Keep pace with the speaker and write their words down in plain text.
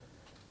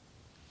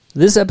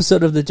This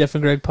episode of the Jeff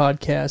and Greg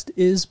podcast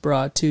is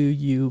brought to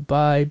you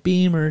by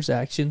Beamer's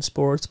Action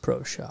Sports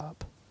Pro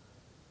Shop.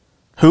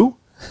 Who?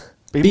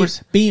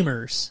 Beamers?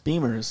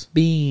 Beamers.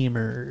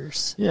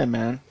 Yeah,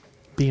 man.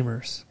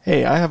 Beamers.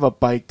 Hey, I have a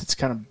bike that's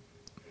kind of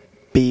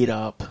beat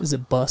up. Is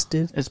it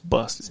busted? It's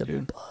busted,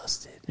 dude.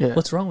 Busted. Yeah.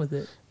 What's wrong with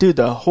it? Dude,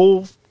 the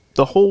whole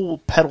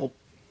pedal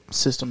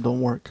system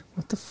don't work.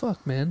 What the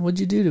fuck, man? What'd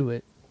you do to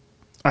it?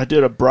 I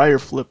did a briar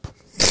flip.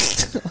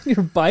 On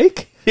your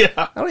bike? Yeah.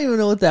 I don't even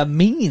know what that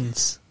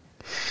means.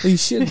 You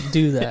shouldn't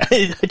do that.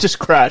 I just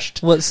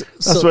crashed.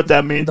 That's what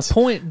that means.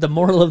 The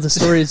moral of the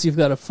story is you've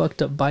got a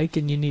fucked up bike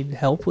and you need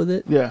help with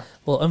it. Yeah.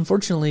 Well,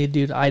 unfortunately,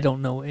 dude, I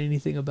don't know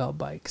anything about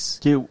bikes.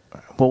 Dude,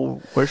 well,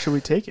 where should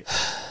we take it?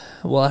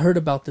 Well, I heard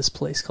about this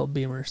place called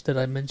Beamer's that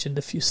I mentioned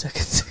a few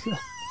seconds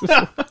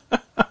ago.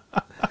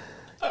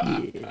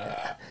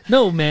 Yeah.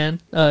 No,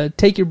 man.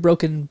 Take your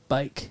broken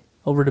bike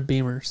over to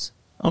Beamer's.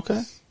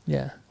 Okay.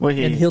 Yeah. Well,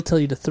 and he'll tell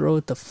you to throw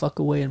it the fuck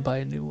away and buy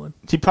a new one.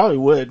 He probably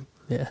would.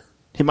 Yeah.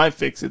 He might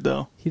fix it,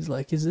 though. He's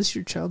like, is this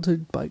your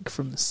childhood bike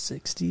from the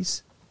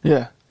 60s?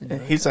 Yeah.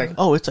 And he's like,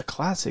 oh, it's a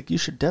classic. You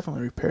should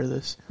definitely repair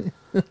this.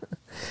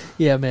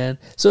 Yeah, man.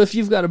 So if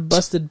you've got a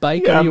busted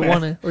bike Yeah,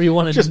 or you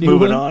want a just new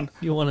moving one, on.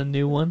 You want a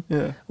new one,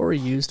 Yeah. or a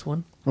used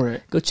one,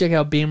 Right. go check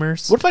out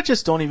Beamer's. What if I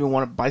just don't even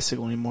want a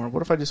bicycle anymore?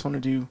 What if I just want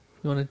to do...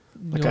 You want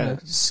Like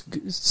to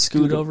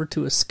scoot over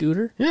to a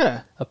scooter?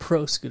 Yeah. A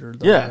pro scooter,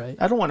 though, Yeah. right?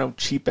 I don't want a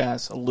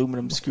cheap-ass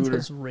aluminum scooter.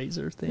 Those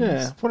razor things.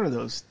 Yeah. What are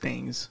those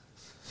things?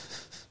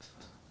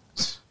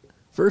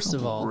 First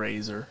of all,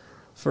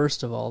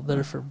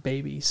 they're for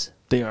babies.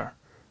 They are.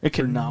 It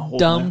cannot hold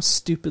Dumb, my...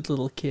 stupid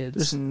little kids.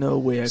 There's no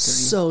way I could...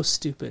 So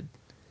stupid.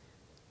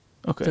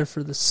 Okay. They're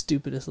for the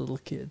stupidest little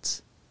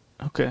kids.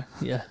 Okay.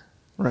 Yeah.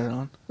 Right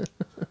on.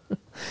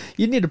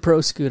 You need a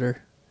pro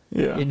scooter.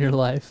 Yeah. In your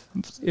life,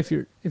 if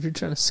you're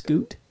trying to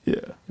scoot,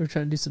 yeah, you're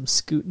trying to do some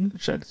scooting.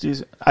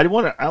 I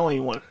only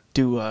want to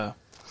do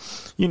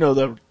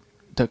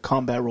the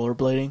combat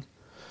rollerblading.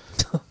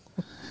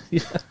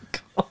 Yeah,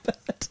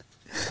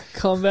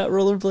 combat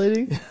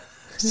rollerblading.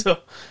 So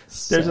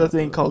there's a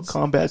thing called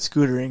combat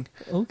scootering.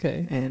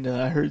 Okay, and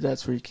I heard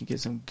that's where you can get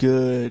some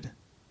good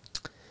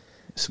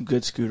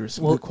scooters,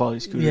 good quality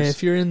scooters. Yeah,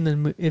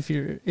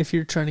 if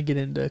you're trying to get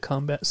into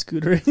combat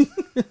scootering,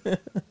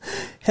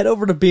 head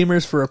over to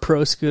Beamer's for a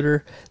pro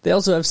scooter. They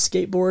also have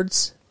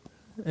skateboards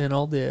and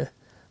all the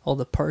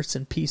parts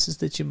and pieces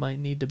that you might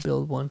need to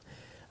build one.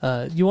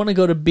 You want to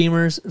go to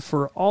Beamer's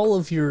for all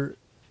of your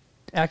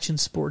action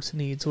sports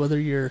needs, whether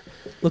you're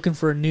looking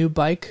for a new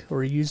bike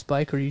or a used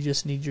bike, or you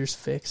just need yours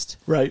fixed.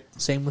 Right.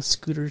 Same with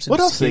scooters and what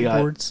else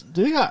skateboards.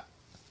 They got?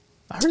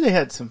 I heard they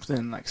had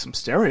something like some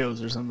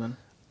stereos or something.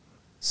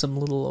 Some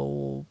little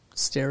old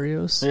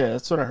stereos. Yeah,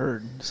 that's what I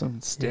heard. Some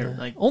stereo. Yeah.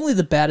 Like only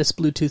the baddest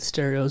Bluetooth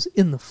stereos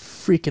in the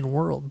freaking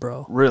world,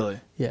 bro. Really?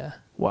 Yeah.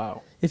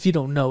 Wow. If you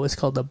don't know, it's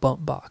called the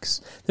Bump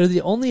Box. They're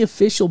the only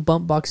official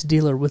Bump Box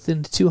dealer within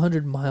a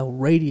 200-mile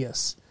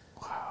radius.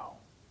 Wow.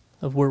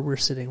 Of where we're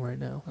sitting right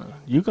now.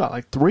 You got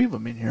like 3 of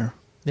them in here.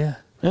 Yeah.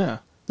 Yeah.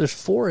 There's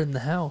 4 in the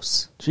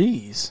house.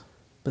 Jeez.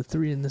 But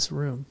 3 in this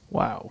room.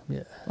 Wow.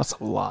 Yeah. That's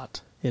a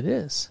lot. It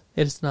is.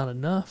 It's not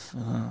enough.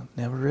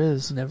 Never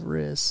is. Never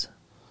is.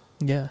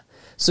 Yeah.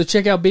 So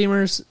check out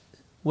Beamer's,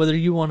 whether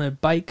you want a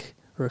bike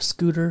or a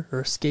scooter or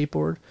a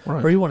skateboard,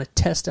 right, or you want to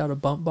test out a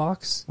Bump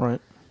Box.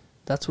 Right.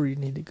 That's where you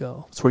need to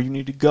go. That's where you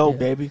need to go, yeah,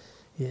 baby.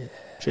 Yeah.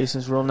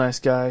 Jason's a real nice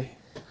guy.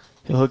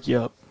 He'll hook you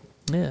up.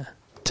 Yeah.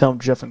 Tell him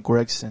Jeff and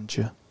Greg sent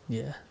you.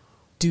 Yeah.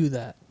 Do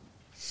that.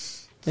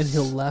 And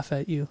he'll laugh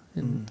at you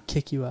and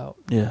kick you out.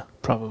 Yeah,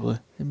 probably.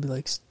 And be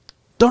like,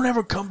 don't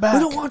ever come back. We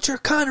don't want your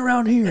kind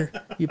around here,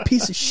 you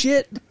piece of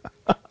shit.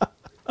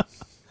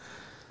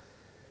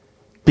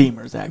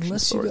 Beamer's Action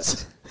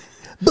Sports.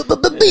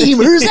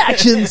 Beamer's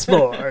Action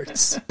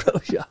Sports.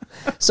 Bro, yeah.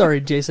 Sorry,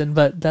 Jason,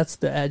 but that's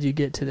the ad you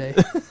get today.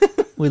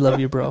 We love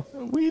you, bro.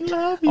 We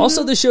love you.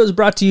 Also, the show is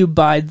brought to you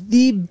by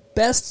the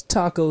best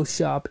taco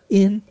shop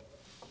in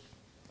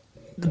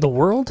the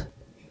world?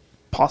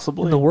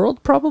 Possibly. In the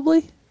world,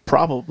 probably?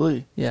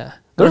 Probably. Yeah.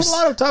 There's a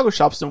lot of taco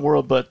shops in the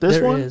world, but this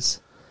one? There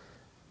is.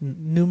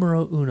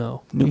 Numero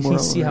uno. You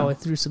see how I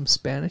threw some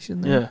Spanish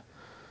in there?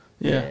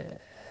 Yeah.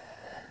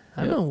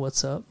 I know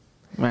what's up.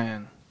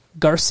 Man.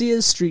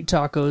 Garcia's Street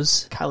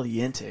Tacos.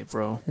 Caliente,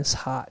 bro. It's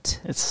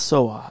hot. It's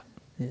so hot.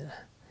 Yeah.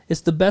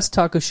 It's the best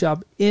taco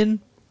shop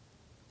in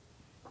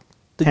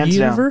the Hands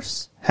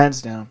universe. Down.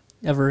 Hands down.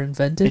 Ever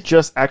invented. It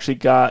just actually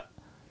got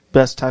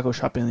Best Taco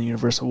Shop in the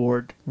Universe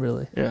Award.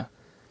 Really? Yeah.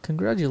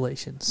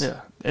 Congratulations.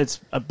 Yeah. It's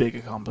a big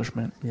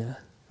accomplishment. Yeah.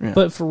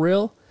 But for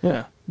real,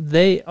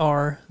 they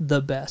are the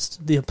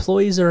best. The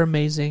employees are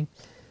amazing.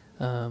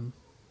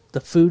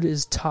 The food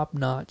is top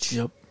notch.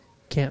 Yep.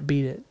 Can't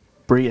beat it.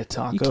 Birria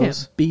tacos. You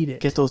can't beat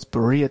it. Get those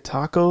birria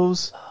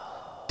tacos.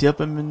 Dip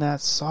them in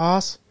that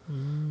sauce.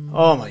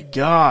 Oh my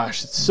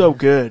gosh, it's so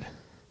good.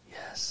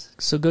 Yes.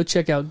 So go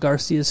check out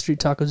Garcia's Street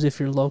Tacos if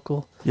you're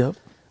local. Yep.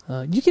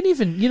 You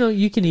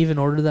can even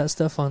order that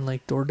stuff on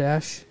like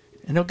DoorDash,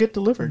 and they'll get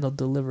delivered. And they'll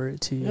deliver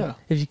it to you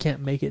if you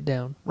can't make it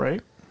down.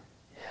 Right.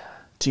 Yeah.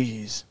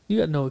 Jeez. You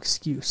got no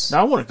excuse.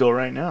 Now I want to go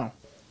right now.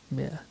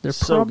 Yeah, they're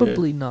So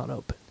probably not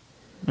open.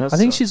 I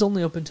think she's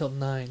only open till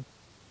 9.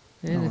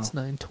 And it's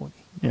 9:20.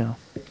 Yeah.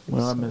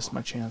 Well, I missed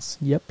my chance.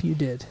 Yep, you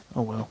did.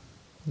 Oh, well.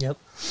 Yep.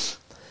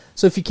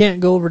 So if you can't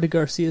go over to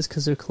Garcia's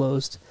because they're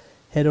closed,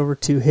 head over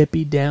to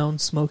Hippie Down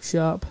Smoke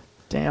Shop.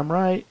 Damn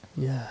right.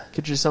 Yeah.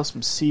 Get yourself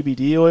some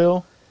CBD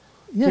oil.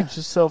 Yeah. Get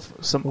yourself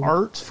some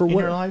art in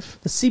your life.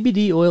 The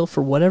CBD oil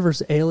for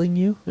whatever's ailing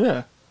you.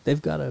 Yeah.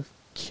 They've got a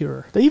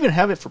cure. They even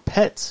have it for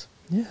pets.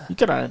 Yeah. You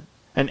got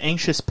an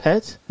anxious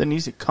pet that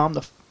needs to calm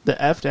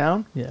the F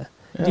down. Yeah.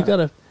 You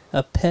got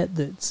a pet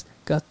that's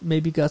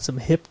maybe got some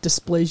hip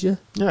dysplasia.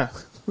 Yeah.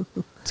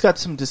 It's got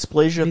some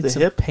dysplasia of the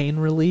some hip. Pain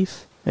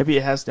relief. Maybe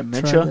it has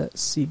dementia. Try that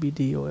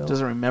CBD oil.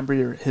 Doesn't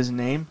remember his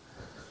name.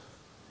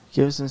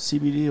 Give us some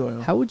CBD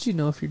oil. How would you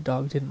know if your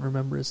dog didn't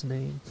remember his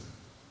name?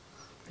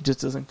 It just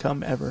doesn't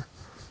come ever.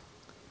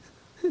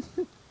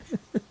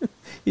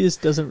 He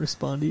just doesn't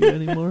respond to you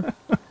anymore.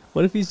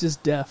 What if he's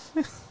just deaf?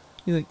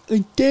 You're like,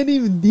 I can't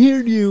even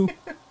hear you.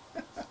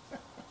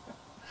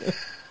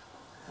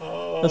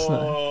 That's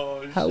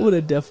not. How would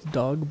a deaf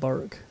dog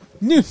bark?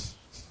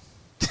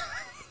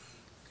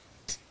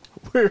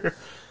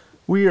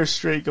 We are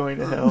straight going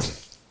to hell.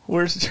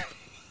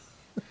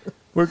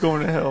 We're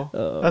going to hell.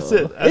 That's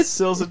it. That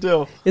seals the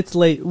deal. It's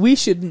late. We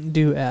shouldn't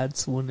do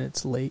ads when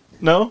it's late.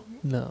 No?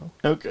 No.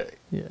 Okay.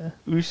 Yeah.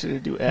 We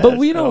shouldn't do ads. But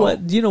you know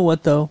what? You know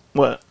what though?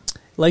 What?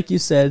 Like you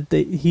said,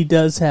 he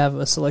does have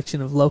a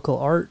selection of local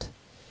art,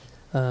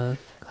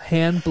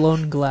 hand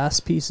blown glass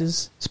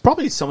pieces. It's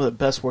probably some of the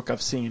best work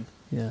I've seen.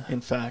 Yeah.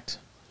 In fact,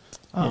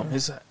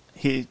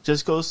 he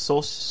just goes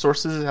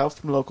sources his help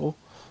from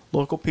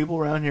local people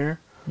around here.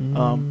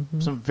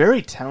 Some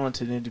very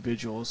talented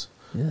individuals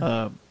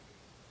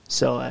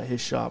sell at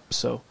his shop.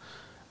 So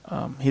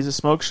he's a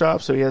smoke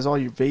shop, so he has all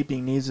your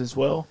vaping needs as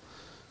well.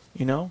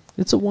 You know,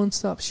 it's a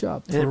one-stop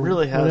shop. It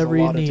really has a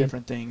lot of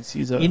different things.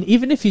 And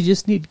even if you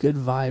just need good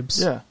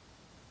vibes, you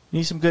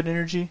need some good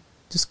energy,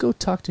 just go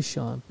talk to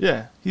Sean.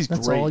 Yeah,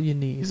 that's great. All you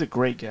need. He's a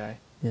great guy.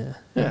 Yeah.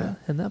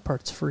 And that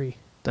part's free.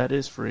 That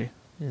is free.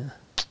 Yeah.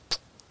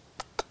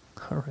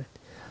 All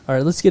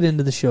right. Let's get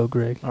into the show,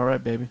 Greg. All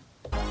right, baby.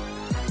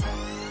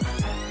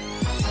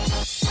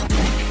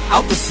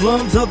 Out the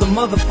slums of the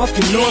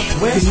motherfucking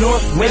Northwest,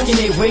 making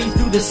their way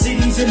through the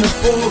cities in the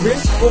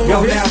forest.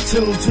 Y'all now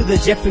tuned to the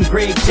Jeff and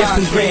Greg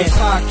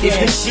podcast. It's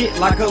the shit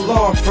like a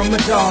log from a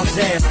dog's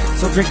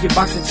ass. So drink your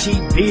box of cheap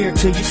beer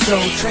till you so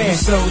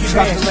trash. You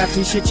about to laugh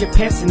and shit your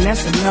pants, and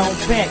that's a known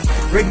fact.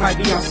 Greg might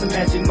be on some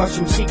magic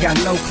mushroom, she got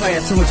no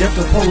class. So when Jeff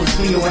the pole is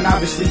clear, and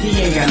obviously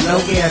he ain't got no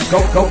gas.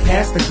 Go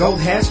past the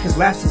gold hash, cause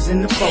laughs is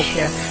in the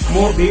forecast.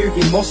 More beer,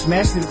 get more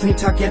smashed than clean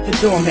talk at the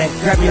doormat.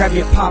 Grab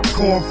your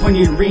popcorn,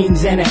 funyun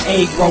rings, and an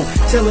egg roll.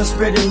 Till it's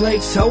spreading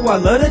legs, so I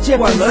love the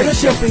Jeff and Greg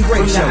show.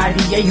 From the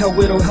IDA, how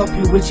it'll help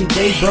you with your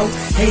day, bro.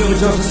 Hey, yo,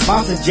 Joe's a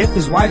sponsor. Jeff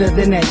is whiter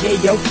than that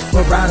yayo.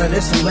 But rather,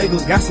 there's some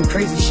Legos, got some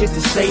crazy shit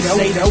to say,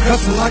 though.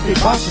 Cussing like they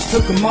bosses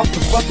took them off the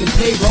fucking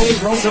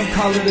payroll. Some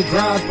call it a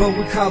garage, but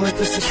we call it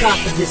the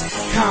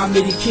sarcophagus.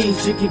 Comedy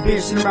kings drinking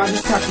beer, sitting around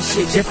just talking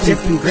shit.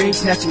 Jeff and Greg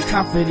snatching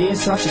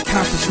confidence out your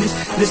consciousness.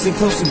 Listen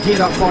close and get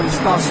off all these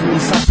thoughts from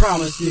this, I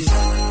promise this.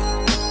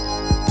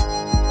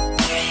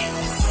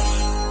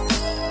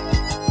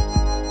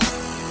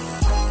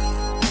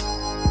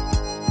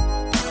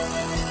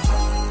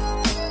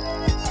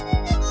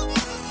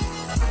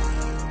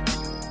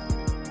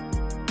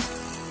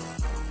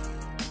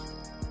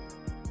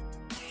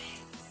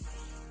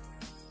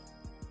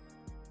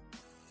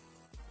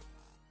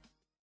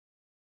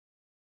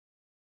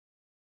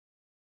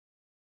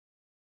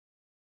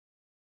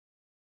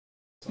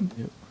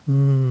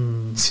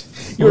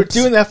 You were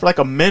doing that for like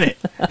a minute.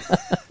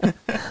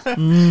 Let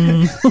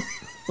me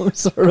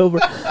start over.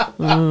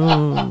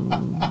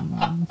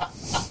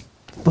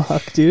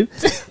 Fuck, dude.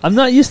 I'm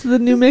not used to the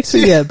new mixer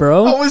yet,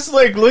 bro. I was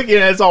like looking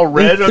at it, it's all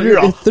red.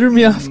 It threw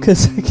me off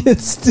because I can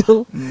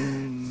still.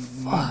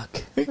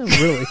 Fuck. I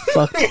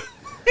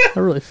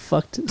really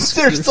fucked it.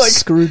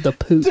 Screwed the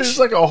pooch. There's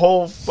like a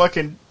whole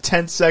fucking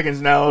 10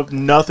 seconds now of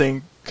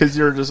nothing because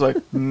you're just like,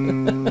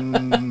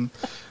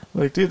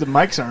 like, dude, the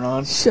mics aren't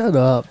on. Shut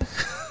up.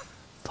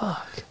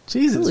 Fuck.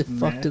 Jesus, really man.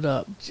 Fucked it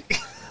up.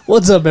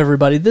 What's up,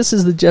 everybody? This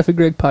is the Jeff and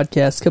Greg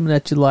podcast coming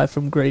at you live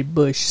from Grey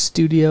Bush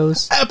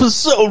Studios.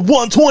 Episode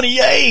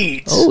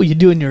 128! Oh, you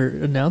doing your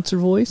announcer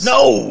voice?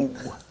 No!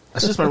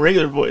 That's just my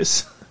regular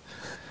voice.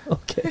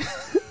 Okay.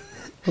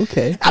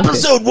 Okay.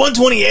 Episode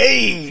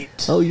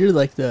 128! Oh, you're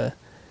like the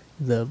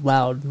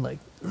loud, like,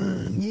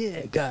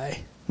 yeah,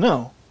 guy.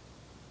 No,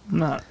 I'm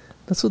not.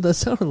 That's what that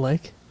sounded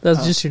like.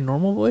 That's just your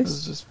normal voice? This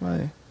is just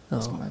my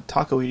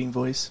taco eating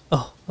voice.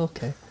 Oh,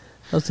 okay.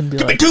 I was gonna be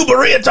Give me 2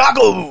 burrito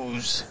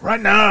tacos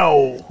right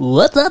now.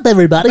 What's up,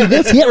 everybody?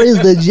 This here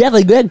is the Jeff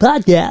and Greg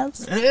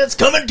podcast. And it's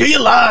coming to you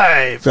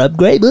live from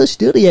Grey Bush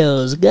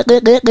Studios.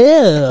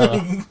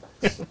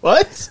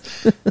 What?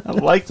 I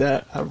like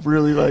that. I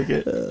really like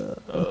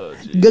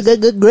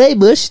it. Grey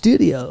Bush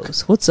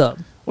Studios. What's up?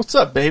 What's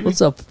up, baby?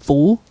 What's up,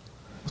 fool?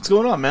 What's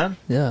going on, man?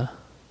 Yeah.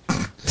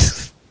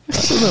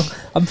 don't know.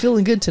 I'm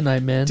feeling good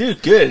tonight, man.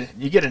 Dude, good.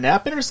 You get a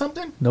nap in or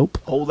something? Nope.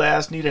 Old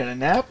ass needed a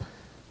nap?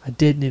 I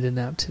did need a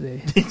nap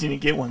today. You didn't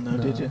get one, though,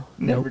 did you?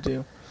 Never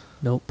do.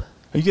 Nope.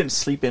 Are you going to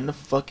sleep in the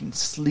fuck in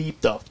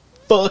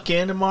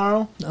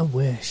tomorrow? I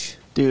wish.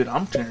 Dude,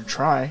 I'm going to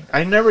try.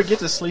 I never get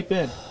to sleep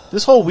in.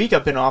 This whole week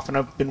I've been off, and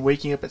I've been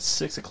waking up at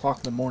 6 o'clock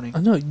in the morning.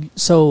 I know.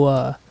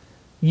 So,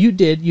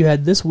 you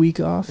had this week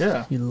off?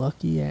 Yeah. You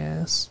lucky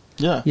ass.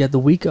 Yeah. You had the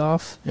week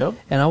off. Yep.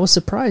 And I was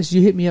surprised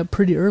you hit me up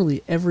pretty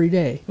early every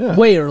day. Yeah.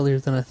 Way earlier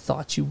than I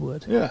thought you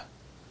would. Yeah.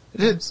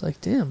 It's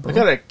like, damn, bro. I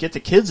got to get the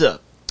kids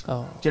up.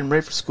 Oh. Get them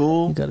ready for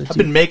school. I've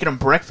been making them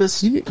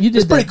breakfast. You did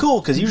it's pretty that. cool,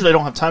 because usually I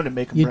don't have time to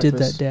make them breakfast. You did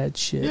that dad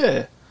shit.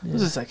 Yeah. It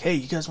was just like, hey,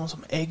 you guys want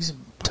some eggs and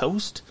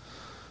toast?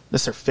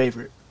 That's their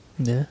favorite.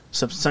 Yeah.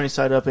 Some sunny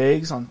side up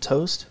eggs on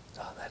toast.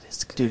 Oh, that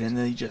is good. Dude, and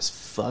then you just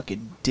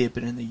fucking dip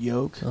it in the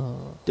yolk.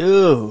 Oh.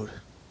 Dude.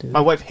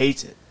 My wife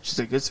hates it. She's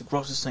like, it's the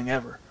grossest thing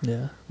ever.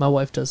 Yeah. My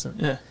wife doesn't.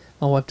 Yeah.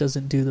 My wife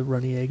doesn't do the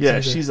runny eggs. Yeah,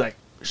 either. she's like,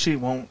 she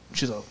won't.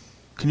 She's like,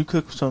 can you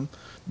cook some,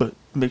 but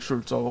make sure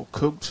it's all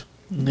cooked?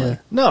 I'm Yeah. like,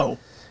 no.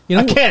 You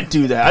know I can't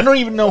do that. I don't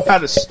even know how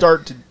to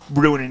start to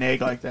ruin an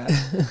egg like that.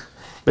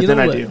 But then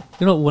I do.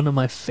 You know what one of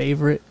my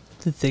favorite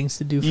things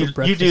to do for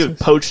breakfast You do is?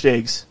 poached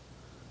eggs.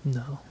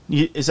 No.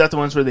 Is that the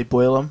ones where they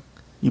boil them?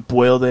 You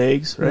boil the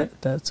eggs, right?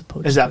 That's a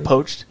poached Is that egg.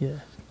 poached? Yeah.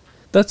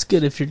 That's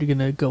good if you're going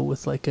to go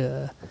with like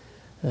an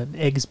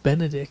Eggs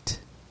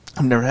Benedict.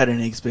 I've never had an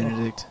Eggs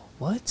Benedict.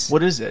 What?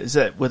 What is it? Is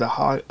that with a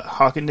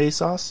Haagen-Dazs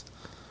sauce?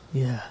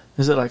 Yeah.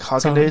 Is it like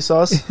Haagen-Dazs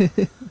sauce?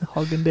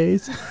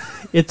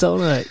 Haagen-Dazs. It's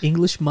on an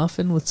English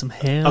muffin with some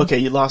ham. Okay,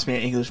 you lost me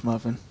an English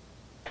muffin.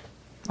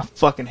 I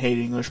fucking hate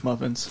English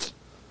muffins.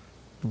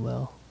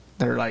 Well.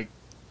 They're like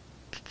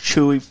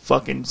chewy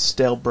fucking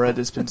stale bread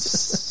that's been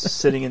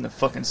sitting in the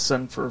fucking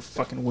sun for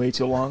fucking way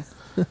too long.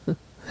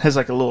 Has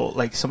like a little,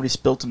 like somebody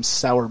spilled some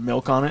sour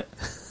milk on it.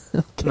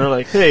 Okay. And they're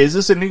like, hey, is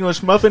this an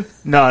English muffin?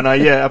 No, not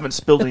yet. I haven't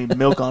spilled any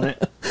milk on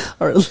it.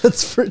 All right,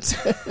 let's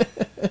pretend.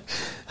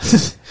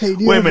 Hey,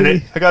 wait a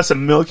minute. I got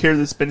some milk here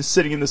that's been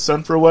sitting in the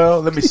sun for a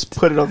while. Let me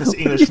put it on this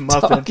English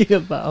muffin. What are you talking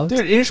about? Dude,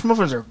 English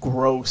muffins are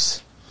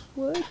gross.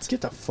 What?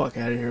 Get the fuck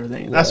out of here with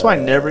it. That's why I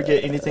never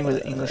get anything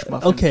with an English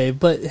muffin. Okay,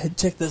 but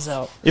check this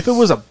out. If it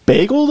was a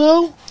bagel,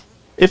 though,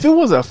 if it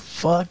was a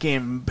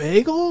fucking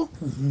bagel,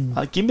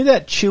 give me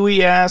that chewy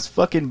ass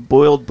fucking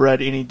boiled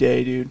bread any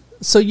day, dude.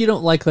 So you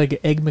don't like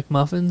Egg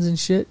McMuffins and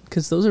shit?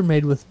 Because those are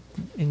made with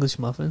English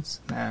muffins.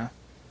 Nah.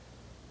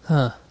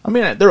 Huh. I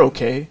mean, they're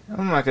okay.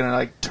 I'm not gonna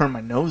like turn my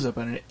nose up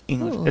at an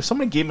English. Oh. If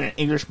somebody gave me an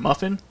English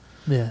muffin,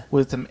 yeah,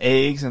 with some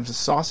eggs and some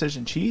sausage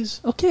and cheese,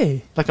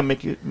 okay, like a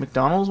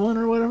McDonald's one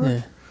or whatever,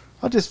 yeah.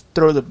 I'll just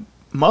throw the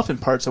muffin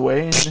parts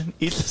away and then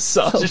eat the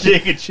sausage,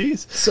 egg, and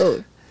cheese.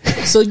 So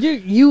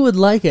you would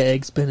like an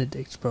Eggs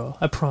Benedict, bro.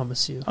 I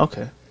promise you.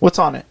 Okay. What's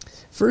on it?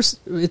 First,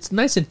 it's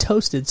nice and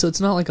toasted, so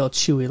it's not like all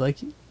chewy. Like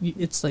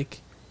it's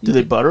like. Do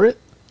they butter it?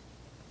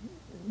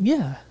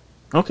 Yeah.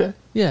 Okay.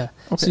 Yeah.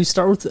 Okay. So you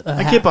start with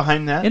I get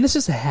behind that. and it's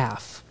just a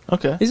half.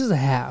 Okay. It's just a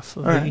half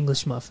of the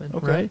English muffin,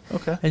 okay. right?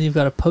 Okay. And you've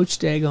got a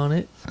poached egg on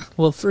it.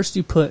 Well, first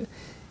you put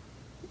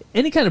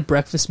any kind of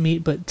breakfast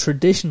meat, but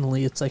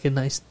traditionally it's like a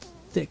nice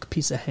thick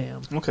piece of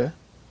ham. Okay.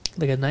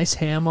 Like a nice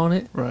ham on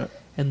it. Right.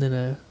 And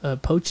then a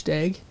poached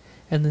egg.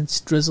 And then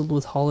it's drizzled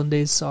with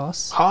hollandaise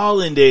sauce.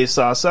 Hollandaise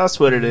sauce, that's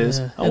what it is.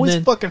 Yeah. I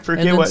always fucking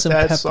forget what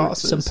that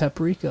sauce is. Some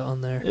paprika on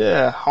there.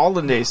 Yeah,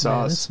 hollandaise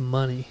sauce. Man, it's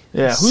money.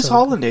 Yeah, it's who's so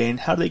hollandaise?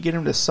 How do they get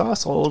him to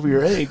sauce all over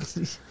your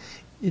eggs?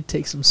 It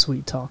takes some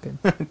sweet talking.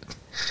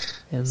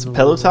 And some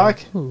pillow talk?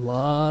 A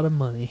lot of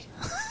money.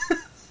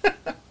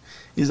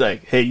 He's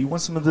like, hey, you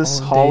want some of this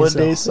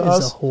hollandaise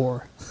sauce? Is a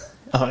whore.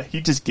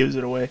 He just gives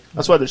it away.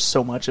 That's why there's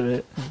so much of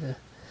it. Yeah.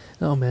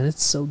 Oh, man,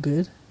 it's so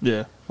good.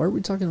 Yeah. Why are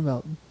we talking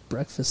about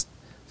breakfast?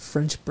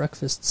 French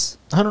breakfasts.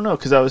 I don't know,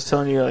 because I was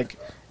telling you, like,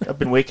 I've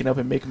been waking up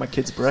and making my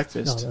kids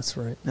breakfast. Oh, that's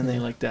right. And they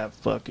like that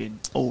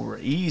fucking over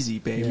easy,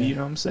 baby. Yeah. You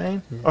know what I'm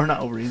saying? Yeah. Or not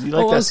over easy.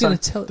 Like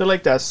they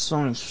like that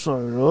sunny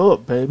side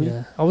up, baby.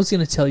 Yeah. I was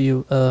going to tell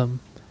you,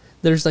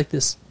 there's like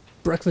this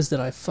breakfast that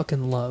I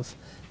fucking love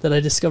that I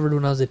discovered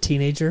when I was a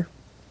teenager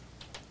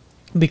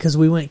because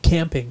we went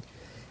camping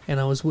and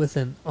I was with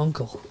an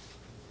uncle.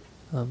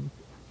 And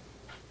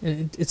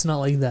it's not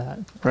like that.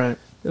 Right.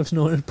 There was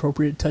no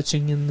inappropriate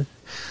touching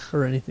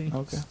or anything.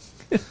 Okay.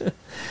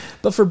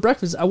 But for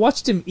breakfast, I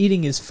watched him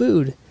eating his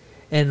food,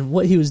 and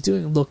what he was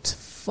doing looked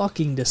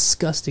fucking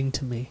disgusting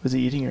to me. Was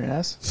he eating your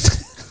ass?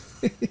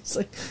 He's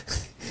like,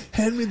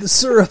 hand me the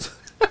syrup.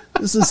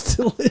 This is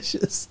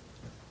delicious.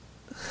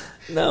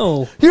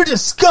 No. You're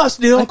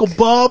disgusting, Uncle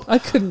Bob. I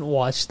couldn't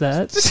watch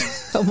that.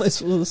 How am I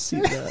supposed to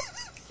see that?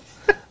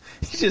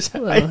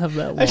 I don't have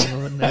that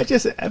long on I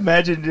just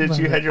imagined that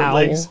you had your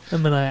legs.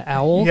 Am I an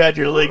owl? You had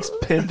your legs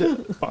pinned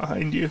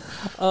behind you.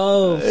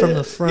 Oh, from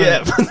the front.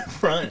 Yeah, from the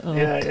front. Oh,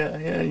 yeah, okay.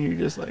 yeah. And you're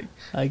just like,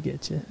 I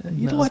get you.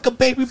 you're like a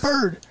baby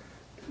bird.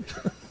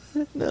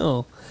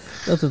 No,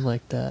 nothing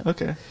like that.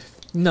 Okay.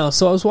 No,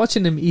 so I was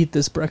watching him eat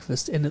this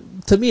breakfast,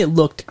 and to me it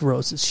looked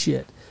gross as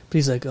shit. But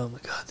he's like, oh my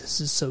god,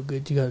 this is so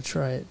good, you gotta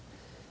try it.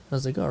 I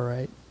was like,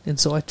 alright. And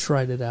so I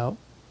tried it out.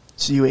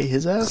 So you ate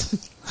his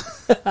ass?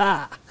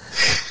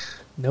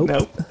 Nope.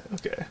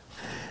 Okay.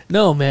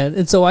 No, man.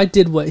 And so I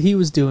did what he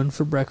was doing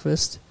for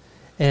breakfast,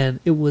 and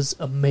it was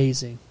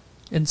amazing.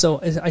 And so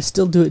I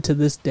still do it to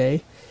this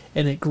day,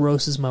 and it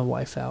grosses my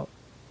wife out.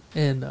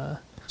 And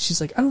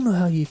she's like, I don't know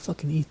how you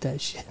fucking eat that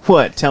shit.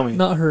 What? Tell me.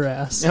 Not her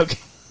ass. Okay.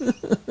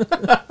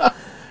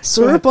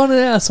 Syrup on an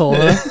asshole,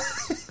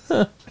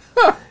 huh?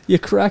 You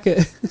crack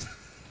it.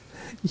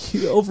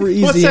 You over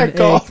easy What's that an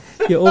called?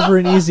 egg. You over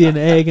and easy an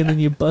egg, and then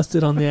you bust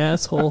it on the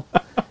asshole.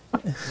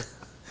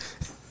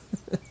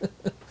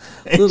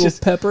 Little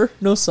pepper,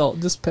 no salt,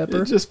 just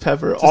pepper. Just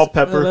pepper, all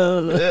pepper.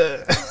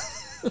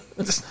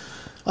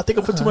 I think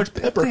I put too much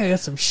pepper. I think I got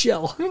some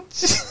shell.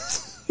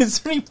 Is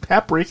there any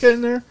paprika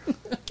in there?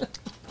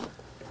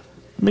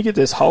 Let me get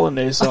this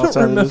hollandaise sauce I don't out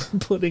of remember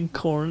this. putting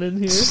corn in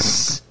here.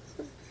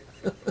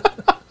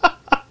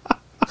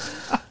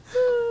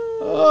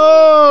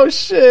 Oh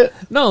shit!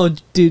 No,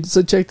 dude.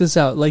 So check this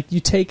out. Like you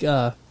take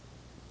you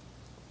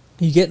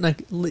get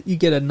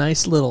a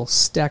nice little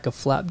stack of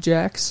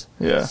flapjacks.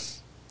 Yeah.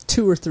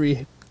 Two or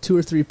three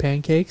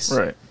pancakes.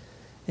 Right.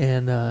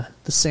 And the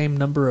same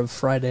number of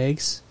fried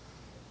eggs.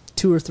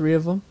 2 or 3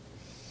 of them.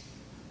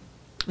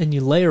 And you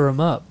layer them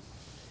up.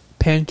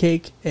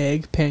 Pancake,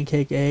 egg.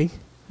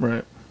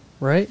 Right.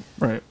 Right?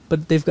 Right.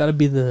 But they've got to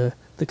be the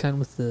kind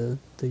with the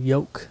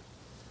yolk.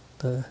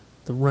 The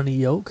runny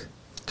yolk.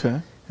 Okay.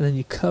 And then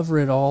you cover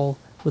it all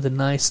with a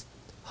nice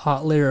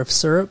hot layer of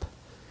syrup.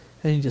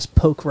 And you just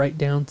poke right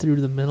down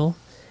through the middle.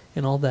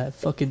 And all that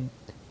fucking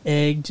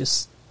egg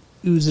just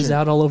oozes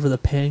out all over the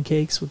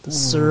pancakes with the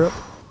syrup.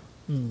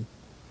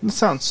 That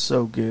sounds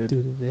so good.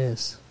 Dude, it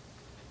is.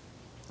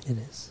 It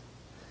is.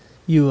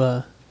 You,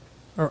 or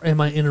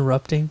am I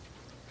interrupting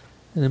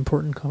an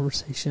important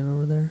conversation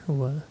over there, or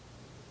what?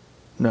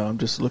 No, I'm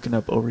just looking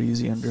up over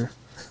easy under.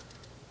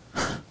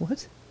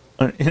 What?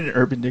 In an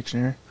Urban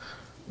Dictionary.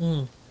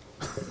 Mm.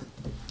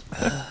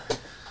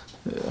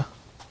 Yeah.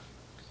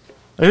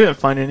 I didn't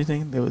find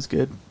anything that was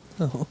good.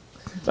 Oh.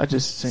 I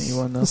just sent you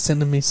one though.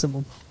 Sending me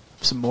some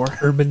more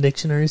Urban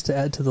Dictionaries to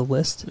add to the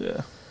list.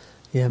 Yeah.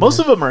 Yeah. Most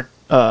of them are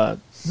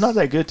not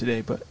that good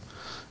today, but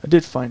I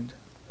did find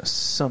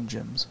some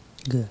gems.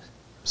 Good.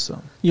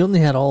 Some. You only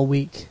had all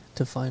week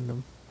to find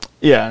them.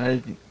 Yeah,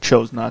 and I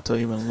chose not to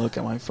even look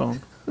at my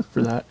phone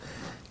for that.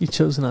 You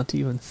chose not to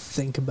even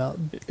think about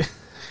anything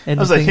I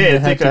was like, hey,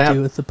 that I think had I to have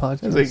do with the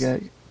podcast. I was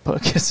like,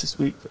 podcast this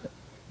week, but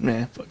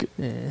man, fuck it.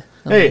 Yeah.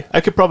 Hey,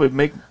 I could probably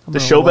make the gonna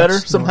show better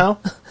watch somehow.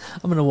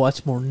 I'm gonna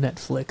watch more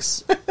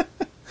Netflix.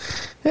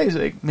 Hey, he's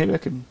like, maybe I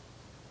can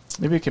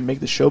make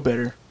the show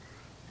better.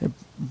 It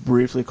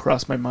briefly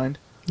crossed my mind,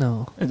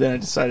 No. and then I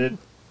decided,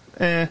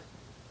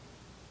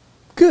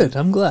 Good.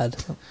 I'm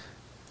glad.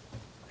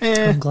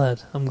 I'm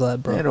glad,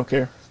 bro. I don't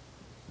care.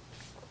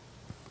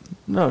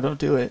 No, don't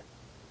do it.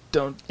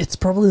 Don't. It's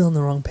probably on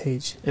the wrong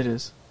page. It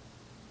is.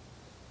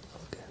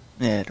 Okay.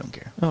 Yeah, I don't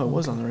care. Oh, it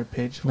was on the right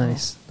page. Wow.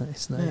 Nice. Yeah,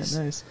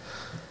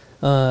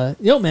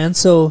 nice. Man,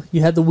 so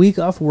you had the week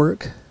off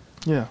work.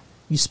 Yeah.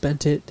 You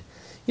spent it.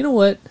 You know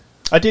what?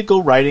 I did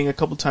go riding a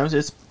couple times.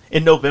 It's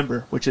in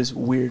November, which is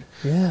weird.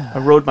 Yeah. I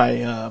rode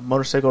my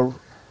motorcycle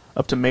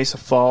up to Mesa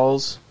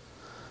Falls.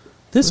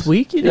 This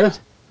week you did?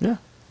 Yeah.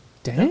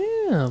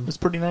 Damn. It's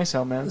pretty nice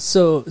out, man.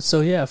 So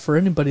yeah, for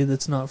anybody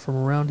that's not from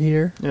around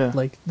here, Yeah.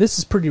 like this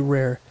is pretty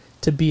rare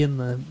to be in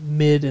the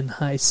mid and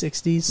high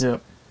 60s. Yeah.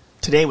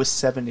 Today was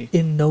 70.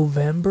 In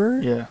November?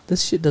 Yeah.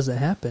 This shit doesn't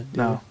happen, dude.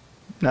 No,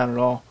 not at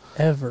all.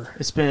 Ever.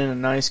 It's been a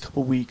nice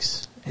couple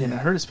weeks, and Yeah. I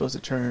heard it's supposed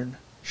to turn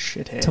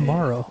shithead.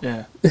 Tomorrow.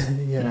 Yeah.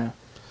 Yeah.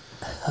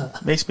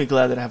 Makes me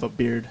glad that I have a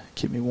beard.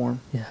 Keep me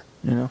warm. Yeah.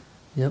 You know?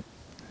 Yep.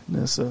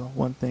 That's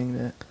one thing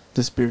that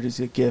this beard is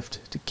a gift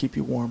to keep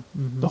you warm.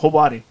 Mhm. The whole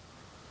body.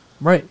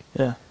 Right.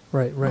 Yeah.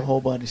 Right. The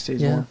whole body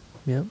stays Yeah. warm.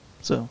 Yep.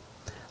 So.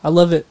 I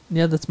love it.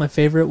 Yeah, that's my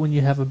favorite when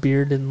you have a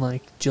beard in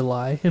like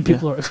July and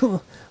people are like,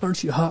 oh,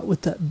 aren't you hot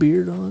with that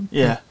beard on?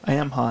 Yeah, I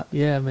am hot.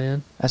 Yeah,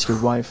 man. Ask your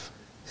wife.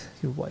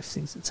 Your wife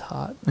thinks it's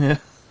hot. Yeah.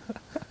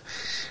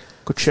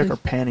 Go check her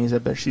panties. I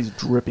bet she's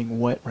dripping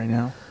wet right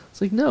now.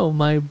 It's like, no,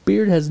 my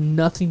beard has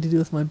nothing to do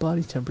with my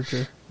body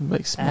temperature.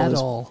 Like, At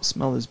all.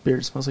 Smell this beard.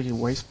 It smells like your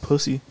wife's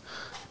pussy.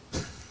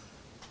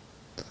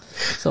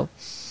 So,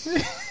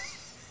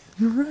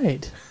 you're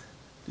right.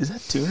 Is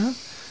that tuna?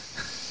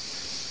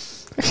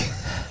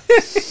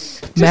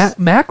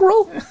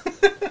 Mackerel?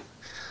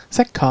 Is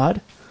that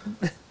cod?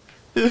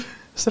 Is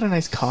that a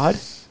nice cod?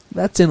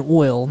 That's in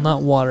oil,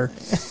 not water.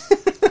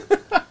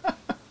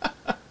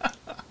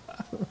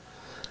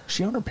 Is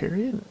she on her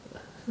period?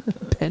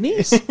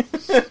 Pennies?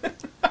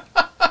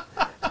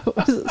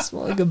 Why does it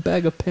smell like a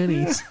bag of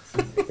pennies?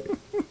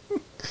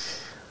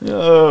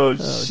 Oh,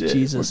 Oh, shit.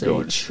 Jesus We're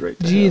going H. straight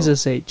to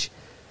Jesus H.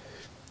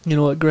 You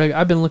know what, Greg?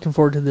 I've been looking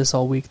forward to this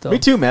all week, though. hell. Me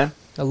too, man.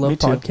 I love Me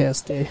too.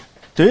 podcast day.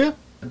 Do you?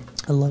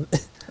 I love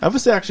it. I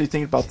was actually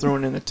thinking about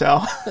throwing in the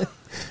towel.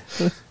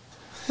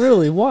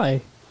 Really?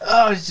 Why?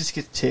 Oh, I just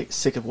get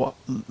sick of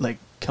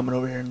coming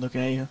over here and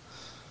looking at you.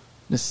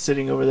 Just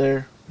sitting over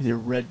there with your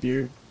red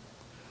beard.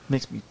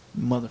 Makes me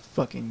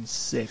motherfucking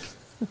sick.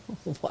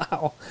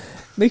 Wow.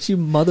 Makes you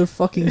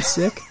motherfucking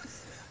sick?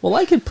 Well,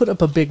 I could put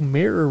up a big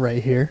mirror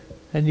right here,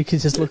 and you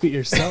could just look at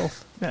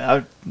yourself. Yeah, that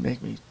would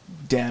make me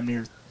damn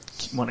near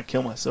want to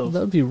kill myself. That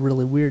would be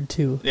really weird,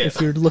 too. Yeah.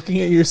 If you're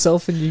looking at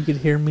yourself and you could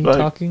hear me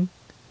talking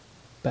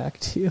back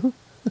to you.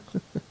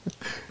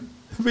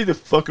 It'd be the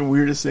fucking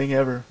weirdest thing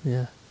ever.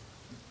 Yeah.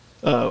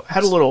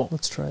 Had a little.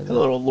 Let's try that. Had a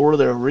little Lord of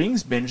the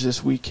Rings binge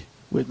this week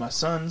with my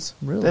sons.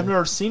 Really? They've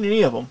never seen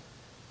any of them.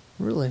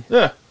 Really?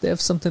 Yeah. They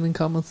have something in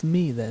common with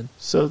me, then.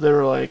 So they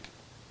were like,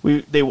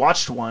 they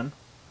watched one,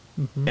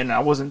 and I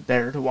wasn't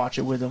there to watch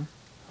it with them.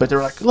 But they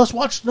were like, let's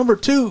watch number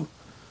 2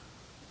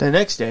 the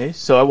next day.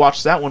 So I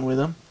watched that one with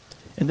them.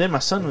 And then my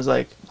son was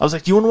like, I was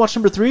like, do you want to watch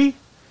number 3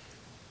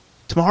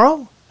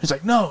 tomorrow? He's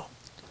like, no.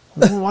 I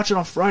want to watch it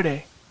on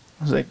Friday.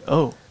 I was like,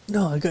 oh.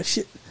 No, I got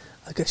shit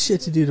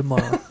to do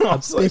tomorrow. A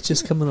bitch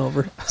is coming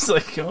over. I was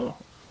like, oh,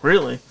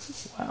 really?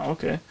 Wow,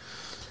 okay.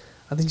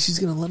 I think she's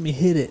going to let me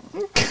hit it.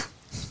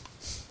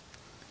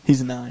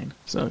 He's 9,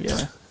 so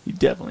yeah, he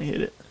definitely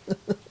hit it.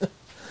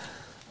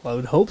 Well, I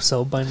would hope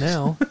so by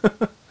now.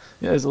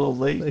 Yeah, he's a little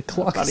late. The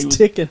clock is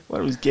ticking. I thought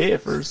he was gay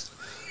at first.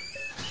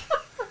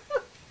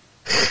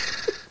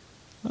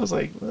 I was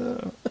like,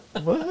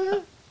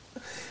 what?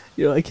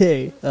 You're like,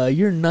 hey,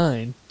 you're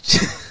 9.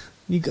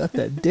 You got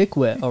that dick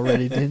wet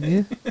already, didn't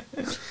you?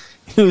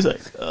 He was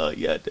like,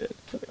 yeah, I did.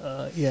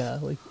 Yeah,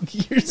 like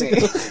years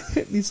ago.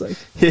 And he's like,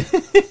 and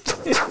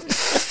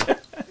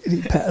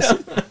he passed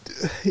it.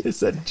 It's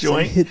that He's joint.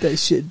 like, hit that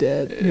shit,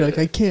 Dad. And you're like,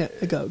 I can't.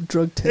 I got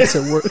drug tests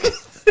at work.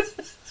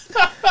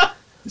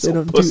 They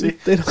don't pussy. do.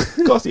 They don't.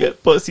 Of course, he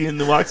got pussy and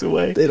then walks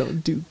away. They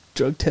don't do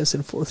drug tests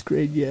in 4th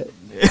grade yet.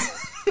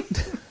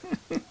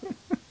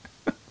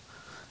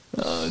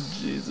 Oh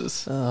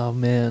Jesus! Oh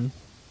man,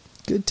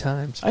 good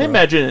times. Bro. I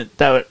imagine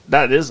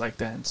that is like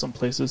that in some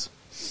places.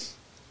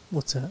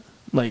 What's that?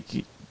 Like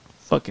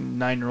fucking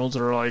 9-year-olds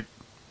are like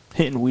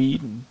hitting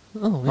weed and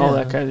Oh, all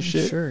that kind of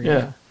shit. Sure,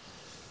 Yeah.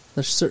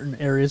 There's certain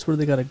areas where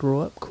they got to grow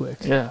up quick.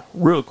 Yeah,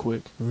 real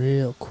quick.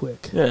 Real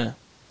quick. Yeah.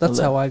 That's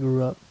how I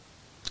grew up.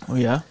 Oh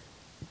yeah.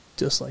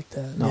 Just like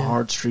that. The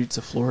hard streets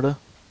of Florida.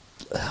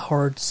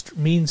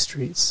 Mean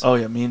streets. Oh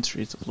yeah, mean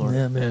streets of Florida.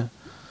 Yeah, man.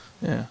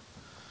 Yeah.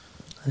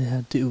 I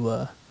had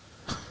to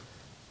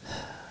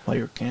While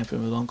you were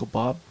camping with Uncle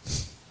Bob.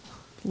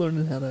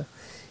 learning how to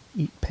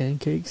eat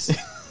pancakes.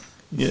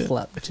 Yeah.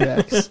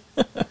 Flapjacks.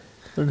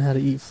 Learning how to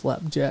eat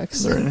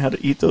flapjacks. Learning how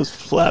to eat those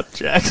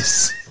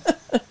flapjacks.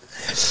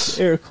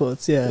 Air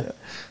quotes, yeah.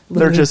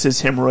 They're just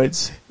his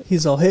hemorrhoids.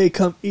 He's all, hey,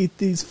 come eat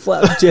these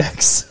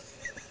flapjacks.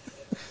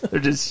 They're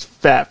just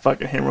fat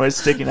fucking hemorrhoids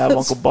sticking out of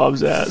Uncle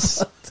Bob's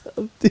ass.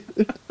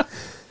 Dude.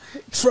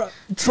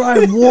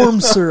 Try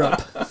warm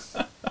syrup.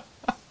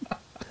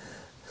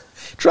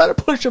 Try to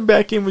push them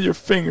back in with your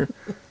finger.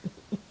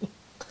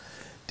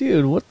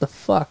 Dude, what the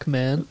fuck,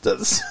 man?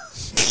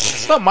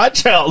 It's not my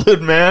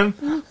childhood,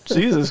 man.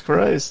 Jesus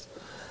Christ.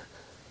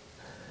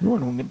 You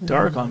want to get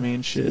dark on me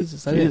and shit.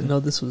 Jesus, I didn't know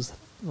this was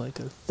like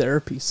a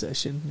therapy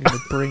session. You're going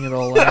to bring it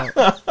all out.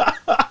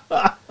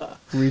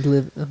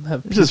 I'm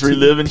having Just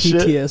reliving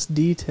shit.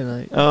 PTSD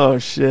tonight. Oh,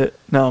 shit.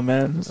 No,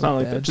 man. It's not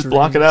like that. Bad Just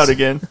block it dreams. out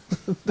again.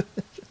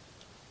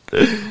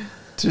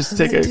 Just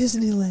take a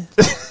Disneyland.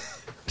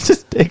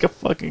 just take a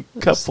fucking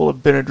cup full of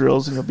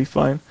Benadryls and you'll be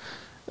fine.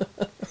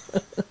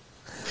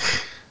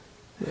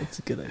 That's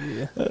a good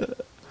idea.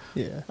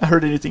 Yeah. I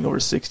heard anything over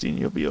 60 and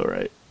you'll be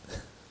alright.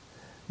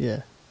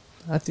 Yeah.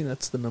 I think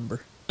that's the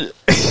number.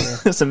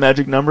 That's a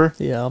magic number?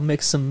 Yeah, I'll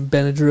mix some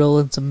Benadryl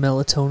and some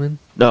melatonin.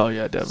 Oh,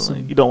 yeah,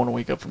 definitely. You don't want to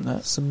wake up from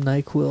that. Some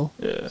NyQuil.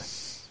 Yeah.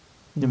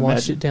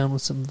 Wash it down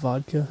with some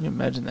vodka. Can you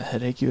imagine the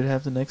headache you would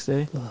have the next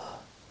day?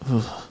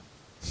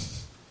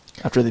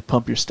 After they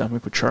pump your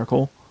stomach with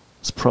charcoal,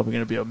 it's probably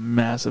going to be a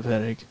massive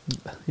headache.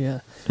 Yeah.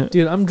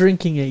 Dude, I'm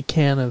drinking a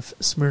can of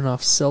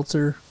Smirnoff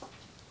Seltzer,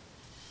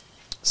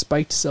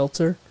 spiked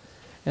seltzer,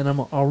 and I'm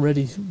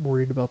already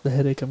worried about the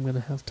headache I'm going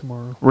to have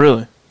tomorrow.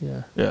 Really?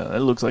 Yeah. Yeah,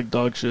 that looks like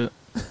dog shit.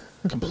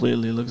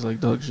 Completely looks like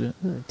dog shit.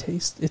 It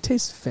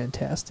tastes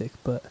fantastic,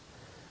 but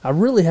I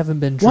really haven't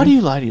been drinking. Why do you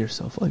lie to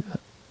yourself like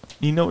that?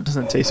 You know it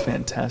doesn't taste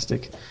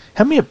fantastic.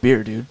 Have me a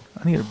beer, dude.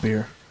 I need a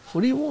beer.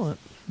 What do you want?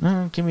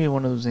 Give me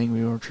one of those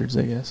Angry Orchards,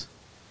 I guess.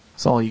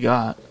 That's all you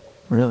got,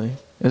 really,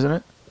 isn't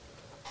it?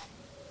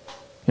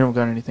 You don't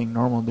got anything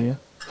normal, do you?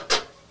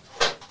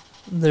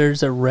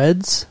 There's a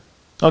Reds.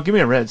 Oh, give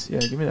me a Reds. Yeah,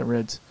 give me that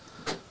Reds.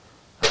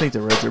 I think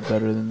the Reds are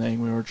better than the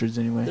Angry Orchards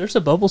anyway. There's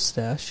a Bubble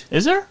Stash.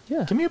 Is there?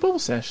 Yeah. Give me a Bubble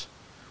Stash.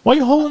 Why are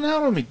you holding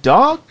out on me,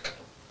 dog?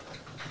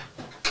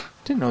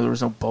 Didn't know there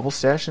was no Bubble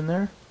Stash in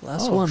there.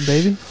 Last one,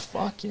 baby.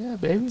 Fuck yeah,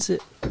 baby. That's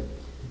it.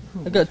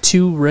 I got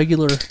 2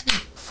 regular,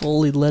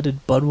 fully leaded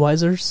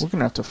Budweisers. We're going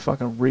to have to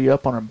fucking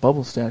re-up on our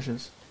Bubble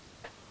Stashes.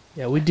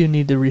 Yeah, we do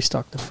need to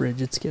restock the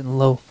fridge. It's getting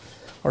low.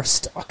 Our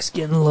stock's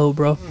getting low,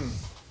 bro.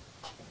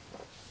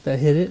 That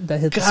hit it?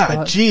 That hit the spot?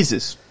 God,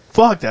 Jesus.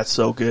 Fuck, that's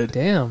so good.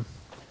 Damn.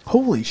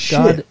 Holy shit.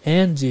 God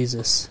and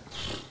Jesus.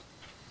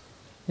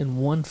 In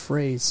one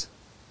phrase.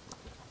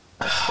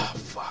 Oh,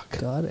 fuck.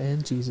 God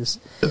and Jesus.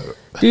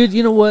 Dude,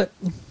 you know what?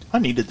 I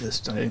needed this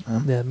today,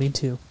 man. Yeah, me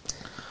too.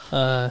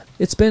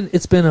 It's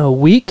been a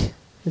week.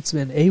 It's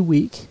been a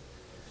week.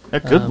 A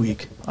good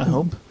week, I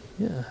hope.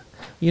 Yeah.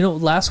 You know,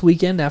 last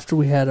weekend after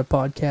we had a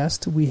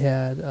podcast, we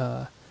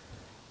had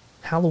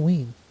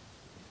Halloween.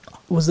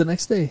 It was the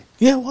next day.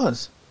 Yeah, it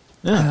was.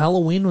 Yeah.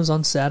 Halloween was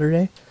on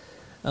Saturday.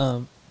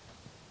 And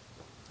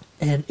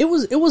it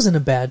wasn't a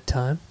bad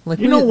time. Like,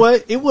 you know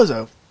what? It was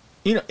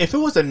if it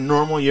was a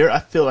normal year, I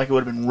feel like it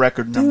would have been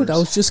record numbers. Dude, I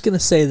was just gonna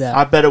say that.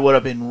 I bet it would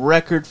have been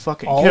record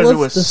fucking. Because it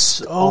was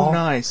so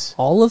nice.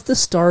 All of the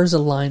stars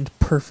aligned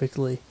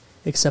perfectly,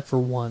 except for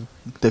one.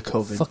 The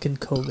COVID. Fucking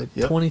COVID.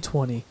 Yep.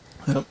 2020.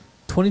 Yep.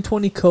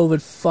 2020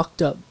 COVID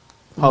fucked up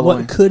Halloween.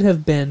 what could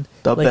have been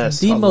the like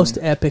best the Halloween. most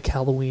epic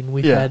Halloween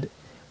we've had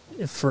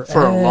for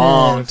a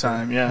long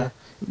time. Yeah.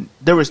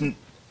 It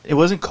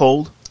wasn't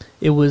cold.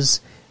 It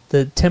was.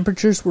 The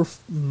temperatures were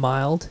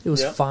mild. It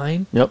was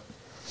fine. Yep.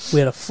 We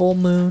had a full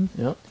moon.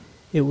 Yep.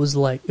 It was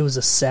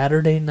a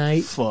Saturday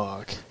night.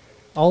 Fuck.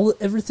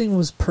 Everything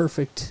was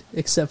perfect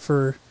except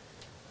for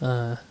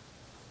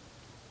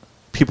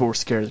people were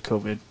scared of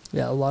COVID.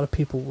 Yeah, a lot of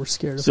people were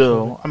scared of COVID.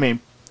 So, I mean,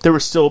 there were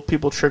still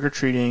people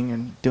trick-or-treating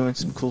and doing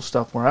some cool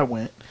stuff where I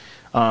went.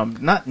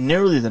 Not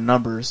nearly the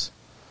numbers,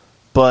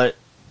 but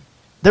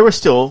there were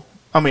still,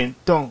 I mean,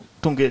 don't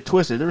get it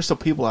twisted, there were still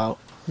people out.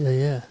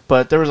 Yeah.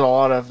 But there was a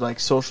lot of, like,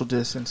 social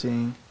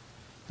distancing.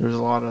 There was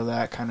a lot of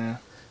that kind of...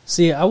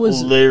 See, I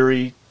was...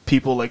 Literally,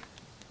 people, like,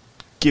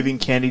 giving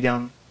candy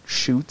down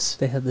chutes.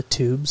 They had the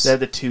tubes. They had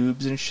the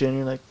tubes and shit, and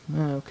you're like,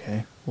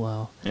 okay.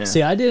 Wow. Yeah.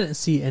 See, I didn't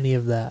see any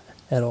of that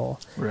at all.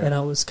 Right. And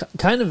I was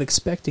kind of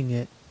expecting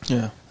it.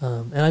 Yeah.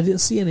 And I didn't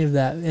see any of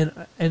that.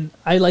 And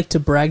I like to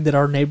brag that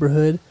our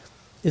neighborhood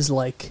is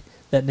like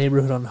that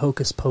neighborhood on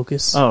Hocus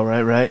Pocus. Oh,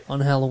 right.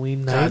 On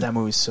Halloween night. God, that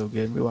movie's so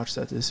good. We watched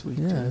that this week.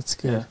 Yeah, it's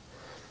good. Yeah.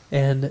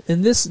 And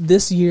in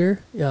this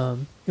year, we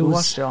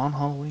watched it on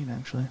Halloween,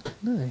 actually.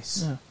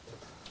 Nice. Yeah.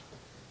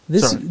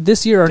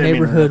 This year, our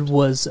neighborhood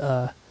was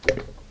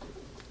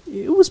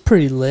it was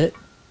pretty lit,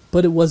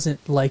 but it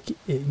wasn't like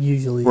it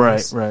usually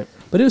is. Right.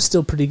 But it was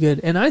still pretty good.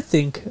 And I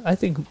think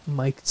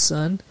Mike's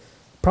son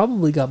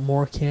probably got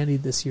more candy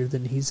this year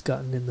than he's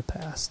gotten in the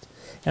past.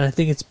 And I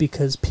think it's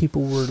because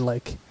people were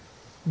like,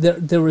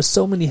 there were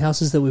so many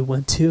houses that we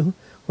went to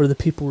where the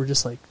people were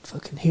just like,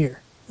 fucking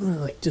here,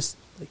 like just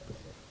like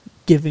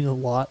giving a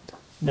lot.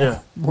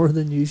 More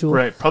than usual.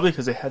 Right, probably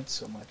because they had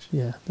so much.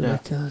 Yeah, they're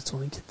like, I just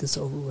want to get this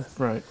over with.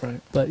 Right.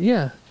 But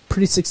yeah,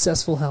 pretty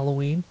successful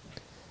Halloween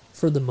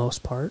for the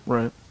most part.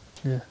 Right.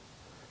 Yeah.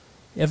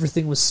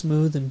 Everything was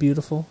smooth and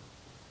beautiful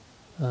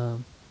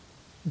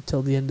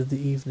until the end of the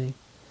evening.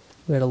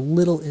 We had a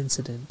little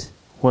incident.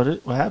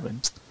 What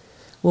happened?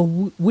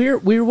 Well,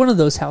 we're one of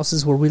those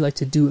houses where we like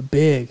to do it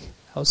big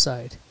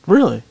outside.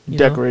 Really? You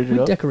decorate it up?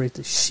 We decorate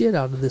the shit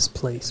out of this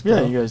place, bro.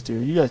 Yeah, you guys do.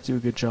 You guys do a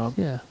good job.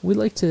 Yeah, we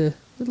like to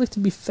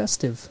be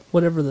festive,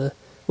 whatever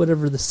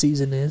the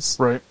season is.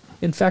 Right.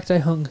 In fact, I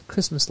hung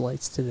Christmas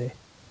lights today.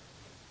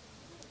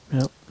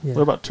 Yep. Yeah.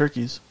 What about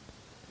turkeys?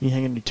 You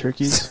hang any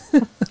turkeys?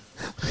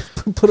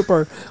 we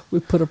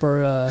put up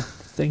our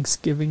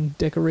Thanksgiving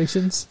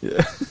decorations.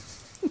 Yeah.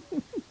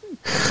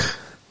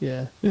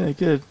 Yeah. Yeah,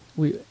 good.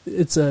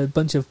 It's a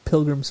bunch of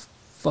pilgrims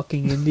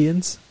fucking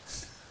Indians.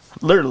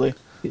 Literally.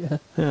 Yeah.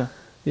 Yeah.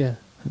 Yeah.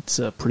 It's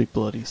pretty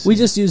bloody. We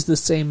just used the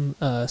same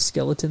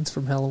skeletons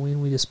from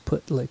Halloween. We just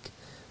put like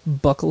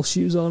buckle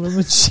shoes on them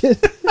and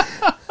shit.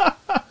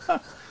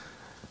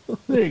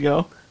 There you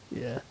go.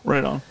 Yeah.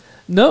 Right on.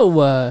 No,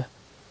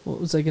 what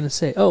was I going to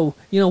say? Oh,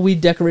 we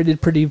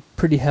decorated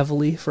pretty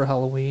heavily for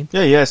Halloween.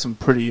 Yeah, some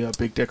pretty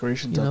big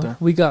decorations out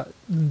there.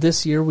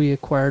 This year we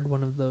acquired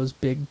one of those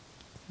big,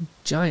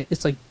 giant,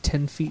 it's like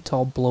 10 feet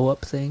tall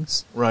blow-up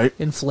things. Right.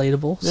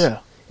 Inflatables. Yeah.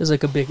 It was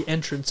like a big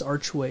entrance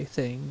archway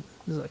thing.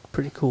 It was like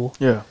pretty cool.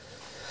 Yeah.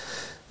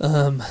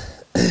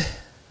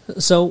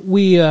 So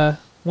we,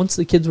 once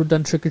the kids were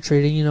done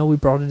trick-or-treating, we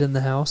brought it in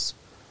the house.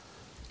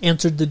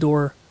 Answered the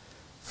door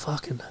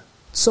fucking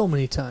so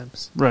many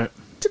times. Right.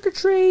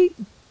 Trick-or-treat!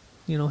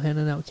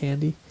 Handing out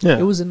candy. Yeah.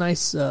 It was a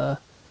nice,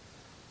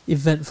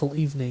 eventful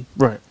evening.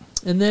 Right.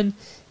 And then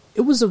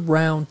it was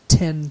around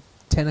 10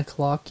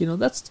 o'clock.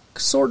 That's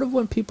sort of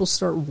when people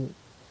start...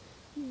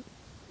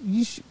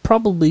 You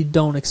probably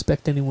don't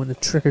expect anyone to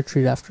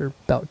trick-or-treat after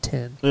about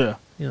 10. Yeah.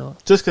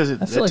 Just because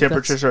the like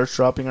temperature starts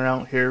dropping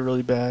around here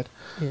really bad.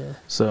 Yeah.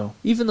 So.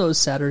 Even though it's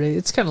Saturday,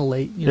 it's kind of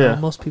late.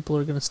 Most people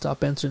are going to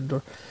stop answering the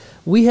door.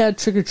 We had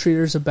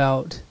trick-or-treaters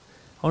about,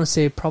 I want to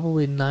say,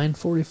 probably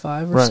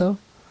 9:45 or so.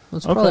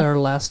 That's probably our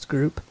last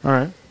group. All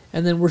right.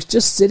 And then we're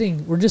just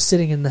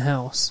sitting in the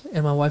house,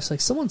 and my wife's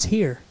like, "Someone's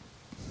here."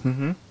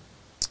 Mm-hmm.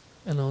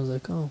 And I was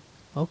like, "Oh,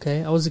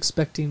 okay." I was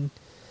expecting,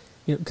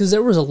 because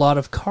there was a lot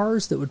of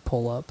cars that would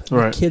pull up. And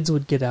right. The kids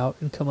would get out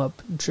and come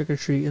up and trick or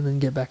treat, and then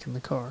get back in the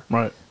car.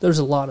 Right. There's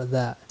a lot of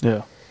that.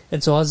 Yeah.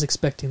 And so I was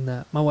expecting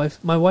that. My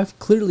wife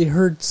clearly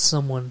heard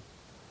someone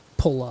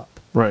pull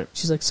up. Right.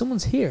 She's like,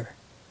 "Someone's here,"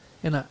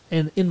 and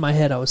in my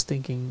head I was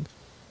thinking,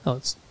 "Oh,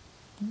 it's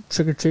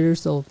trick or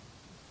treaters.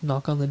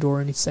 knock on the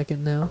door any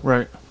second now.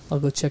 Right. I'll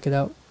go check it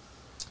out.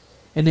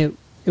 And it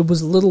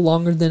was a little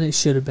longer than it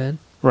should have been.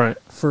 Right.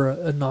 For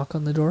a knock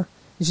on the door.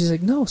 And she's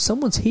like, no,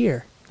 someone's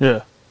here.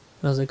 Yeah.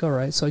 And I was like, all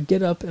right. So I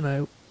get up and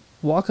I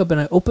walk up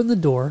and I open the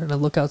door and I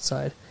look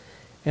outside.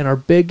 And our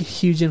big,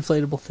 huge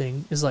inflatable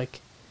thing is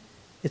like,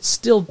 it's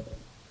still,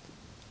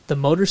 the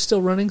motor's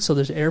still running, so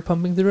there's air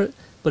pumping through it,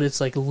 but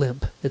it's like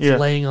limp. It's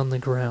laying on the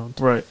ground.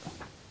 Right.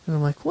 And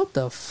I'm like, what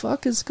the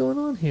fuck is going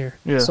on here?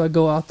 Yeah. So I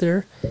go out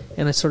there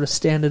and I sort of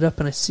stand it up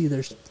and I see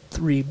there's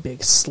 3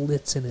 big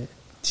slits in it.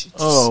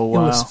 Oh,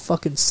 wow. It was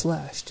fucking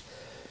slashed.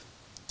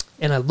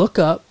 And I look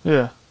up.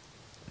 Yeah.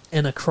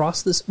 And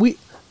across this,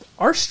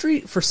 our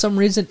street for some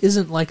reason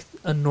isn't like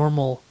a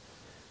normal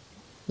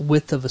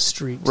width of a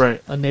street.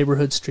 Right. A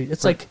neighborhood street.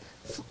 It's like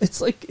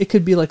it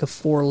could be like a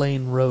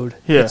 4-lane road.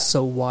 Yeah. It's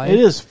so wide. It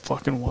is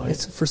fucking wide.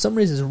 It's for some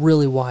reason it's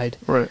really wide.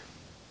 Right.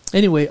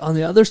 Anyway, on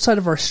the other side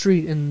of our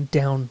street and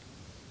down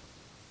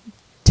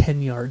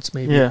 10 yards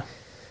maybe.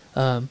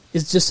 Yeah.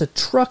 Is just a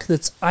truck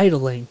that's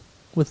idling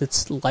with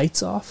its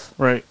lights off.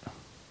 Right.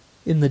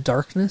 In the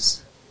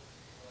darkness.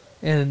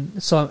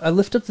 And so I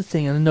lift up the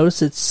thing and I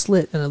notice it's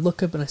slit and I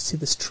look up and I see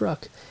this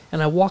truck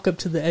and I walk up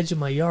to the edge of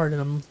my yard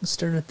and I'm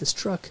staring at this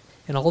truck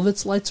and all of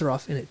its lights are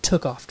off and it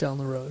took off down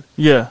the road.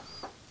 Yeah.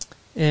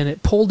 And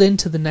it pulled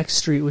into the next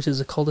street, which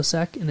is a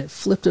cul-de-sac, and it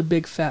flipped a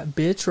big fat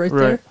bitch right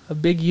there, a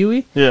big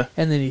Yui. Yeah.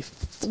 And then he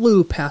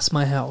flew past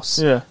my house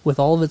with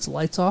all of its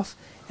lights off.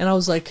 And I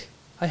was like,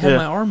 I had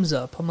my arms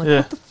up. I'm like,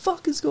 what the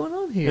fuck is going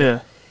on here? Yeah.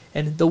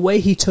 And the way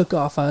he took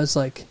off, I was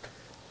like,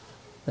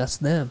 that's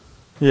them.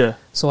 Yeah.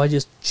 So I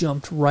just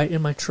jumped right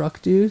in my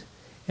truck, dude,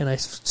 and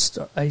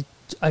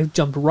I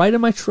jumped right in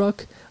my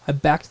truck. I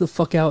backed the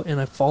fuck out and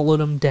I followed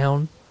him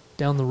down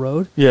the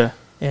road. Yeah.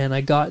 And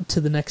I got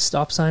to the next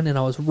stop sign and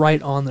I was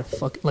right on their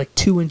like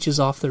 2 inches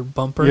off their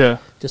bumper. Yeah.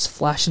 Just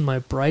flashing my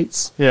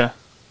brights. Yeah.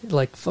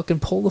 Like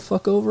fucking pull the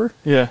fuck over.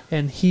 Yeah.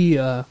 And he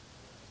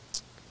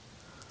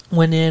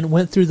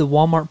went through the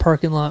Walmart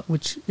parking lot,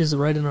 which is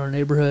right in our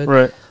neighborhood.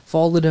 Right.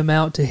 Followed him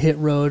out to Hit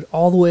Road,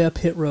 all the way up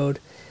Hit Road,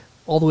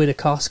 all the way to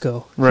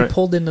Costco. Right. He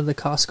pulled into the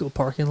Costco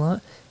parking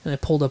lot, and I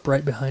pulled up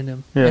right behind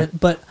him. Yeah.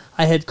 But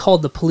I had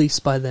called the police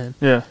by then.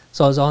 Yeah.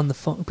 So I was on the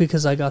phone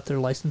because I got their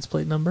license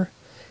plate number.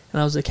 And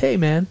I was like, hey,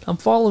 man, I'm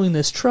following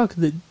this truck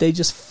that they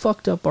just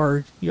fucked up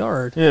our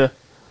yard. Yeah.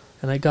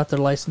 And I got their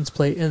license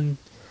plate, and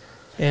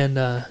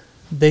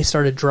they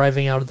started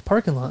driving out of the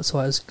parking lot, so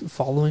I was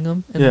following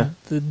them. And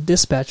the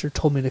dispatcher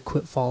told me to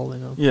quit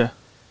following them. Yeah.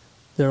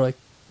 They're like,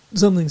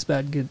 something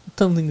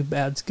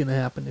bad's going to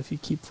happen if you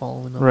keep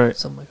following them. Right.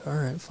 So I'm like, all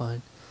right,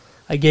 fine.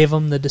 I gave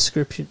them the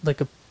description,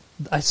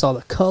 I saw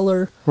the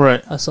color.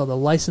 Right. I saw the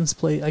license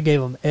plate. I gave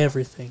them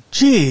everything.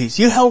 Jeez,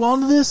 you held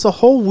on to this a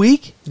whole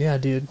week? Yeah,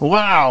 dude.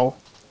 Wow.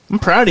 I'm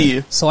proud of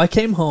you. So I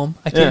came home.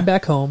 I came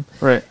back home.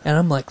 Right. And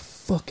I'm like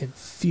fucking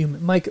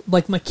fuming. My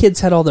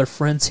kids had all their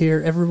friends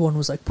here. Everyone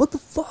was like, what the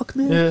fuck,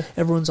 man? Yeah.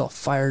 Everyone's all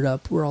fired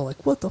up. We're all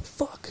like, what the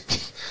fuck?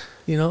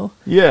 You know?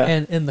 Yeah.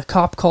 And the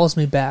cop calls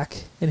me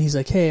back, and he's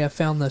like, hey, I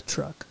found the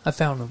truck. I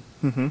found him.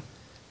 Mm-hmm.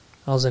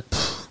 I was like,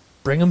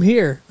 bring him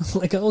here.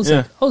 I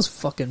was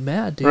fucking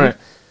mad, dude. Right.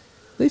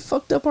 They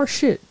fucked up our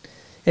shit.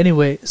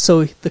 Anyway,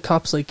 so the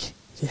cop's like,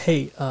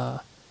 hey, I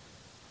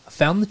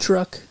found the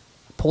truck,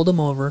 pulled him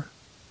over.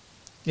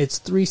 It's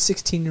 3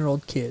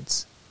 16-year-old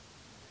kids.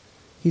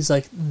 He's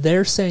like,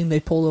 they're saying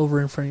they pulled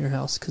over in front of your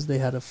house because they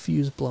had a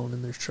fuse blown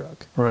in their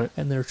truck. Right.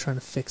 And they were trying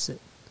to fix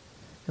it.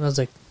 And I was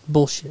like,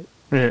 bullshit.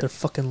 Yeah. They're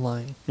fucking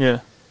lying.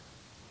 Yeah.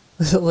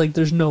 Like,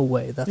 there's no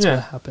way that's what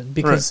happened.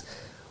 Because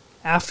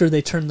after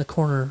they turned the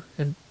corner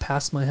and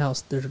passed my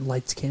house, their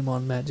lights came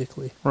on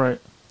magically. Right.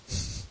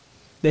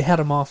 They had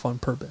them off on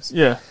purpose.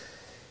 Yeah.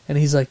 And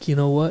he's like, you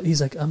know what?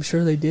 He's like, I'm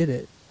sure they did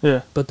it.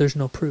 Yeah. But there's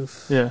no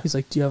proof. Yeah. He's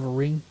like, do you have a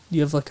ring? Do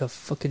you have like a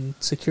fucking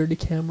security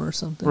camera or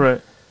something? Right.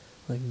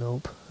 Like,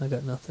 nope. I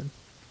got nothing.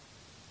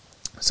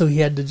 So he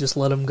had to just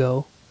let him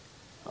go.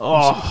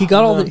 Oh. He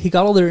got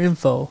all their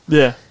info.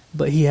 Yeah.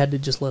 But he had to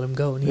just let him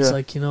go. And he's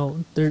like, you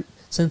know,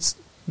 since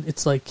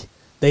it's like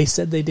they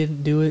said they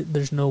didn't do it,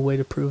 there's no way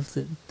to prove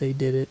that they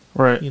did it.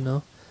 Right. You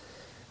know?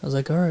 I was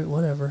like, all right,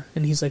 whatever.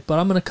 And he's like, but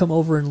I'm going to come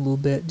over in a little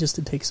bit just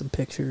to take some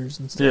pictures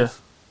and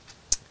stuff.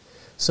 Yeah.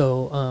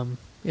 So,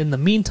 in the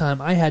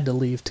meantime, I had to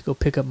leave to go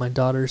pick up my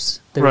daughters.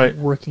 They were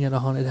working at a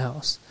haunted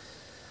house.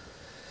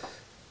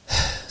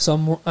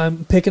 So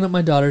I'm picking up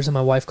my daughters, and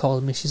my wife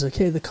calls me. She's like,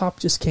 hey, the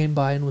cop just came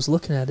by and was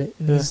looking at it.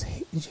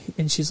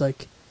 And she's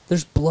like,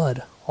 there's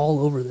blood all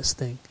over this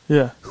thing.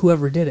 Yeah.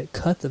 Whoever did it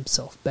cut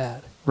themselves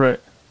bad.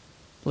 Right.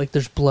 Like,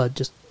 there's blood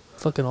just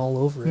fucking all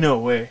over it. No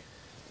way.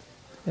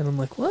 And I'm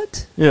like,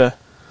 what? Yeah.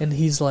 And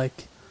he's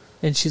like,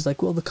 and she's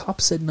like, well, the cop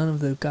said none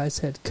of the guys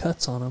had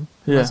cuts on them.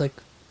 Yeah. I was like,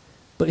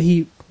 but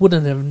he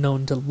wouldn't have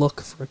known to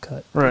look for a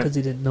cut. Right. Because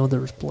he didn't know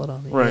there was blood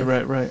on it.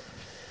 Right.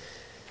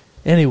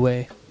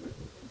 Anyway.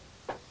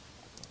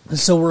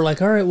 So we're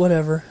like, all right,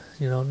 whatever.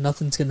 You know,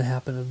 nothing's going to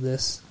happen of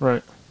this.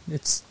 Right.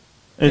 It's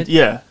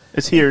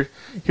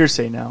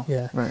hearsay now.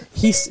 Yeah. Right.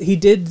 He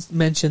did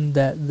mention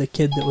that the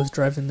kid that was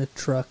driving the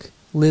truck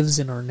lives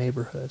in our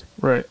neighborhood.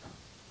 Right.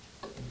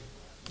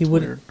 He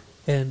wouldn't.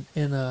 And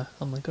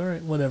I'm like, all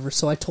right, whatever.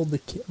 So I told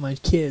my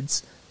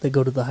kids that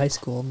go to the high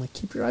school, I'm like,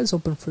 keep your eyes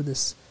open for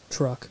this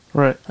truck.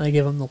 Right. And I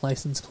gave them the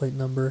license plate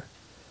number.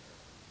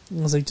 And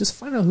I was like, just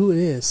find out who it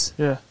is.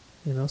 Yeah.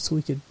 You know, so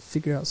we could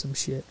figure out some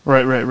shit.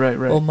 Right.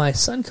 Well, my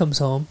son comes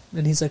home,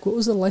 and he's like, what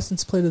was the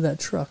license plate of that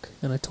truck?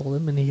 And I told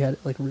him, and he had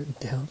it, like, written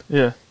down.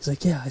 Yeah. He's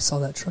like, yeah, I saw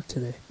that truck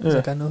today. He's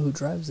like, I know who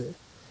drives it.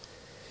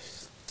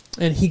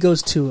 And he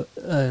goes to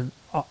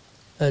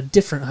a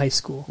different high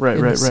school.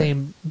 In the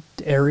same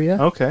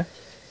area. Okay.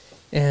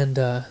 And,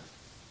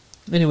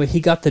 anyway, he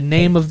got the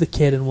name of the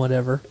kid and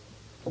whatever.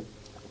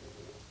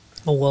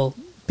 Oh, well,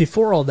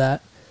 before all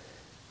that,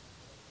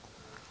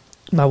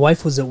 my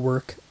wife was at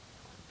work,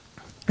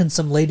 and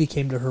some lady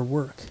came to her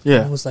work.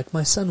 Yeah. And was like,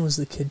 my son was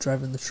the kid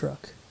driving the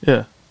truck.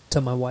 Yeah. To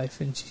my wife,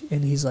 and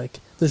he's like,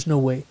 there's no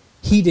way.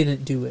 He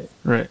didn't do it.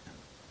 Right.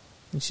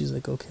 And she's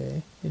like,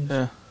 okay. And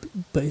yeah.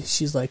 But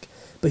she's like,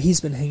 but he's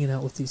been hanging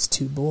out with these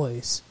two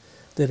boys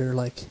that are,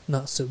 like,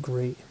 not so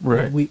great.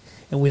 Right.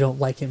 And we don't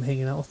like him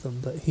hanging out with them,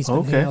 but he's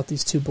been hanging out with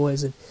these two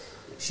boys, and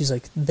she's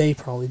like, they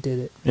probably did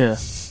it. Yeah.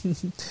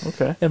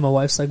 Okay. And my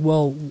wife's like,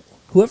 well,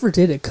 whoever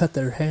did it cut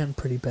their hand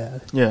pretty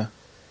bad. Yeah.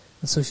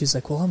 And so she's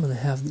like, well, I'm gonna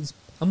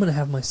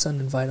have my son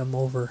invite them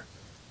over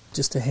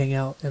just to hang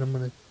out, and I'm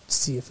gonna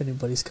see if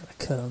anybody's got a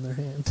cut on their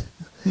hand.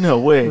 No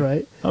way.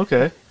 Right.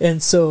 Okay.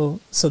 And so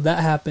that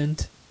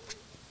happened,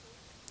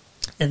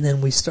 and then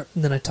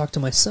then I talked to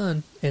my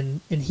son,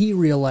 and he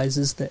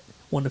realizes that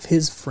one of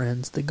his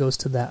friends that goes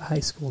to that high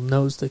school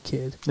knows the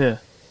kid. Yeah.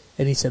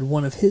 And he said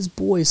one of his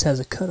boys has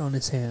a cut on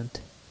his hand.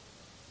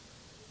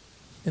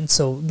 And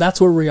so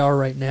that's where we are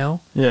right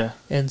now. Yeah.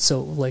 And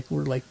so, like,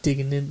 we're, like,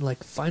 digging in,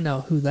 like, find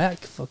out who that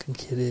fucking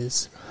kid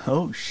is.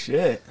 Oh,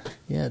 shit.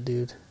 Yeah,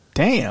 dude.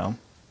 Damn.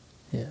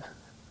 Yeah.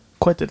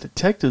 Quite the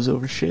detectives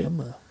over shit. I'm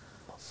gonna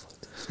fuck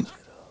this kid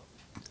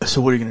up.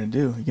 So what are you going to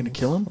do? You going to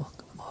kill him?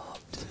 Fuck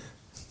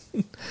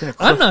him up.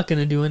 I'm not going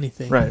to do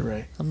anything.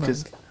 Right.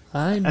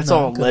 That's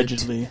all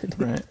allegedly.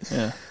 Right,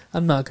 yeah.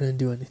 I'm not going to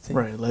do anything.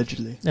 Right,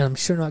 allegedly. And I'm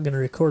sure not going to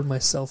record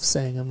myself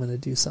saying I'm going to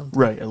do something.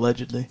 Right,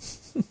 allegedly.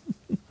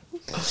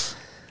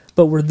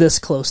 But we're this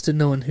close to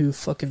knowing who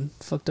fucking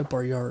fucked up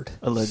our yard.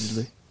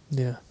 Allegedly.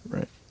 Yeah.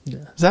 Right.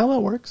 Yeah. Is that how that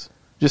works?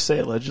 Just say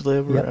allegedly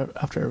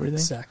after everything?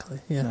 Exactly.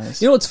 Yeah.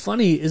 Nice. You know what's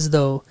funny is,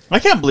 though... I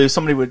can't believe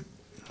somebody would...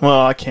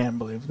 Well, I can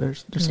believe.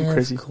 There's some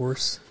crazy... of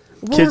course.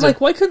 Well, we're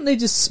like, why couldn't they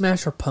just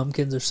smash our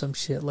pumpkins or some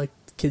shit like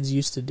kids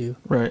used to do?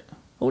 Right.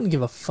 I wouldn't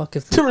give a fuck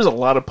if... There was a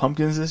lot of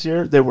pumpkins this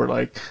year. They were,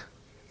 like,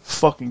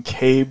 fucking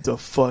caved the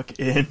fuck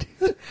in.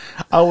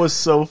 I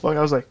was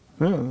like,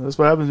 that's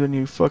what happens when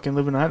you fucking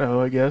live in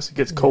Idaho, I guess. It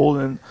gets cold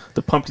and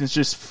the pumpkins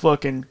just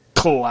fucking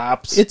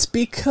collapse. It's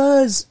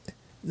because...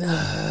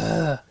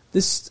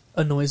 this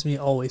annoys me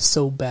always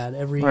so bad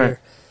every year.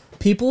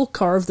 People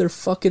carve their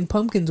fucking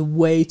pumpkins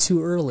way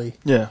too early.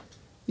 Yeah.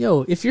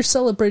 Yo, if you're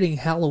celebrating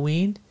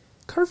Halloween,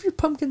 carve your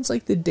pumpkins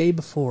like the day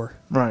before.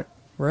 Right.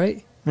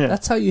 Right? Yeah.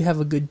 That's how you have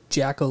a good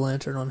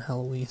jack-o'-lantern on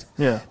Halloween.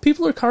 Yeah.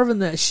 People are carving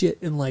that shit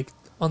in, like,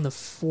 on the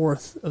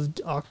 4th of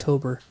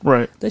October.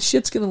 Right. That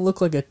shit's gonna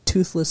look like a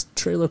toothless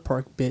trailer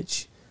park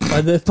bitch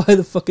by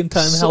the fucking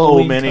time so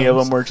Halloween many comes. of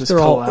them were just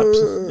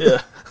collapsed.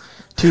 Yeah.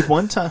 Dude,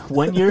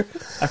 one year,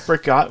 I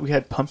forgot we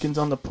had pumpkins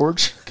on the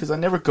porch because I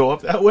never go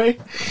up that way.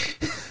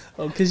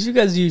 Oh, because you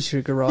guys use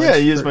your garage. Yeah, I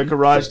use my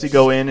garage to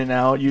go in and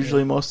out,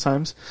 usually most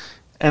times.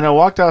 And I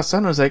walked outside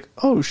and I was like,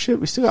 oh shit,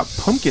 we still got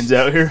pumpkins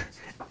out here.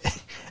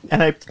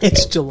 And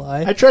it's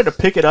July. I tried to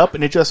pick it up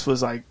and it just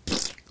was like,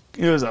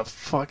 it was a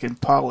fucking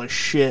pile of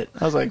shit.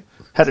 I was like,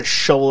 had to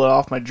shovel it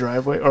off my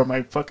driveway or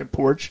my fucking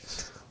porch.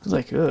 I was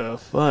like, oh,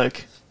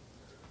 fuck.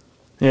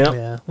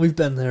 Yeah, we've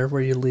been there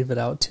where you leave it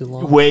out too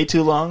long. Way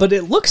too long. But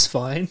it looks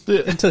fine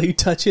until you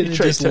touch it and it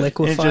just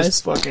liquefies. It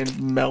just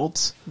fucking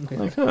melts. Yeah.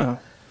 Like, huh.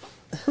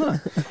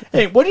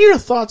 Hey, what are your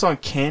thoughts on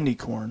candy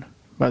corn,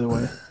 by the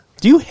way?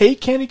 Do you hate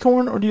candy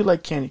corn or do you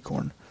like candy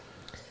corn?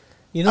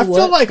 You know I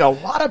feel like a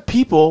lot of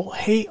people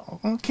hate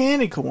on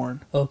candy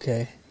corn.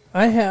 Okay.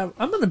 I'm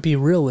going to be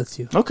real with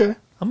you. Okay.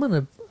 I'm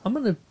going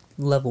to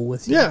level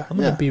with you. Yeah. I'm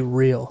going to be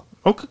real.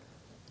 Okay.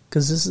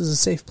 Cuz this is a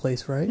safe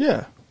place, right?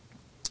 Yeah.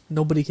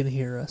 Nobody can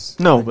hear us.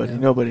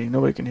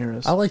 Nobody can hear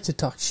us. I like to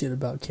talk shit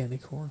about candy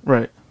corn.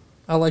 Right.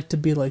 I like to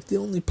be like, the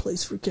only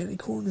place for candy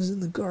corn is in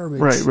the garbage.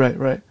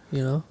 Right.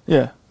 You know?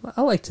 Yeah.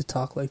 I like to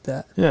talk like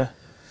that. Yeah.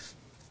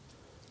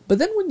 But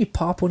then when you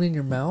pop one in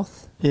your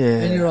mouth,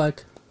 and you're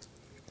like,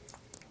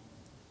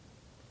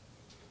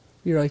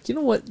 you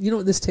know what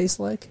this tastes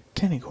like?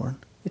 Candy corn.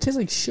 It tastes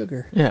like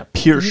sugar. Yeah,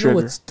 pure sugar. You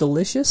know what's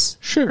delicious?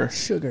 Sugar.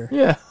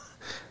 Yeah.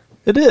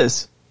 It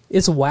is.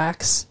 It's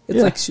wax.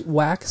 It's like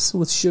wax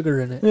with sugar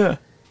in it. Yeah.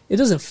 It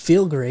doesn't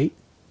feel great.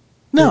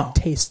 No.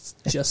 It tastes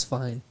just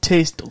fine.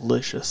 Tastes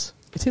delicious.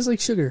 It tastes like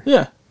sugar.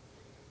 Yeah.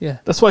 Yeah.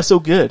 That's why it's so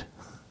good.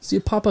 So you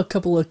pop a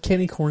couple of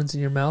candy corns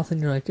in your mouth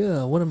and you're like,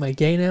 oh, what am I,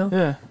 gay now?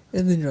 Yeah.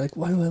 And then you're like,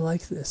 why do I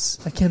like this?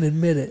 I can't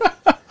admit it.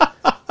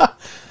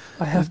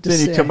 I have to then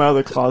say. Then you come out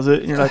of the closet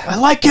and you're like, I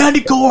like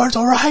candy corns,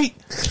 all right?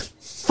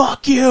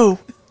 Fuck you.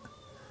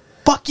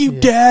 fuck you,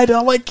 Dad.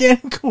 I like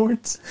candy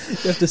corns.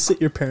 You have to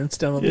sit your parents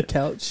down on the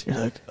couch. You're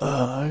like,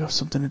 I have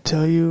something to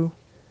tell you.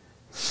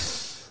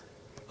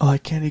 I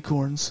like candy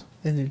corns.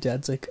 And your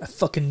dad's like, I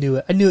fucking knew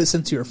it. I knew it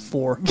since you were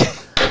 4.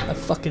 I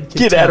fucking could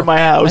Get tell. out of my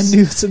house. I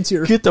knew since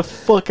you were... Get the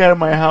fuck out of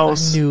my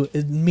house. I knew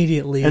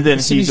immediately. And then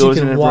as soon he as goes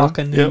you in could his walk,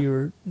 room. I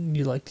knew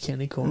you liked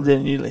candy corn. And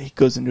then he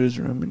goes into his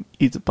room and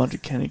eats a bunch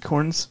of candy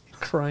corns.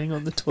 Crying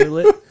on the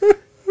toilet.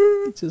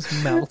 Just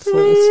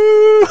mouthfuls.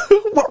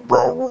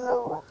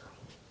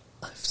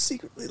 I've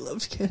secretly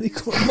loved candy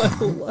corn my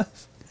whole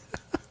life.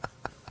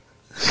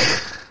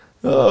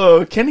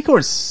 Oh, candy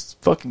corn's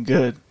fucking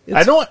good.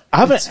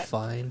 It's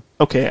fine.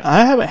 Okay,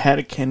 I haven't had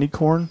a candy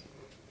corn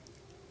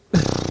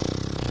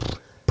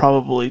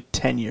probably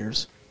 10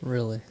 years.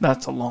 Really?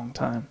 That's a long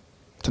time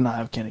to not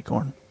have candy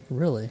corn.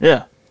 Really?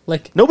 Yeah.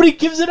 Like, nobody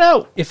gives it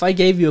out. If I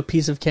gave you a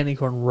piece of candy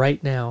corn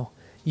right now,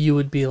 you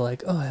would be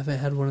like, oh, I haven't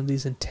had one of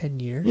these in 10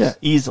 years? Yeah,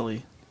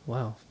 easily.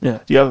 Wow. Yeah.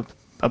 Do you have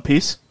a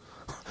piece?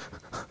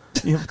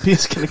 You have a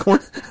piece of candy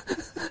corn?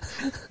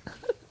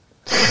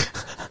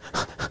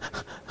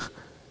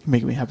 You're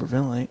making me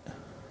hyperventilate.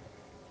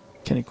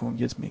 Candy corn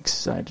gets me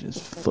excited as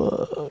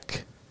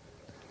fuck.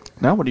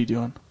 Now what are you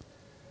doing?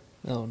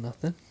 Oh,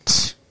 nothing.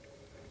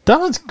 That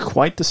was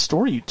quite the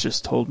story you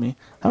just told me.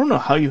 I don't know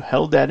how you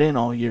held that in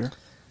all year.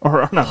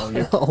 Or not all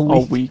year.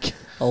 All week.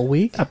 All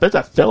week? I bet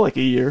that felt like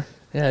a year.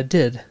 Yeah, it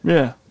did.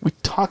 Yeah. We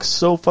talk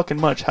so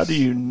fucking much. How do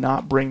you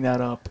not bring that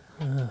up?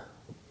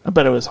 I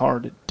bet it was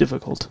hard,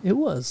 difficult. It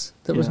was.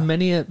 There was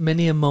many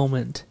a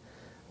moment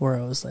where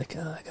I was like,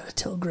 I gotta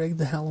tell Greg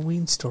the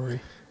Halloween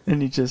story.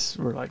 And you just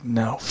were like,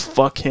 no,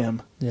 fuck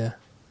him. Yeah.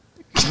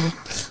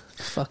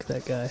 Fuck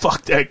that guy.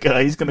 Fuck that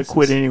guy. He's gonna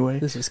quit anyway.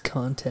 This is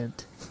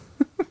content.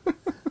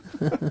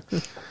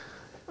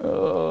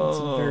 Oh. It's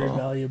very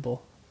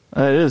valuable.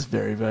 It is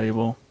very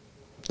valuable.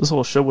 This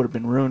whole show would have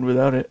been ruined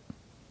without it.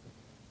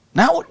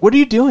 Now, what are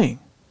you doing?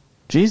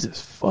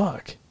 Jesus,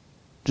 fuck.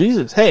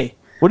 Jesus, hey,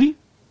 what are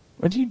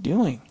you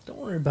doing? Don't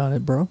worry about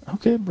it, bro.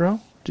 Okay,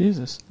 bro.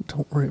 Jesus.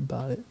 Don't worry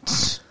about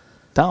it.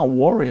 Don't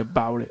worry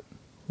about it.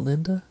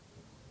 Linda.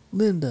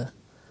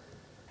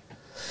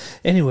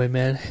 Anyway,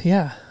 man,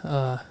 yeah.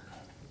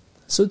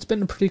 So it's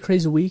been a pretty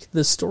crazy week.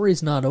 The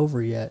story's not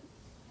over yet.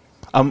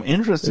 I'm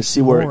interested to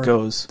see where it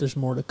goes. There's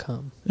more to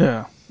come.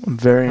 Yeah, I'm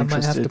very interested.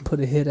 I might have to put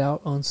a hit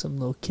out on some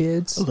little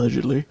kids.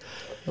 Allegedly.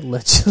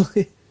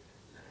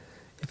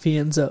 If he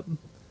ends up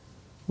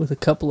with a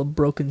couple of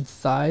broken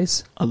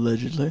thighs.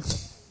 Allegedly.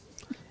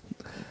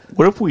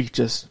 What if we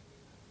just...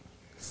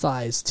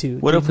 Thighs, too.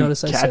 What if we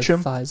catch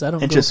him thighs? I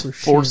don't and go just for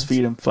force shins.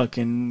 feed him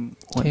fucking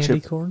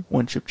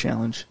one chip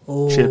challenge?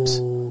 Oh, chips.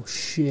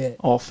 Shit.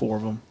 All 4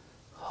 of them.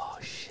 Oh,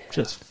 shit.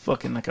 Just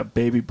fucking like a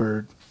baby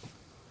bird.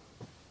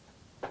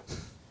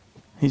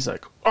 He's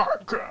like,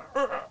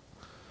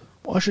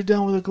 wash it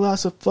down with a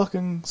glass of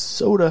fucking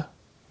soda.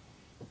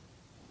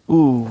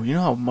 Ooh, you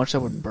know how much that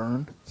would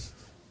burn?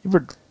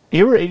 You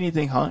ever ate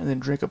anything hot and then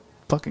drink a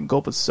fucking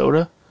gulp of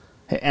soda?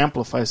 It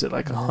amplifies it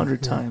like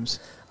 100 times.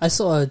 I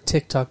saw a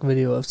TikTok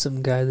video of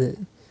some guy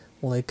that,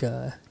 like,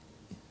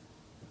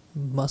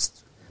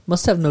 must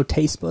have no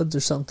taste buds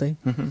or something,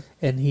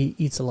 and he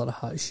eats a lot of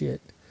hot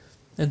shit.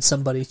 And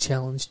somebody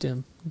challenged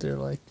him. They're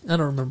like, I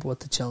don't remember what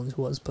the challenge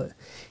was, but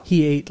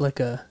he ate like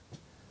a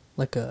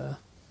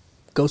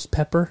ghost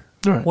pepper,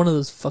 right. One of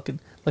those fucking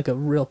like a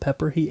real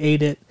pepper. He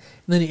ate it,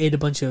 and then he ate a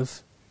bunch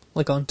of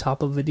like on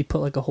top of it. He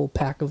put like a whole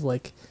pack of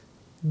like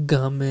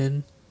gum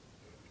in,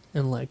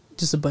 and like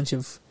just a bunch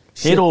of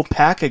shit. He ate a whole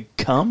pack of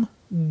gum.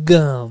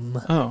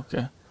 Oh,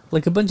 okay.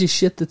 Like a bunch of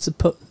shit that's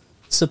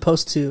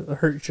supposed to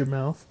hurt your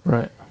mouth,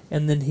 right?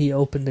 And then he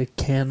opened a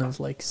can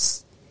of like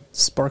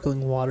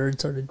sparkling water and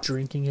started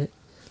drinking it,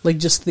 like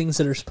just things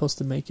that are supposed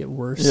to make it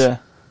worse. Yeah,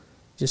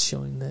 just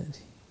showing that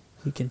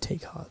he can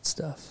take hot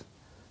stuff.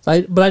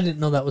 But I didn't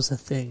know that was a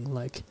thing,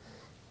 like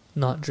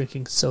not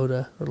drinking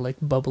soda or like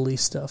bubbly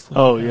stuff.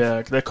 Oh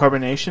yeah, that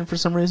carbonation for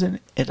some reason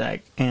it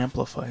like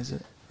amplifies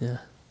it. Yeah.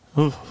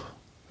 Oof.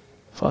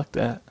 Fuck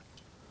that.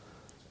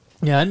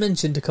 Yeah, I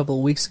mentioned a couple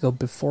of weeks ago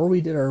before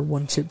we did our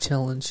one chip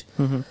challenge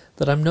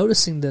that I'm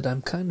noticing that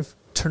I'm kind of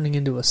turning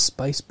into a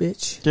spice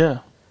bitch. Yeah.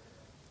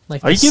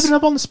 Like, are you giving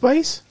up on the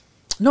spice?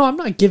 No, I'm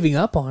not giving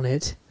up on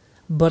it,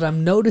 but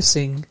I'm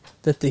noticing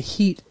that the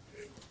heat.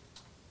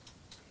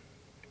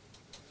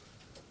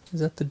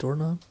 Is that the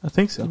doorknob? I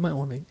think so. You might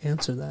want to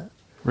answer that.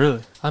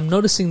 Really? I'm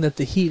noticing that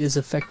the heat is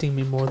affecting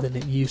me more than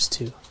it used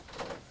to.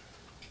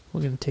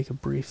 We're going to take a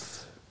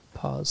brief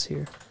pause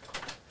here.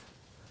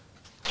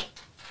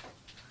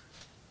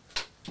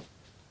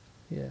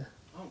 Yeah.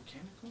 Oh,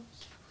 candy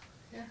corns?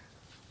 Yeah.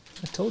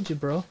 I told you,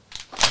 bro.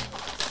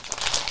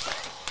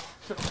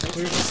 We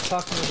were just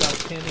talking about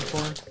candy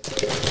corn.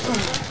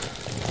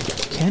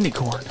 Candy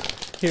corn.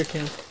 Here,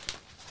 Ken.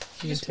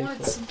 You just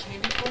wanted some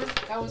candy corn?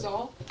 That was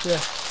all? Yeah.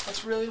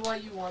 That's really why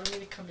you wanted me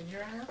to come in here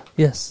right now?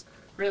 Yes.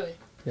 Really?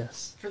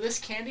 Yes. For this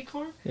candy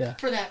corn? Yeah.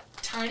 For that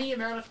tiny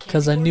amount of candy corn?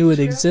 Because I knew it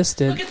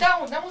existed. Look at that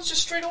one. That one's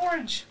just straight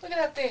orange. Look at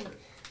that thing.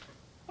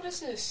 What is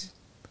this?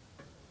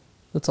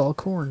 That's all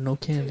corn, no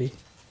candy.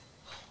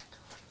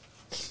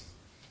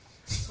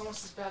 It's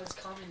almost as bad as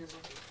communism.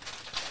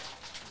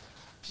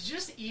 Did you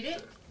just eat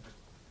it?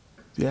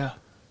 Yeah.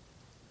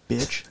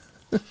 Bitch.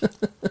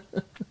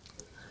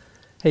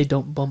 Hey,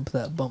 don't bump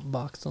that bump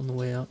box on the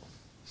way out.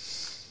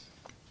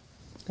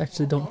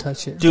 Actually, don't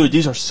touch it. Dude,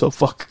 these are so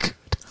fucking good.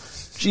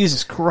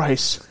 Jesus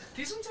Christ.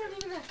 These ones aren't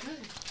even that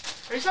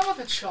good. Are you talking about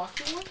the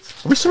chocolate ones?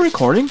 Are we still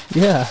recording?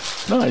 Yeah.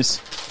 Nice.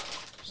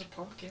 There's a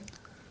pumpkin.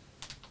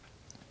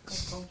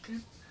 A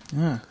pumpkin?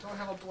 Yeah. Don't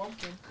have a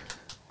blumpkin.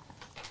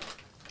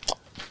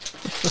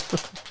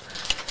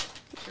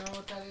 You know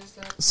what that is?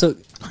 So,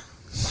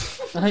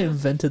 I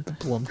invented the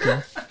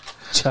Blumpkin.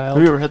 Child.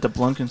 Have you ever had the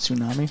Blunkin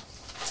tsunami?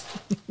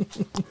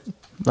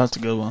 That's a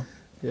good one.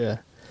 Yeah.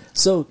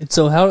 So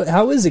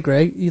how is it,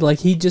 Greg?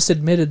 He just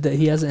admitted that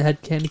he hasn't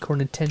had candy corn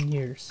in 10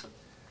 years.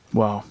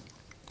 Wow.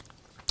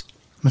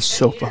 It's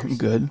so fucking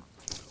good.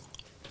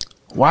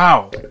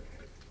 Wow.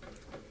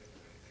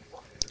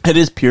 It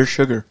is pure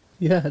sugar.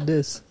 Yeah, it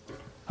is.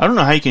 I don't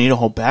know how you can eat a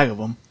whole bag of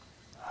them.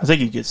 I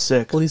think you get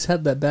sick. Well, he's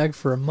had that bag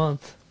for a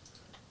month.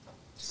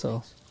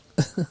 So.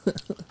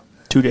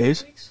 2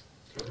 days? 2 weeks?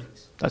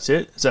 That's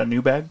it? Is that a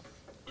new bag?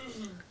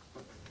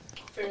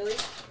 Fairly.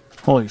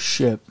 Holy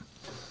shit.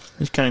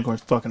 This candy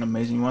corn's fucking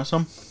amazing. You want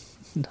some?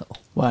 No.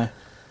 Why?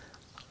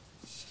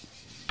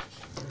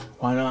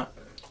 Why not?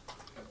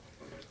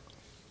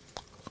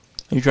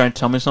 Are you trying to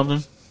tell me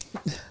something?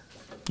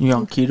 You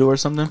on keto or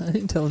something? I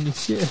ain't telling you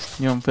shit.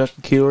 You on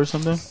fucking keto or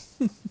something?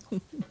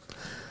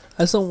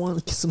 I just don't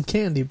want some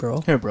candy,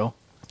 bro. Here, bro.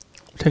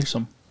 Take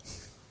some.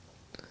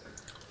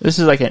 This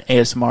is like an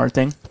ASMR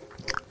thing.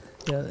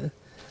 Yeah.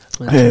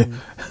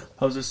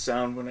 How's this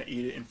sound when I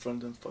eat it in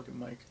front of the fucking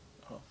mic?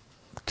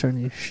 Turn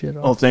your shit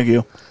Oh, off. thank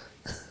you.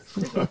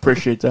 I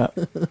appreciate that.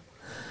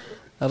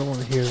 I don't want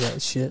to hear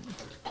that shit.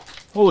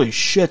 Holy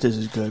shit, this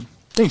is good.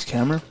 Thanks,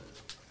 Cameron.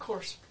 Of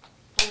course.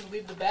 I'm gonna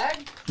leave the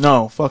bag?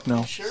 No, fuck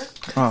no. Sure.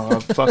 Oh, I'll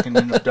fucking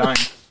end up dying.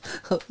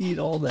 I'll eat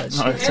all that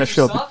No, shit. that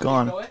shit'll be soft,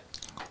 gone. you know it.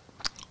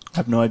 I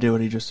have no idea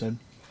what he just said.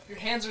 Your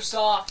hands are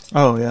soft.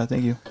 Oh, yeah,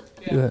 thank you.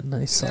 You got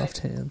nice soft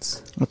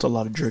hands. That's a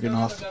lot of It's jerking no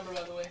nut off. November,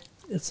 by the way.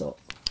 It's all...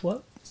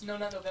 What? It's no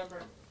nut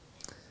November.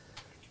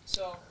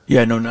 So.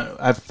 Yeah, no,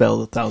 I've failed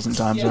 1,000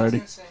 times Yeah, I was already.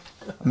 gonna say.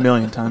 A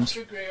million I'm times.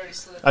 sure Gray already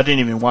slid. I didn't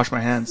even wash my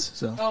hands,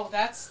 so. Oh,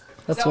 that's. Is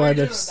That's that why what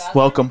you're they're doing in the bathroom?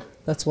 Welcome.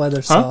 That's why they're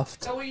Huh?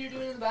 soft. Is that what you're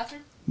doing in the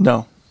bathroom?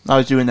 No, I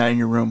was doing that in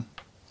your room.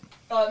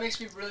 Oh, that makes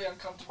me really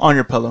uncomfortable. On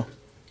your pillow.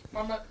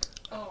 I'm not.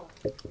 Oh,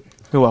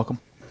 You're welcome.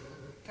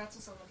 that's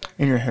what's on the back.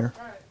 In your hair.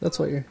 Alright. That's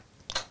what you're...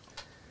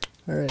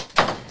 Alright.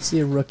 See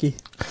you, rookie.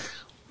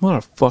 What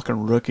a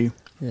fucking rookie.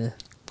 Yeah.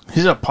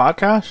 He's a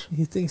podcast?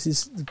 He thinks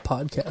he's a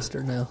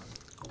podcaster now.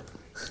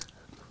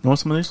 You want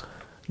some of these?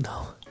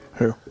 No.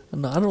 Here.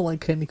 No, I don't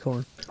like candy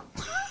corn.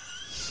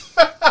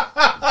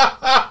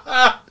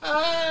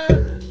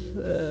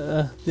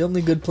 The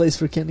only good place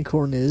for candy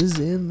corn is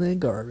in the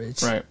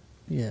garbage. Right.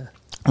 Yeah.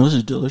 Oh, this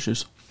is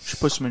delicious. You should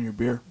put some in your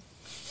beer.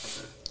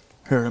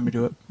 Here, let me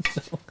do it.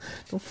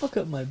 Don't fuck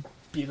up my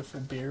beautiful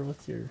beer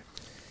with your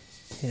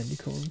candy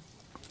corn.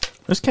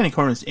 This candy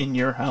corn is in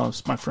your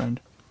house, my friend.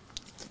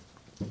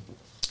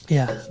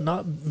 Yeah,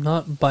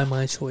 not by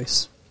my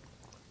choice.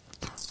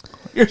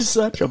 You're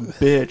such a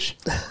bitch.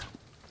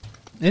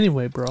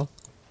 Anyway, bro.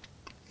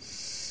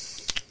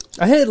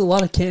 I had a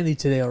lot of candy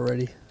today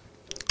already.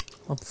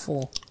 I'm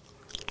full.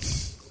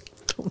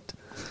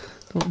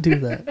 Don't do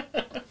that.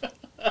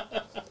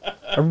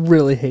 I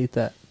really hate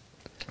that.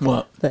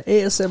 What? The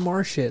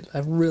ASMR shit.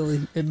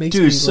 It makes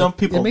Dude, me some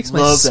people it makes my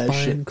love that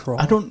spine shit. crawl.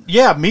 I don't.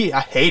 Yeah, me.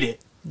 I hate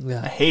it. I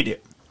Yeah. hate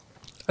it.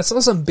 I saw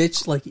some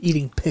bitch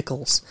eating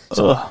pickles.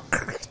 Ugh.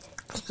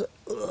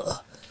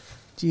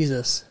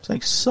 Jesus. It's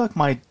like, suck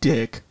my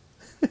dick.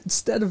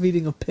 Instead of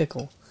eating a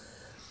pickle,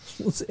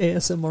 let's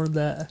ASMR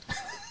that.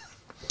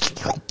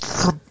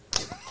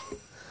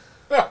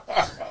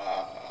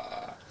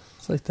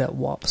 It's like that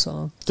WAP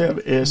song. They have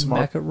ASMR.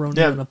 Macaroni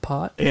They have in a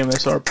pot.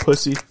 AMSR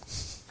pussy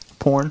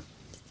porn.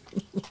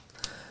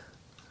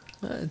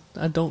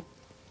 I don't.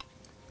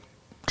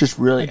 Just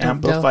really I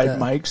don't doubt amplified that.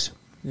 mics.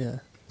 Yeah.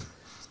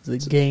 The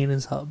gain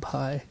is up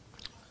high.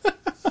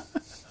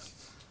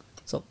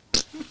 So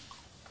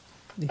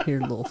you hear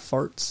little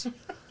farts.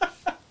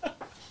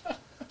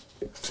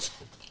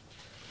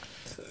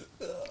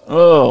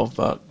 Oh,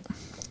 fuck.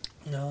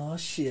 Oh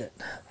shit.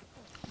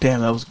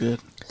 Damn, that was good.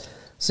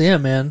 So yeah,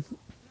 man.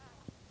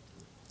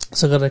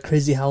 So I got a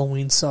crazy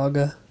Halloween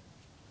saga.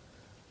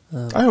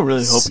 I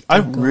really hope. I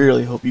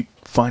really hope you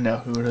find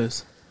out who it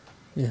is.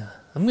 Yeah,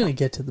 I'm gonna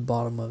get to the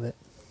bottom of it.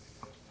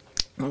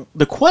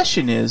 The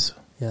question is,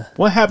 Yeah,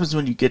 what happens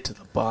when you get to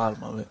the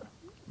bottom of it?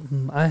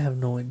 I have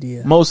no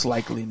idea. Most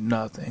likely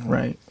nothing,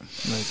 right?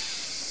 Like,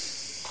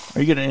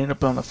 are you going to end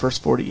up on the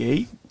first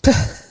 48?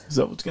 Is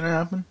that what's going to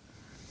happen?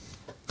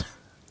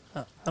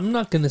 I'm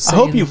not gonna say. I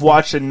hope anything. you've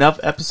watched enough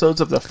episodes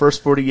of the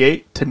first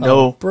 48 to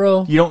know,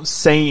 bro. you don't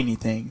say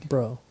anything.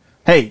 Bro,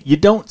 Hey, you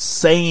don't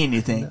say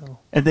anything, No.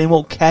 and they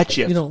won't catch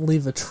you. you don't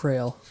leave a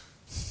trail.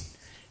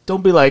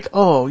 Don't be like,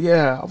 oh,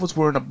 yeah, I was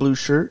wearing a blue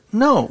shirt.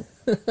 No.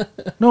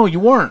 No, you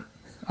weren't.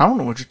 I don't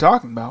know what you're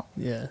talking about.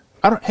 Yeah,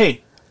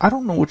 Hey, I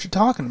don't know what you're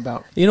talking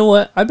about. You know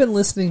what? I've been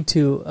listening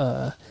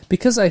to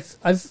because I've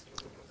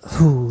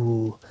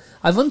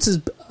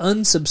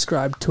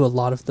unsubscribed to a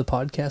lot of the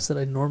podcasts that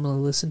I normally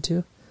listen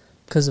to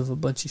because of a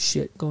bunch of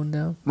shit going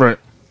down. Right.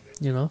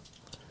 You know,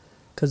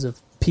 because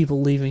of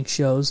people leaving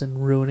shows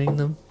and ruining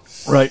them.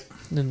 Right.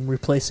 And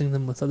replacing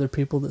them with other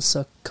people that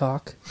suck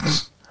cock.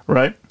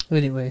 Right.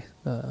 Anyway,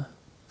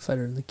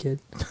 Fighter and the Kid.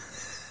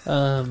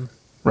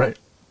 Right.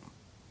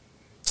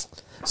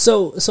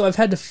 So I've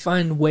had to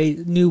find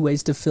new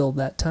ways to fill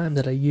that time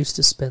that I used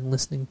to spend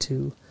listening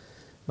to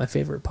my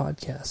favorite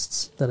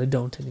podcasts that I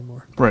don't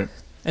anymore. Right.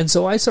 And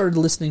so I started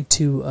listening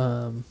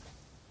to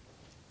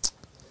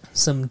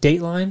some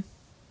Dateline.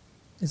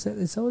 Is that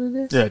what it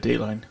is? Yeah,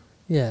 Dateline.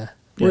 Yeah.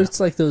 Where it's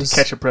like those...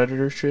 Catch a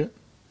Predator shit.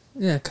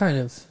 Yeah, kind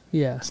of.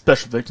 Yeah.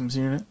 Special Victims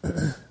Unit.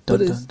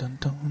 Dun, dun, dun,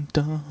 dun,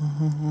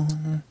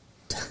 dun.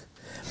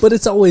 But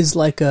it's always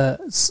like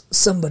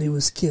somebody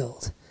was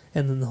killed.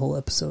 And then the whole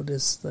episode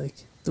is like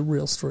the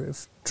real story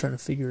of trying to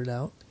figure it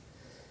out.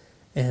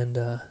 And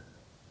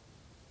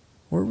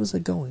where was I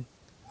going?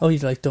 Oh, you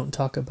like don't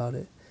talk about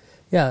it.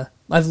 Yeah,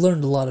 I've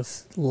learned a lot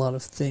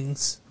of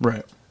things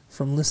right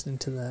from listening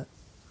to that.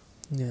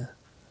 Yeah.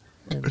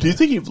 And, do you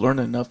think you've learned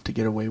enough to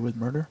get away with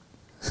murder?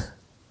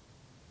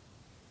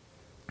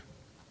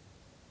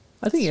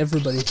 I think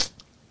everybody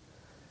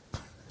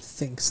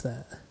thinks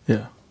that.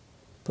 Yeah.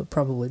 But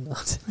probably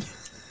not.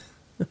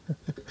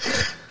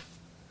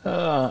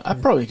 I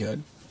probably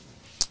could.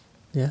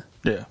 Yeah?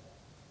 Yeah.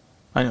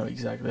 I know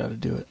exactly how to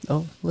do it.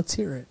 Oh, let's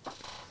hear it.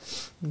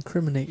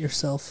 Incriminate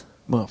yourself.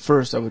 Well,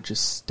 first I would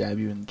just stab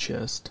you in the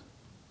chest.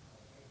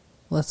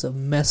 Well, that's a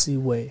messy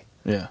way.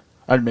 Yeah.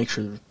 I'd make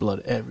sure there's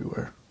blood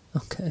everywhere.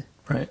 Okay.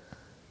 Right?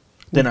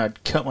 Then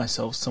I'd cut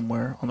myself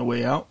somewhere on the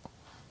way out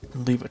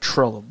and leave a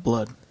trail of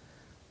blood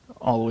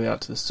all the way out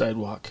to the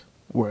sidewalk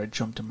where I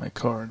jumped in my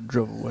car and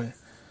drove away.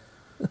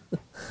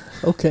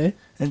 Okay.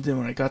 And then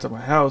when I got to my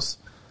house,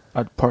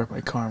 I'd park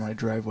my car in my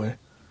driveway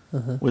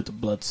with the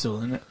blood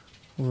still in it.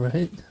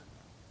 Right.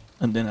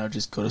 And then I'd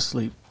just go to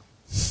sleep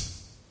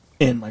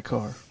in my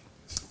car.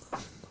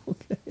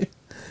 Okay.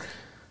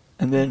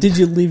 And then... Did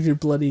you leave your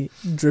bloody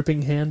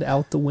dripping hand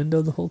out the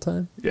window the whole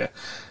time? Yeah.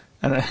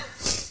 And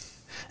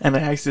I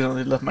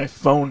accidentally left my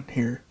phone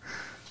here.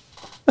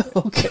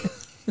 Okay.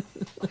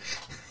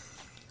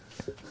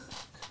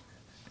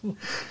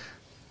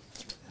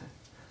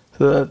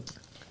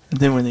 And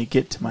then when they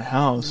get to my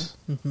house,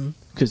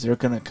 because they're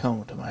going to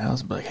come to my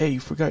house and be like, hey, you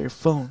forgot your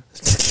phone.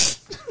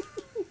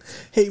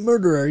 Hey,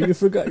 murderer, you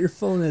forgot your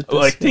phone at this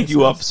Like, thank you,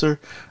 house. officer.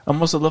 I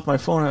must have left my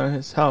phone at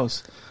his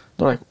house.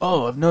 They're like,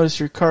 oh, I've noticed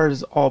your car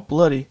is all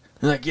bloody.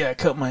 They're like, yeah, I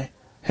cut my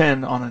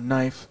hand on a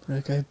knife.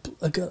 Like, I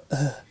got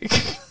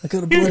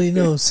a bloody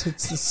nose.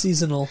 It's the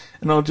seasonal.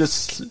 And I'll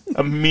just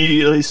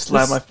immediately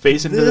slap my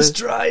face into this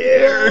dry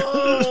air.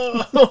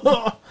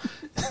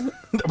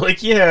 They're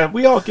like, yeah,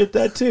 we all get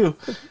that too.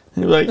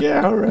 And you're like,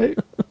 yeah, all right.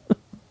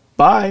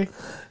 Bye.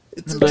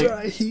 It's a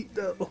dry heat,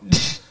 though.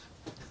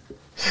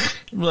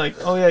 I'm like,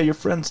 oh yeah, your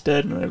friend's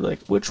dead. And I'm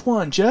like, which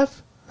one,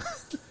 Jeff?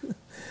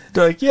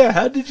 They're like, yeah,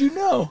 how did you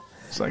know?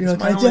 It's like, You're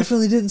like, I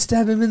definitely didn't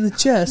stab him in the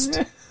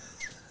chest.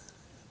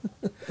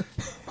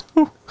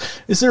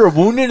 Is there a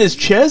wound in his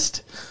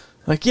chest?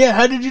 Like, yeah,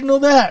 how did you know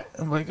that?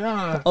 I'm like,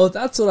 ah. Oh,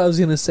 that's what I was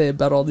gonna say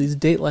about all these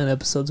Dateline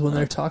episodes. When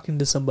they're talking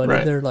to somebody,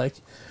 Right. they're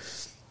like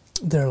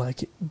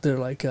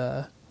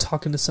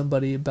talking to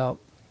somebody about,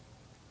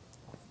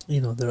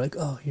 they're like,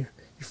 oh, your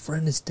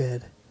friend is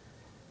dead,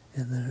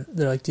 and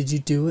they're like, did you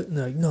do it? And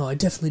they're like, no, I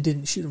definitely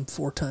didn't shoot him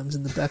 4 times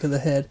in the back of the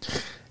head.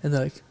 And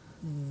they're like,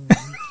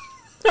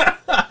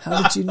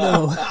 how did you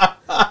know?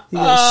 He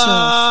got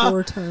shot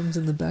 4 times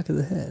in the back of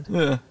the head.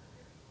 Yeah.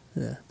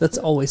 Yeah, that's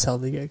always how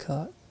they get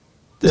caught.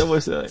 That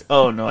was like,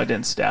 oh no, I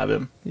didn't stab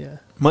him. Yeah.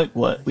 I'm like,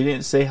 what? We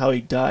didn't say how he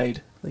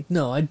died. Like,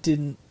 no, I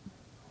didn't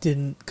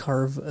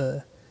carve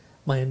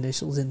my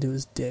initials into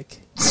his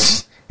dick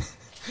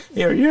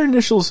Yeah, your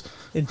initials.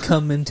 and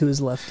come into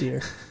his left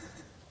ear.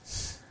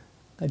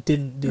 I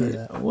didn't do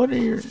that. What are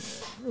your...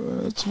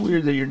 it's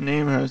weird that your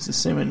name has the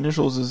same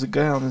initials as the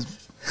guy on his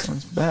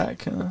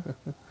back, huh?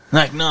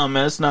 Like, no,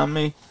 man, it's not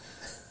me.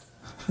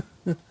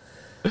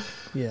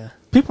 Yeah.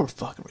 People are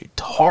fucking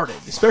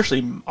retarded,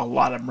 especially a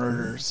lot of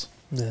murders.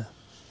 Yeah.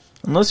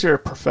 Unless you're a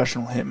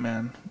professional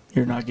hitman,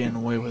 you're not getting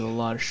away with a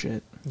lot of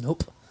shit.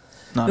 Nope.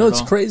 Not No, at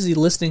it's all. crazy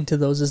listening to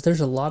those. Is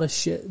there's a lot of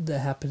shit that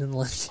happened in the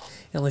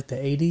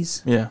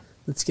 80s Yeah.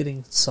 that's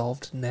getting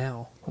solved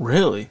now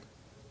Really?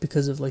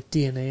 because of like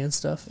DNA and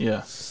stuff.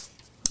 Yeah.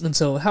 And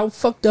so, how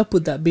fucked up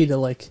would that be to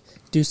like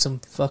do some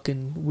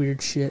fucking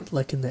weird shit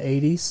like in the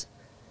 80s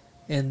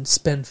and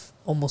spend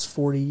almost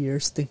 40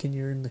 years thinking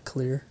you're in the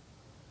clear?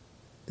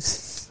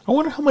 I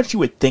wonder how much you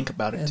would think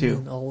about it, And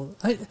too.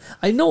 then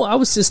I know. I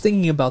was just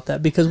thinking about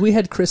that because we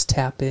had Chris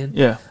Tapp in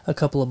Yeah. a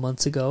couple of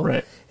months ago,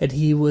 Right. and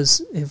he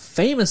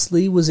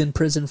famously was in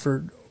prison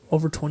for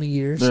over 20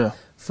 years Yeah.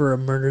 for a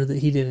murder that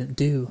he didn't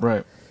do,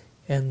 Right.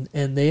 and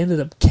they ended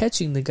up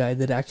catching the guy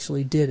that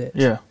actually did it,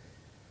 Yeah.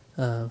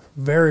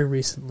 very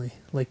recently,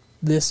 like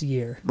this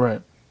year,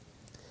 Right.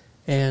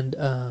 And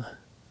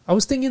I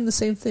was thinking the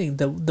same thing.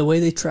 The way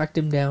they tracked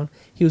him down,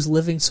 he was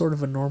living sort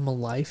of a normal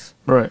life.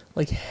 Right.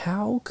 Like,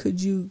 how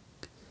could you...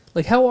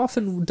 Like, how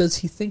often does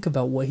he think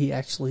about what he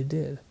actually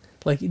did?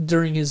 Like,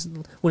 during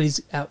when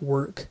he's at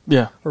work.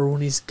 Yeah. Or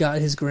when he's got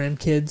his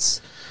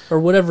grandkids. Or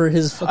whatever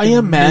his fucking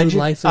new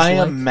life is like.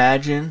 I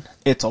imagine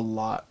it's a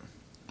lot.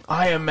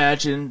 I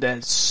imagine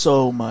that's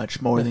so much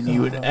more than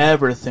you would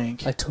ever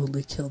think. I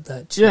totally killed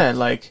that chick. Yeah,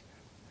 like...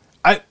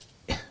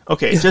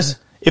 Okay, just...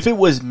 If it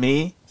was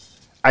me,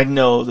 I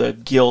know the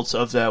guilt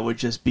of that would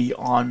just be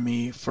on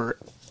me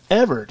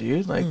forever,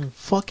 dude. Like,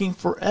 fucking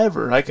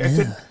forever. Like, I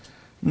could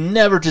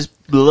never just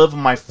live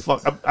my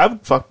I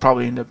would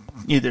probably end up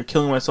either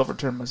killing myself or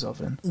turning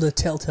myself in. The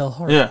telltale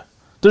heart. Yeah.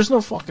 There's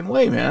no fucking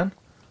way, man.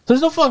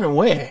 There's no fucking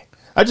way.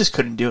 I just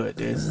couldn't do it,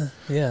 dude.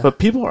 Yeah. But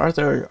people out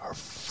there are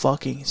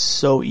fucking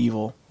so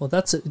evil. Well,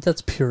 that's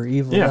pure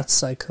evil. Yeah. That's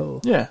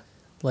psycho. Yeah.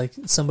 Like,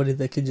 somebody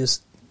that could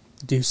just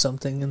do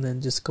something and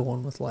then just go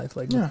on with life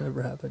like nothing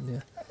ever happened.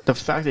 Yeah. The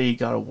fact that he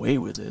got away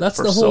with it That's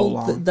for the so whole.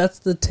 long. That's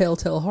the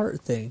telltale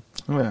heart thing.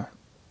 Yeah.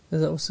 Is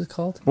that what it's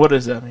called? What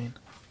does that mean?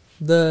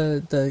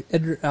 The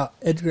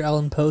Edgar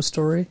Allan Poe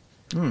story.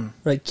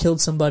 Right, killed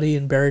somebody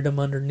and buried him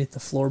underneath the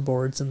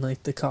floorboards, and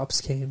like the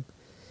cops came,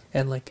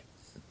 and like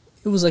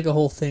it was like a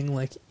whole thing.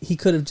 Like he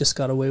could have just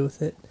got away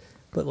with it,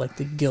 but like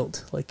the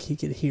guilt, like he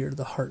could hear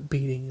the heart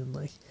beating, and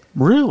like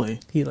really,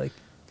 he like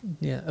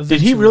yeah.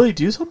 Did he really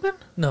do something?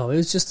 No, it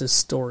was just a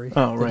story.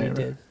 Oh that right, he right.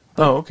 did.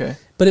 But, okay.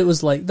 But it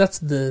was like that's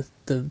the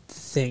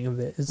thing of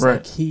it. It's right.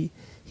 like he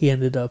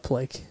ended up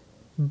like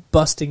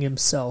busting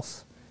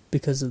himself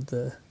because of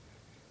the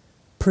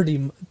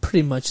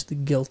pretty much the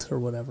guilt or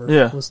whatever.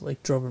 Yeah. Was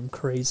like drove him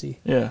crazy.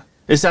 Yeah.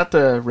 Is that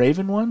the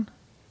Raven one?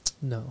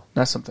 No.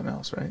 That's something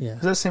else, right? Yeah.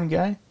 Is that the same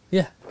guy?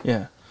 Yeah.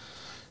 Yeah.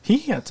 He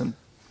had some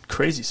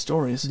crazy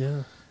stories.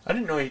 Yeah. I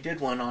didn't know he did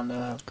one on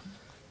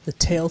The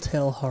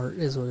Telltale Heart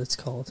is what it's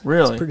called.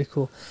 Really? It's pretty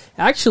cool.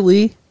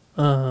 Actually,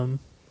 one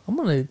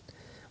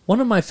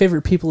of my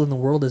favorite people in the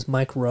world is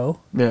Mike Rowe.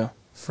 Yeah.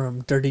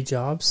 From Dirty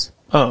Jobs.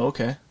 Oh,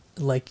 okay.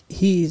 Like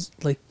he's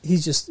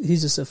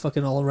just a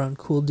fucking all around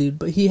cool dude.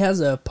 But he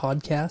has a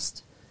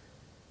podcast.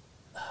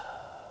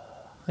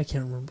 I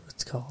can't remember what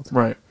it's called.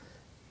 Right.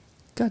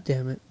 God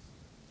damn it.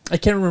 I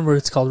can't remember what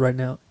it's called right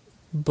now.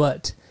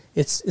 But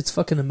it's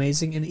fucking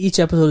amazing. And each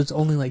episode is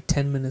only like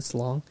 10 minutes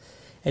long.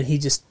 And he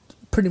just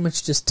pretty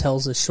much just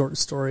tells a short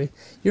story.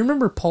 You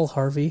remember Paul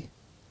Harvey?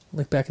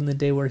 Like back in the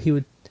day where he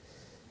would...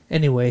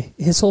 Anyway,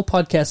 his whole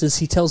podcast is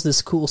he tells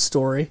this cool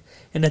story,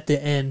 and at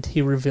the end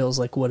he reveals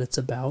like what it's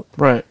about.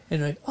 Right. And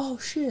you're like, oh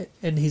shit!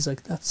 And he's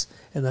like, that's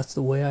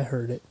the way I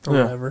heard it, or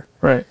whatever.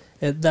 Right.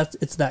 And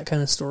it's that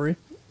kind of story.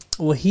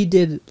 Well, he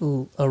did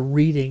a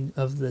reading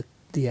of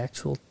the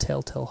actual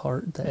Telltale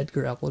Heart, the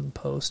Edgar Allan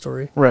Poe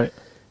story. Right.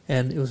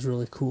 And it was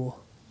really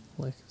cool.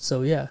 Like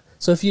so, yeah.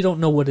 So if you don't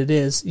know what it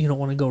is, you don't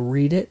want to go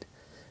read it.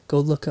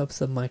 Go look up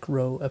the Mike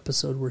Rowe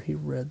episode where he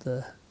read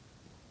the.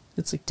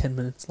 It's like 10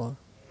 minutes long.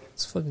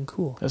 It's fucking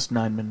cool. That's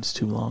 9 minutes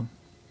too long.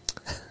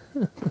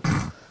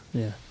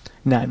 Yeah.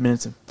 9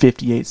 minutes and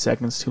 58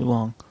 seconds too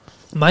long.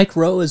 Mike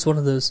Rowe is one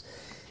of those...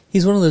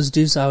 He's one of those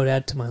dudes I would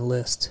add to my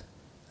list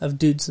of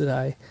dudes that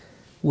I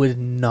would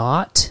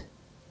not...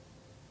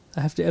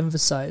 I have to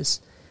emphasize,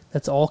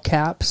 that's all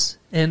caps,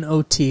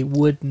 N-O-T,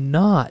 would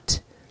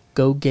not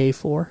go gay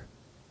for.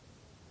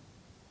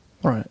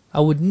 All right.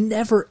 I would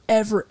never,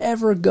 ever,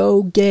 ever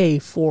go gay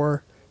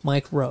for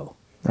Mike Rowe.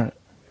 Right.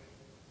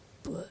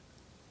 But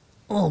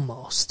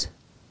almost.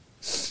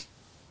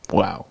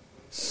 Wow.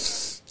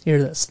 You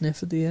hear that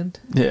sniff at the end?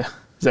 Yeah.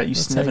 Is that you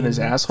That's sniffing how you his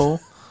know. asshole?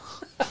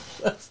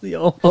 That's the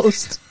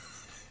almost.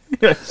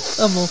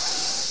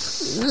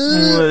 Almost.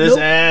 This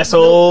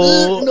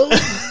asshole. Nope.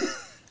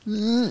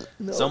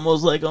 It's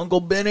almost like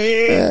Uncle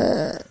Benny.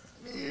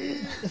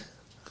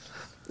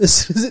 As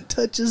soon as it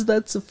touches,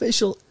 that's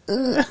official.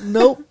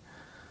 Nope.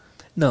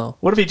 No.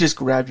 What if he just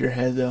grabbed your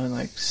head, though, and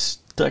like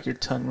stuck your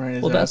tongue right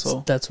in his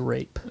asshole? That's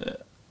rape.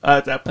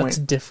 At that point. That's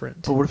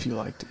different. But what if you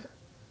liked it?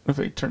 What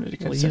if he turned it to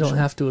Well, consensual? you don't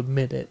have to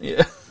admit it.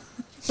 Yeah.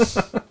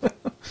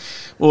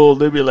 Well,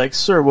 they'd be like,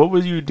 sir, what were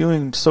you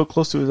doing so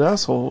close to his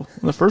asshole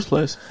in the first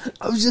place?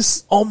 I was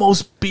just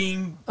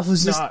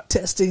not.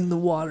 testing the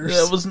waters.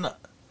 Yeah, it was not.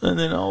 And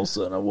then all of a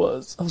sudden I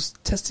was. I was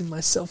testing my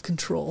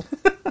self-control.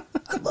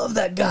 I love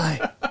that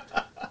guy.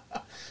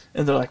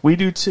 And they're like, we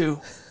do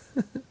too.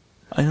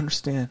 I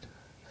understand.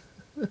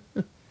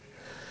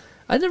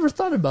 I never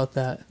thought about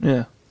that.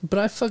 Yeah.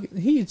 But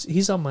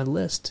he's on my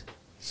list.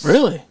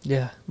 Really?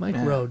 Yeah, Mike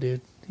Yeah. Rowe,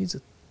 dude. He's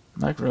a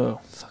Mike Rowe.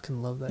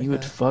 fucking love that You guy.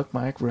 would fuck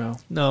Mike Rowe.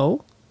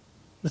 No.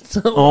 That's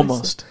not what I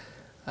Almost.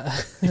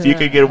 If you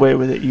could get away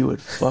with it, you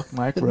would fuck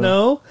Mike said. Rowe.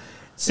 No.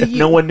 See, If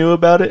no one knew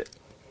about it,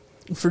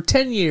 for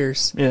 10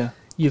 years, yeah.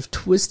 you've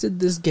twisted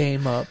this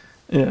game up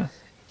Yeah.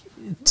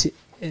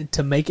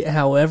 to make it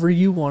however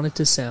you want it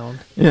to sound.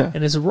 Yeah.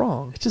 And it's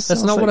wrong. It just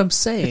That's sounds not what like- I'm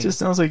saying. It just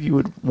sounds like you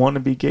would want to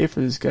be gay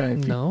for this guy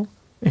No.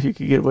 if you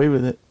could get away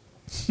with it.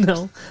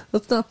 No.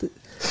 That's not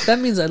that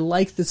means I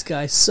like this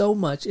guy so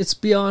much. It's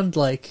beyond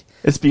like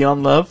It's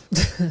beyond love.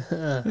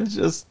 It's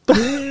just, I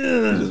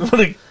just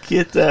want to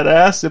get that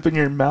ass up in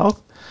your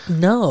mouth.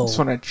 No. Just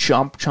want to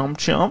chomp, chomp,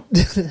 chomp.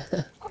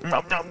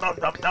 Nom, nom, nom,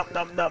 nom, nom,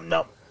 nom, nom,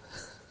 nom.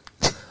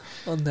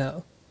 Oh,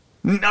 no.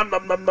 Nom,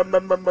 nom, nom, nom,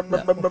 nom, nom, nom,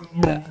 nom, nom,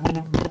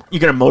 nom. You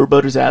gonna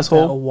motorboat his A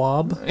asshole?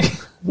 wob.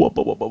 Whoop,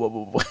 whoop, whoop, whoop,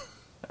 whoop, whoop.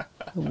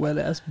 A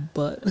wet-ass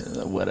butt.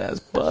 A wet ass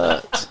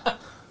butt.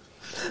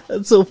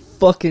 That's so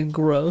fucking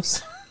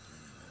gross.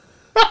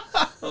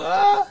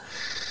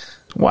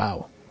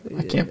 Wow.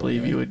 I can't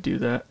believe you would do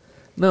that.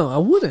 No, I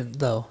wouldn't,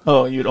 though.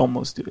 Oh, you'd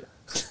almost do it.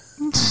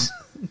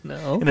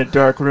 No. In a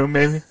dark room,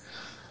 maybe?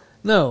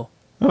 No.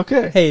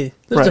 Okay. Hey,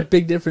 there's a Right.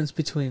 big difference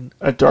between...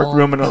 A dark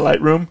room and a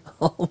light room?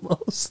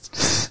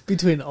 Almost.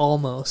 Between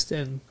almost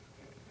and,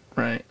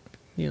 Right.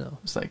 you know,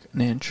 It's like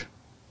an inch.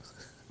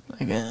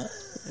 Like,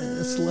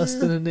 it's less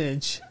than an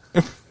inch.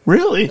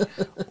 really?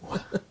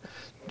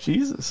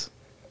 Jesus.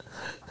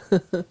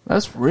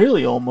 That's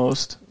really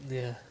almost.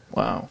 Yeah.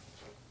 Wow.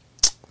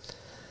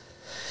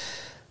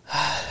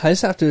 I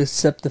just have to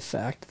accept the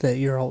fact that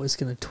you're always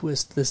going to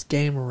twist this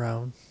game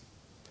around.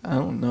 I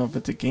don't know if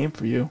it's a game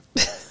for you.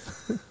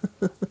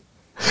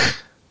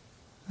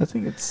 I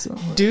think it's...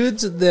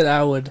 Dudes that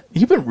I would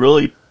You've been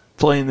really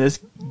playing this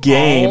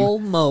game.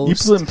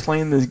 almost... You've been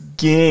playing this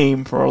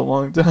game for a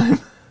long time.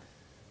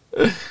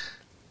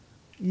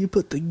 You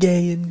put the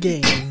gay in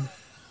game.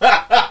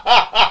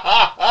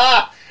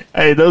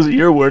 Hey, those are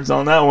your words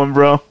on that one,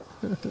 bro.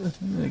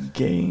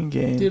 Game.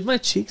 Dude, my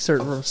cheeks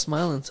hurt from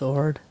smiling so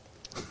hard.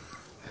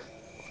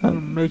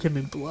 Making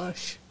me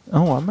blush.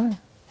 Oh, am I?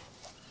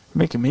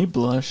 Making me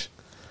blush.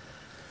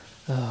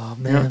 Oh,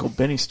 Your man. Uncle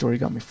Benny story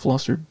got me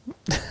flustered.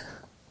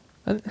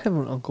 I didn't have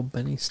an Uncle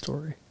Benny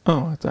story.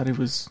 Oh, I thought he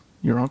was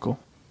your uncle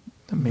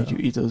that made you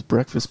eat those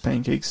breakfast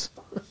pancakes.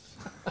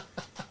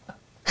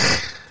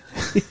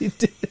 He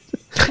did.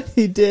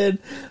 He did.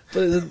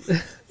 But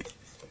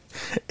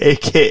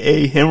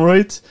AKA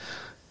hemorrhoids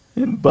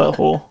and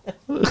butthole.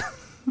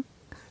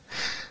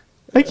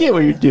 I get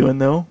what you're doing,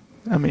 though.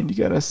 I mean, you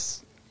gotta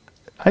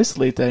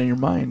isolate that in your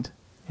mind.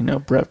 You know,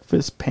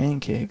 breakfast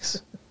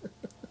pancakes.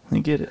 I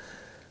get it.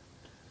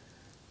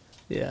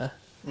 yeah,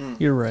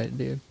 you're right,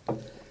 dude.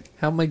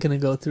 How am I going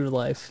to go through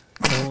life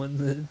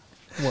knowing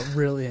what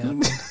really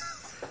happened?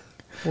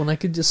 When I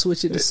could just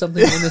switch it to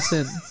something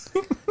innocent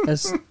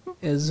as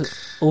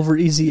over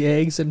easy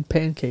eggs and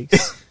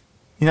pancakes.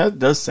 You know, it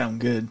does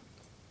sound good.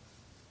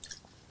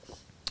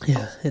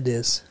 Yeah, it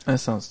is. That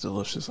sounds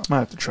delicious. I might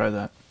have to try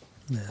that.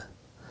 Yeah.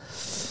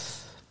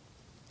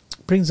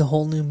 Brings a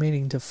whole new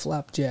meaning to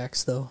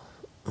flapjacks, though.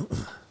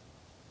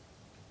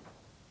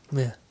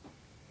 Yeah.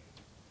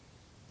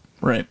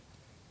 Right.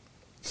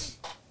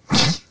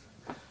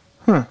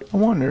 Huh, I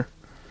wonder.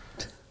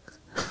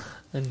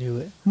 I knew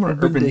it. I'm on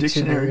Urban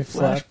Dictionary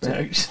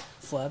flashbacks.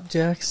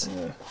 Flapjacks?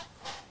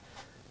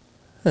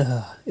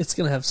 Yeah. It's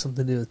going to have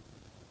something to do with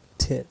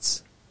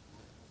tits.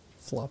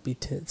 Floppy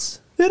tits.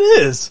 It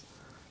is.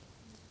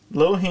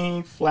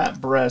 Low-hanging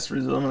flat breasts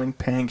resembling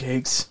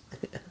pancakes.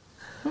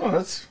 Oh,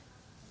 that's...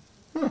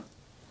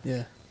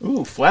 Yeah.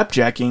 Ooh,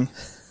 flapjacking.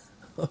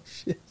 Oh,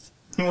 shit.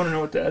 You want to know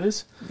what that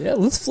is? Yeah,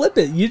 let's flip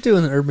it. You're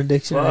doing the Urban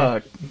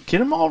Dictionary. Fuck. Get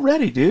them all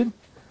ready, dude.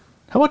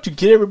 How about you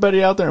get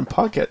everybody out there in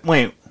podcast?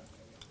 Wait,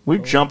 we're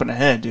jumping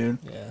ahead, dude.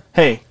 Yeah.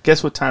 Hey,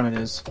 guess what time it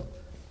is?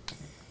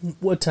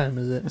 What time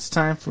is it? It's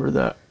time for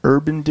the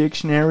Urban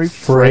Dictionary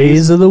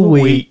Phrase of the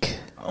week.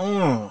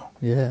 Oh.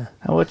 Yeah.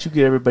 How about you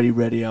get everybody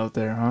ready out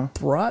there, huh?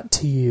 Brought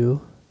to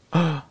you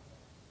by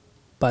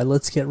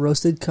Let's Get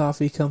Roasted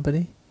Coffee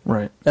Company.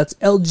 Right. That's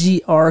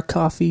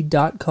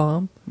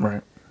lgrcoffee.com.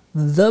 Right.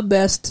 The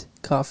best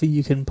coffee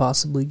you can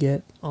possibly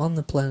get on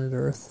the planet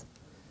Earth.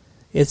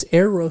 It's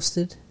air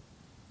roasted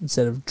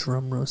instead of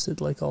drum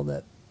roasted like all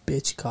that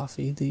bitch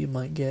coffee that you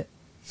might get.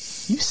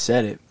 You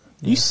said it.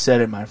 Yeah. You said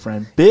it, my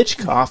friend. Bitch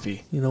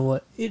coffee. You know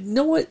what?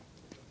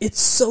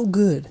 It's so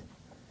good.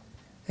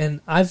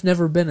 And I've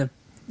never been a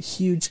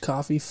huge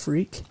coffee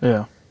freak,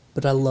 Yeah.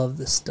 but I love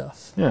this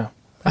stuff. Yeah.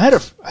 I had a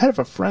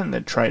friend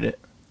that tried it.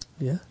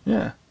 Yeah?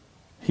 Yeah.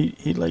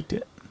 He liked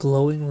it.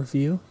 Glowing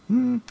review.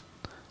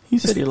 He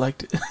said he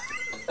liked it.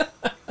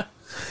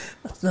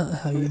 That's not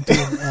how you do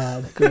an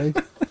ad,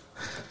 Greg.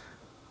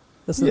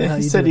 That's not how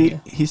he you said do it.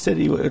 he said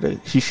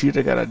he should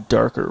have got a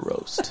darker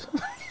roast.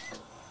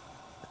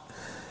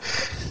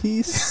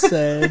 He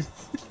said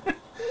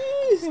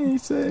He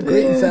said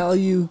great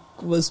value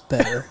was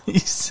better. He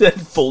said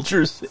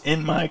Folgers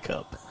in my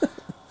cup.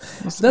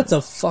 That's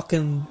a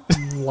fucking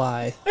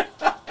lie.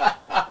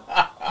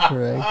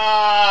 Greg.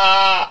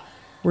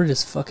 We're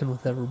just fucking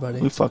with everybody.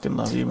 We fucking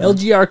love you, man.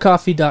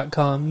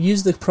 LGRcoffee.com.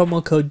 Use the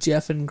promo code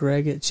Jeff and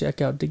Greg at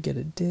checkout to get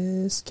a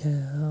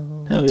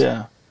discount. Hell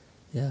yeah.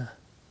 Yeah.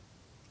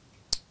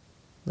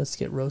 Let's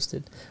get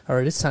roasted. All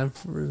right, it's time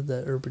for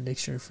the Urban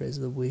Dictionary phrase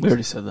of the week. We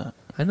already said that.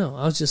 I know.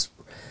 I just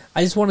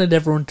wanted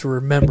everyone to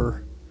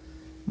remember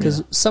because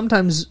Yeah.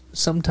 sometimes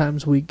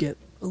we get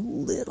a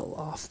little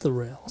off the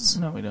rails.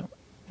 No, we don't.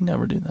 We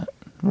never do that.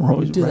 We're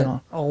always We do right that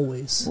on.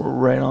 always, We're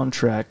right on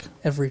track.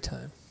 every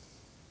time.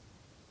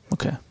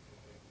 Okay.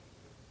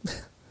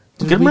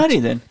 Get them ready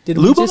then. Did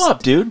we Lube them just-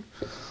 up, dude.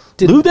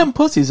 Lube them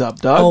pussies up,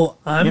 dog. Oh,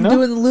 I'm You know?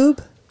 doing the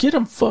lube? Get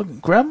them fucking...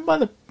 Grab them by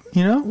the...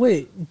 You know?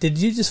 Wait, did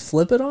you just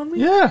flip it on me?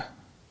 Yeah.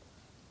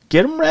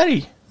 Get them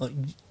ready. Oh,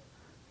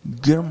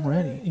 Get them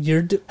ready.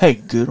 Hey,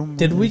 get them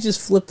did ready. we just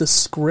flip the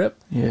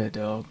script? Yeah,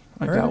 dog.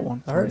 I All got right.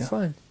 one for All right, you.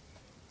 fine.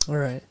 All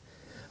right.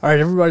 All right,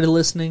 everybody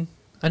listening,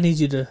 I need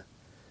you to...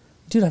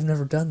 Dude, I've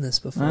never done this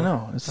before. I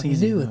know. It's I'm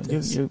easy. new at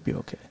this. You'll be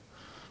okay.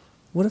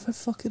 What if I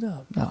fuck it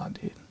up? Nah,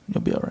 dude.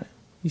 You'll be all right.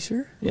 You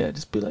sure? Yeah,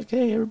 just be like,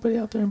 hey, everybody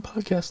out there in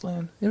podcast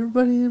land.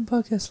 Everybody in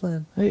podcast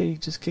land. Hey,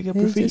 just kick up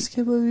Hey, your feet. just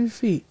kick up your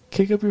feet.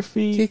 Kick up your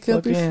feet. Kick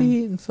up your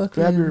feet and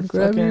fucking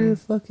grab your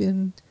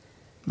fucking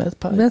meth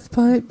pipe. meth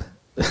pipe.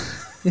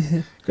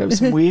 Grab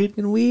some weed.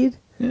 And weed?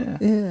 Yeah.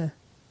 Yeah.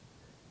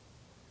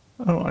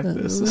 I don't like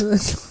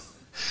this.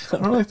 I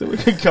don't like that we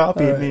can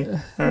copy me. All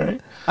right.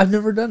 I've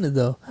never done it,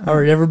 though. All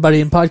right, everybody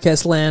in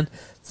podcast land,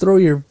 throw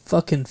your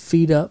fucking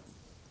feet up.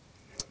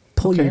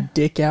 Pull your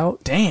dick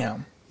out.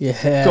 Damn.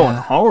 Yeah. Going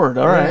hard.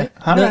 All right.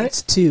 All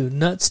nuts, too.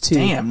 Nuts, too.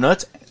 Damn,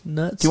 nuts.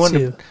 Nuts, Do you want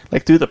too. to,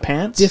 like, through the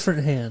pants?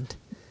 Different hand.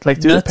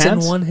 Like, through nuts the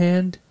pants? in one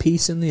hand,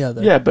 peace in the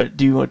other. Yeah, but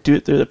do you want to do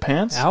it through the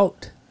pants?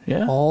 Out.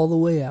 Yeah. All the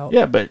way out.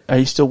 Yeah, but are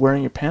you still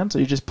wearing your pants? Or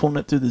are you just pulling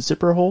it through the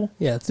zipper hole?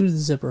 Yeah, through the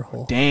zipper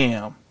hole.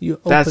 Damn. You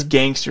That's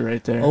gangster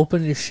right there.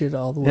 Open your shit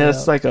all the way Yeah, out.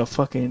 that's like a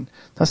fucking...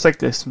 That's like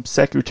some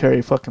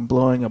secretary fucking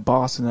blowing a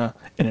boss in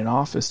an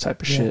office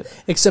type of shit.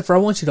 Except for I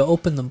want you to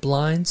open the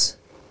blinds.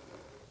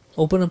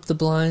 Open up the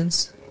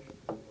blinds.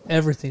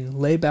 Everything.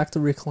 Lay back the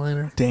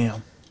recliner.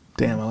 Damn,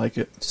 I like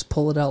it. Just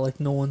pull it out like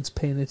no one's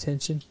paying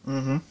attention.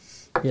 Mm-hmm.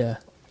 Yeah.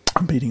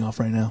 I'm beating off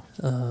right now.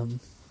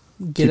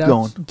 Keep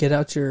going. Get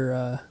out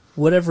your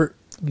whatever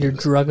your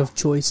drug of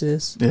choice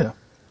is. Yeah.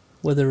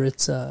 Whether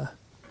it's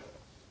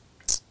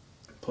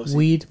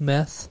weed,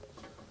 meth,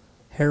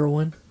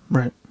 heroin,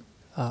 Right.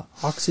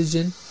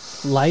 oxygen,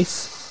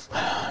 life.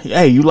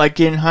 Hey, you like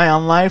getting high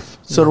on life?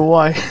 So do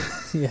I.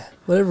 Yeah.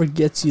 Whatever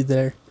gets you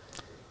there.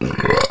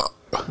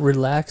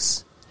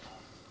 Relax.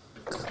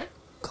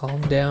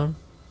 Calm down.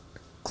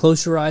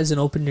 Close your eyes and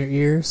open your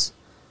ears.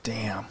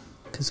 Damn.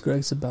 Because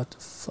Greg's about to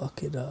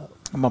fuck it up.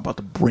 I'm about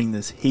to bring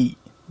this heat.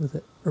 With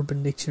the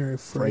Urban Dictionary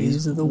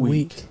phrase of the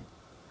week.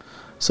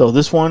 So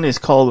this one is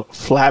called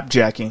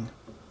flapjacking.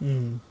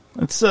 Mm.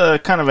 It's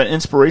kind of an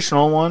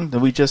inspirational one that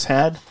we just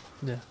had.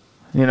 Yeah.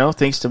 You know,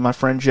 thanks to my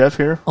friend Jeff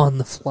here. On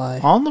the fly.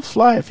 On the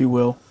fly, if you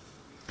will.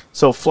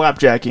 So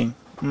flapjacking.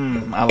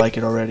 I like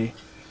it already.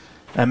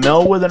 A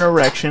male with an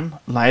erection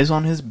lies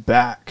on his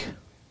back.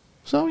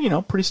 So, you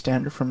know, pretty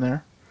standard from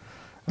there.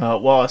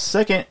 While a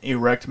second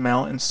erect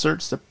male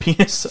inserts the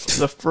penis of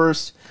the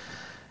first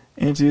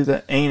into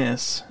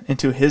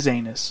his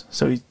anus.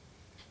 So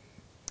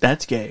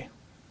that's gay.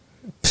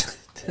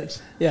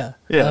 Yeah.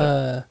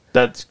 Yeah.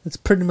 That's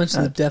pretty much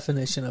the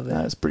definition of it.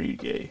 That's pretty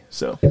gay.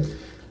 So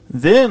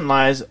then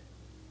lies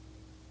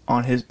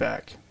on his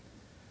back.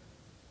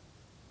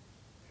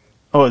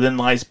 Oh, then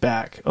lies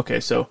back. Okay,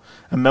 so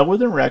a male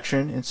with an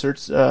erection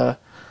inserts a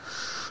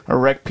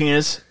erect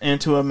penis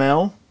into a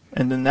male,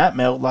 and then that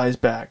male lies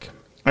back.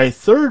 A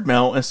third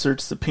male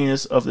inserts the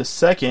penis of the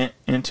second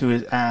into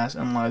his ass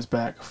and lies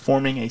back,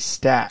 forming a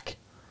stack.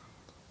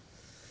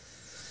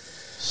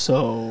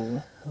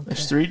 So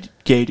there's 3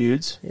 gay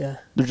dudes. Yeah.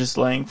 They're just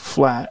laying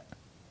flat.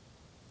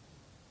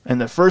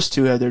 And the first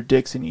 2 have their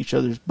dicks in each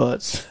other's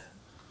butts.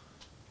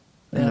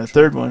 And the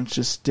third one's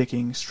just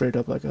sticking straight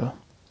up like a...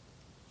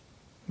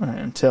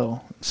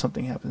 until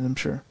something happens, I'm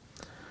sure.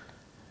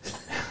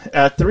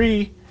 A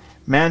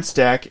 3-man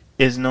stack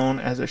is known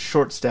as a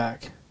short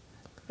stack.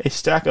 A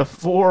stack of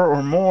 4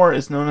 or more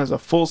is known as a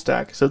full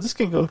stack. So this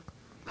can go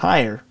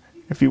higher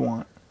if you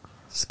want.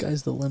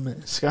 Sky's the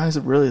limit. Sky's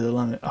really the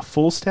limit. A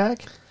full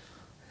stack?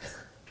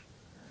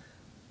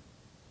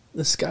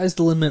 The sky's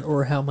the limit,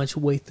 or how much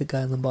weight the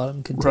guy on the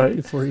bottom can take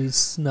before he's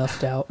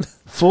snuffed out.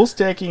 Full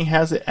stacking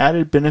has the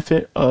added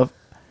benefit of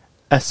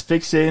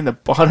asphyxiating the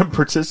bottom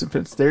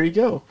participants. There you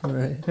go.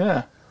 Right.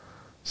 Yeah.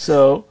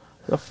 So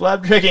the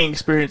flapjacking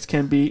experience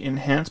can be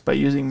enhanced by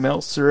using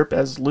malt syrup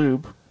as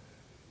lube.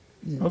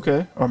 Yeah.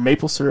 Okay. Or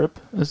maple syrup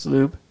as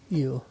lube.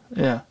 Ew.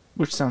 Yeah.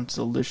 Which sounds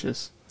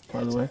delicious,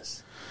 by the way.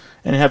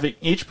 And having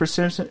each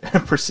person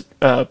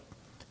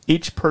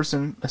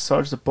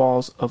massage the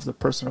balls of the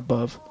person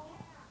above.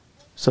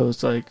 So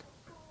it's like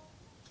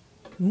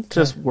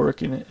just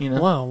working it, you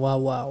know.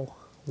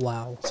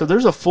 Wow. So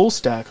there's a full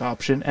stack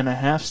option and a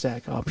half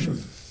stack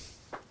option.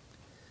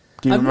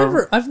 Do you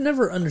remember? I've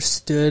never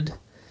understood.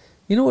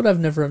 You know what I've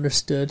never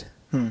understood?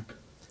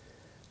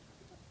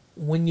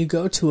 When you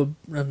go to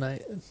I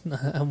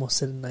almost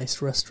said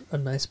a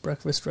nice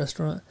breakfast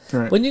restaurant.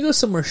 Right. When you go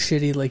somewhere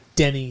shitty like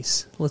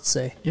Denny's, let's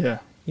say. Yeah.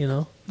 You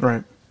know?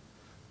 Right.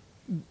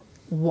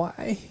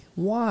 Why?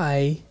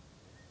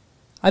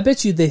 I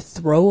bet you they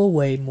throw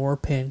away more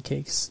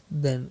pancakes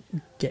than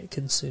get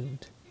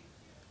consumed.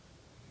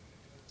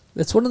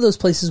 It's one of those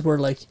places where,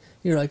 like,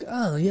 you're like,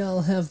 oh, yeah,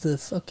 I'll have the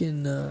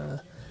fucking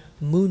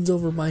moons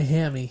over my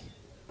hammy,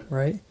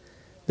 right?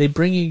 They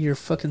bring you your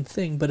fucking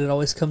thing, but it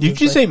always comes Did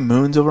with, you like, say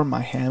moons over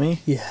my hammy?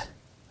 Yeah.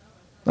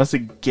 That's the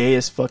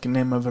gayest fucking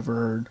name I've ever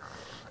heard.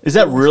 Is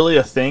that really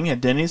a thing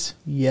at Denny's?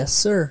 Yes,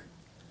 sir.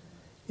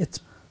 It's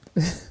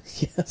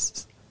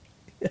yes.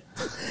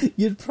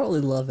 You'd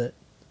probably love it.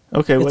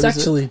 Okay, what it's is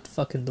actually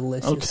fucking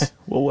delicious. Okay,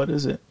 well, what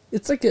is it?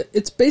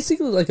 It's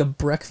basically like a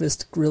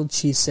breakfast grilled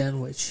cheese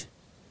sandwich.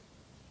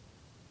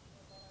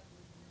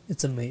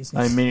 It's amazing.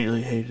 I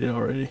immediately hate it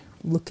already.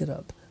 Look it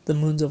up. The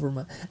moon's over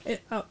my.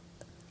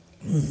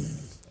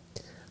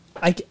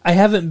 I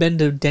haven't been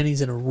to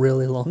Denny's in a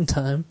really long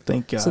time.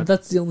 Thank God. So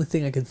that's the only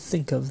thing I can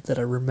think of that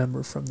I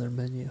remember from their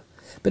menu.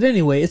 But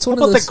anyway, it's How one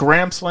about of those. the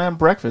Graham Slam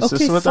breakfast? Okay,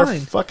 This is what fine. they're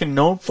fucking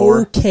known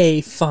for.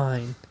 Okay,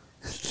 fine.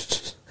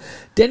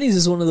 Denny's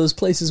is one of those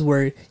places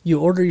where you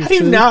order your How do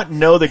you food. not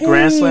know the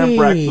Grand Slam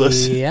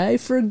breakfast? I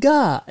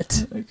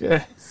forgot.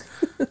 Okay.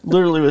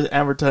 Literally was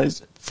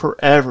advertised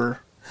forever.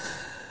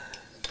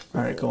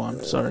 All right, go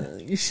on. Sorry.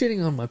 You're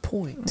shitting on my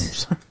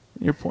point.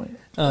 Your point.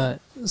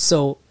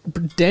 So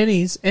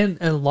Denny's and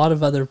a lot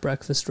of other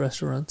breakfast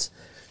restaurants.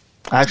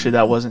 Actually,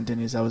 that wasn't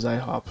Denny's. That was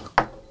IHOP.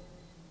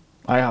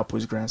 IHOP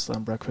was Grand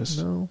Slam breakfast.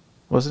 No,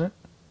 Wasn't it?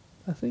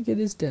 I think it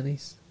is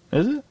Denny's.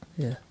 Is it?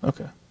 Yeah.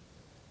 Okay.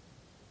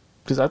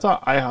 Because I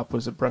thought IHOP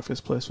was a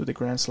breakfast place with a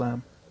Grand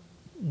Slam.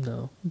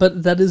 No,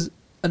 but that is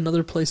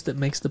another place that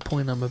makes the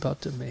point I'm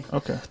about to make.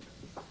 Okay.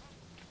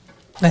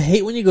 I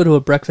hate when you go to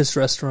a breakfast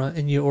restaurant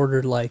and you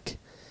order like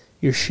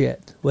your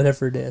shit,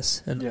 whatever it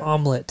is, an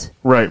omelet,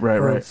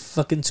 or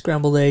fucking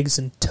scrambled eggs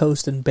and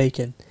toast and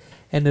bacon,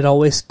 and it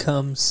always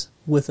comes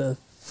with a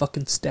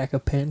fucking stack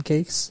of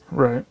pancakes.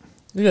 Right.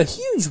 You got a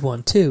huge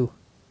one too.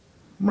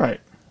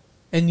 Right.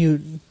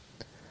 And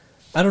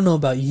I don't know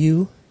about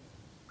you,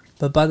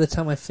 but by the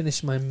time I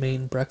finish my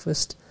main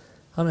breakfast,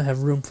 I don't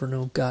have room for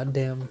no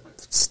goddamn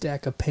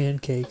stack of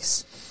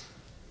pancakes.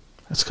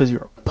 That's because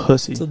you're a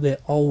pussy. So they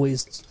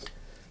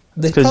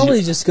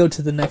probably just go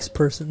to the next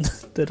person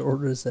that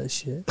orders that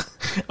shit.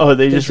 Oh,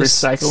 they just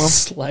recycle them?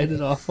 Slide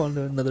it off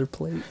onto another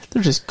plate.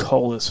 They're just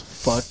cold as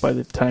fuck by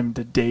the time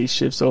the day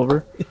shifts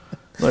over.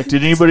 Like,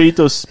 did anybody eat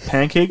those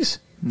pancakes?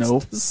 No.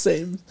 It's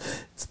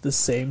the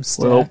same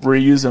stack. Well,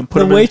 reuse them.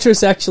 The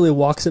waitress actually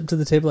walks up to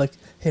the table like,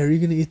 hey, are you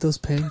going to eat those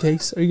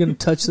pancakes? Are you going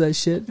to touch that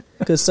shit?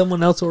 Because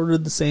someone else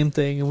ordered the same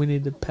thing and we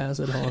need to pass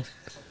it on.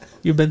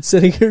 You've been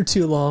sitting here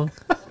too long.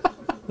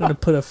 I'm going to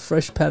put a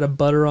fresh pat of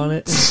butter on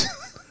it.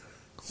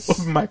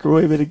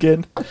 Microwave it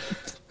again.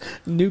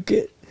 Nuke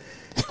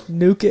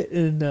it,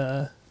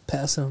 and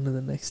pass it on to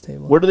the next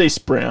table. What do they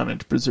spray on it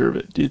to preserve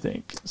it, do you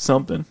think?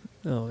 Something.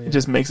 Oh, yeah. It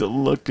just makes it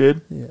look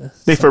good. Yeah.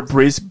 They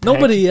Febreze.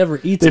 Nobody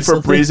ever eats it. They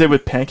Febreze it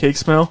with pancake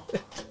smell.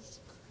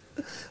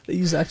 They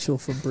use actual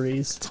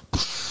Febreze.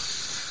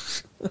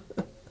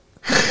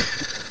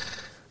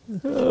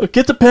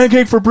 Get the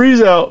pancake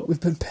Febreze out.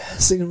 We've been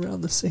passing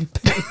around the same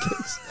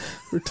pancakes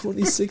for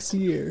 26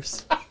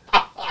 years.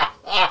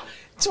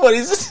 20.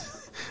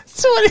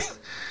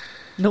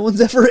 No one's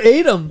ever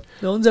ate them.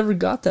 No one's ever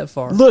got that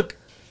far. Look.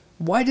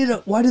 Why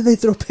did they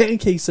throw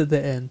pancakes at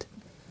the end?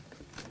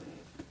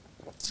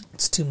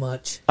 It's too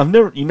much.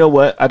 You know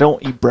what? I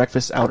don't eat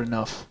breakfast out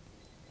enough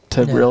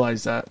to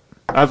realize that.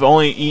 I've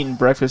only eaten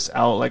breakfast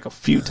out like a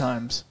few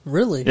times.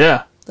 Really?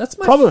 Yeah. That's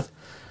my probably.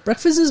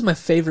 Breakfast is my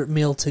favorite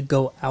meal to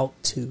go out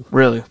to.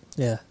 Really?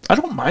 Yeah. I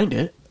don't mind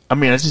it. I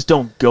mean, I just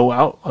don't go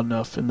out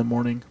enough in the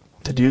morning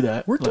to do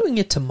that. We're doing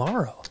it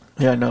tomorrow.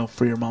 Yeah, I know,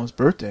 for your mom's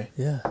birthday.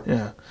 Yeah.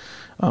 Yeah.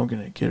 I'm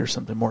going to get her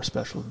something more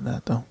special than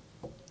that, though.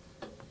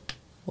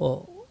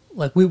 Well,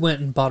 like we went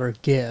and bought her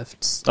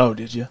gifts. Oh,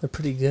 did you? They're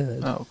pretty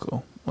good. Oh,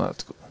 cool. Well,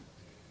 that's cool.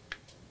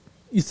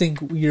 You think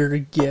your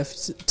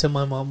gift to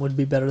my mom would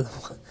be better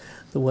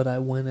than what I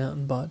went out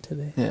and bought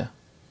today? Yeah.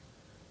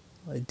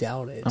 I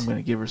doubt it. I'm going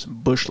to give her some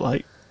Bush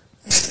Light.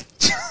 Does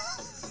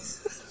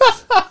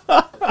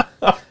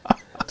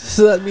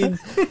that mean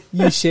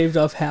you shaved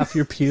off half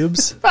your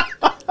pubes?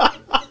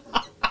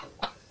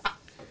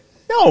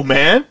 No,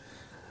 man.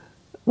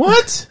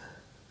 What?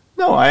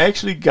 No, I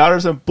actually got her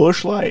some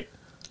Bush Light.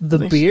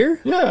 The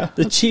beer? Yeah.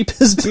 The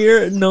cheapest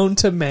beer known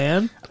to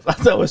man? I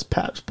thought it was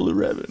Pabst Blue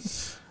Ribbon.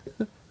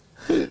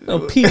 No,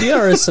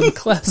 PBR is some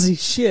classy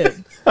shit.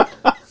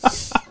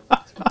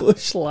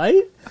 Bush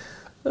Light?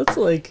 That's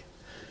like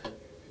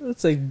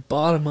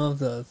bottom of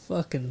the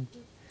fucking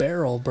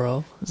barrel,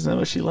 bro. Isn't that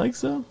what she likes,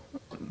 though?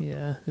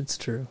 Yeah, it's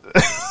true.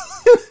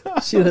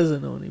 She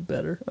doesn't know any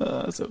better.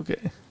 That's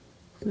okay.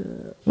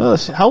 Well,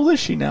 how old is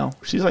she now?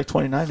 She's like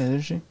 29,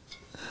 isn't she?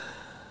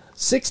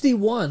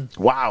 61.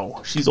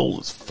 Wow, she's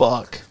old as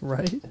fuck.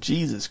 Right?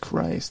 Jesus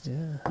Christ.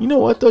 Yeah. You know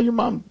what, though? Your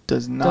mom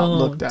does not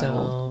look that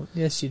old.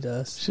 Yes, she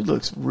does. She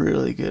looks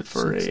really good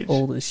for her age.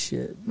 Old as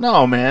shit.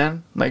 No,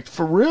 man. Like,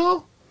 for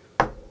real?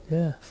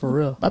 Yeah, for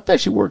real. I bet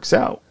she works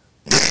out.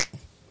 I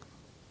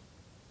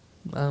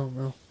don't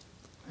know.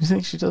 You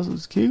think she does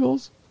those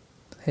Kegels?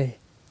 Hey.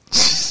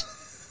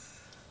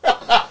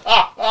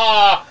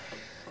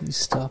 You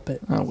stop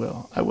it. I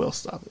will. I will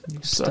stop it.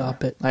 You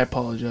stop it. I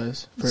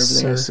apologize for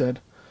everything I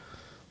said.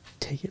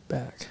 Take it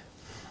back.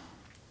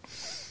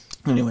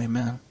 Anyway,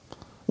 man.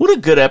 What a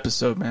good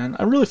episode, man.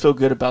 I really feel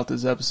good about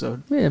this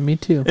episode. Yeah, me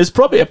too. It's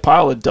probably a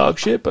pile of dog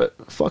shit, but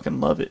I fucking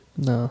love it.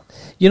 No.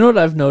 You know what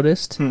I've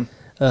noticed?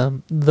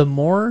 The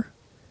more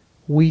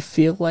we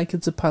feel like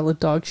it's a pile of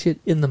dog shit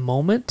in the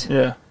moment,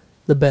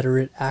 the better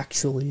it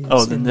actually is.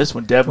 Oh, then this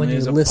one definitely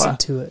is a pile. When you listen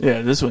to it.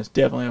 Yeah, this one's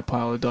definitely a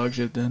pile of dog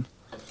shit then.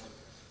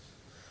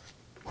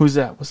 Who's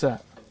that? What's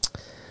that?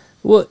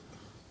 Well,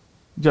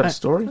 you got a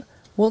story?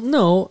 Well,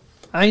 no.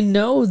 I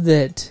know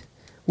that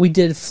we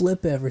did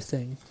flip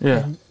everything.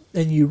 Yeah.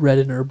 And you read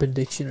an Urban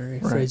Dictionary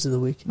phrase of the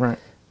week. Right.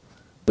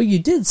 But you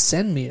did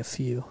send me a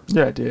few.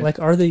 Yeah, I did. Like,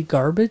 are they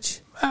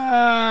garbage?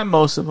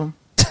 Most of them.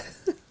 Yeah,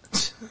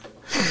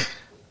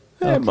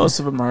 okay. Most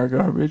of them are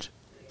garbage.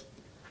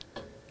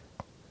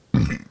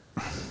 There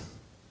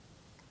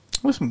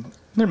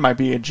might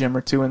be a gem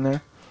or two in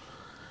there.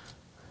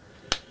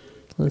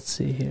 Let's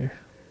see here.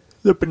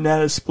 The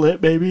banana split,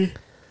 baby.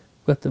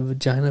 Got the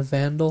vagina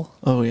vandal.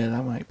 Oh, yeah,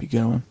 that might be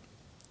going.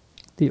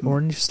 The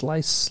orange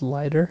slice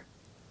slider.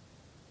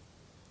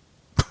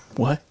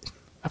 What?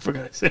 I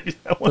forgot to say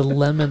that one. The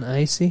lemon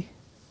icy.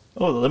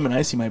 Oh, the lemon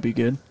icy might be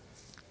good.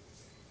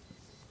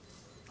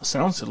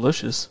 Sounds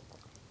delicious.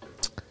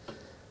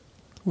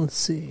 Let's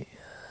see.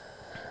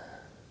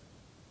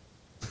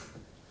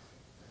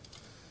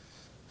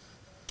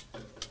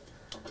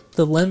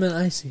 The lemon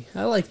icy.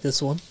 I like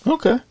this one.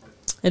 Okay.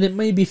 And it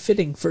may be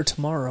fitting for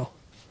tomorrow.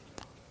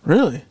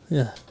 Really?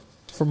 Yeah.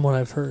 From what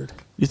I've heard.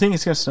 You think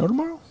it's going to snow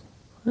tomorrow?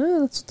 Yeah,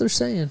 that's what they're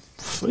saying.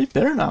 It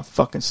better not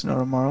fucking snow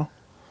tomorrow.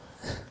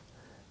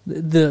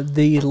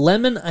 The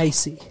lemon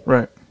icy.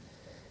 Right.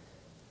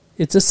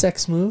 It's a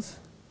sex move.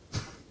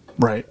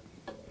 Right.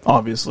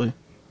 Obviously.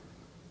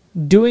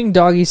 Doing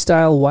doggy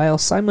style while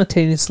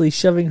simultaneously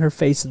shoving her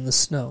face in the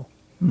snow.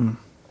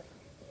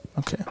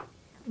 Okay.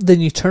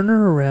 Then you turn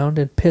her around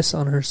and piss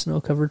on her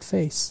snow-covered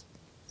face.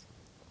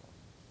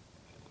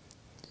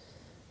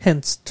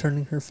 Hence,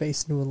 turning her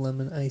face into a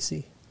lemon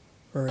icy.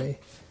 Or a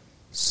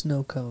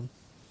snow cone.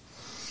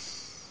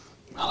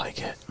 I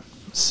like it.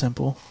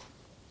 Simple.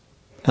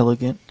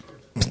 Elegant.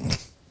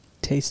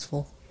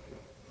 Tasteful.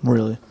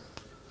 Really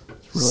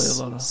a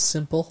lot of...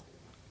 Simple.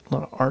 A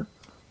lot of art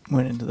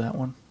went into that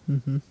one.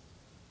 Mm-hmm.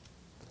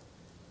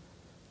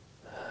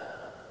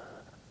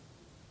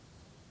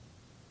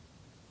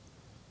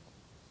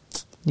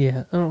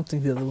 Yeah, I don't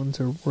think the other ones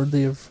are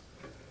worthy of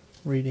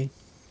reading.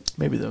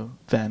 Maybe the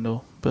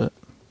Vandal, but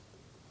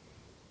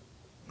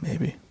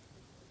maybe. Do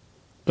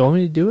you want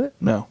me to do it?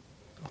 No.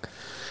 Okay.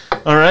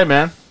 All right,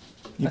 man.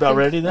 You about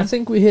ready then? I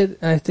think we hit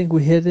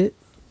it.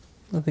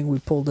 I think we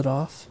pulled it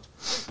off.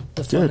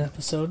 The fun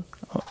episode.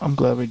 I'm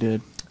glad we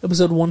did.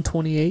 Episode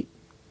 128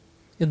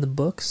 in the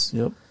books.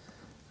 Yep.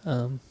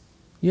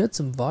 You had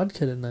some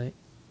vodka tonight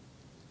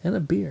and a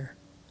beer.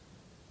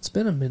 It's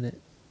been a minute.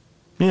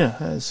 Yeah, it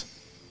has.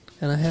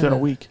 And I had it's been a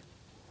week.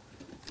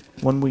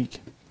 1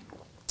 week.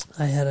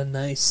 I had a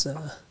nice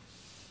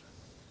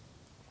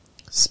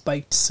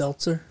spiked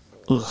seltzer.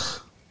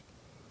 Ugh.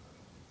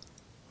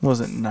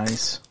 Wasn't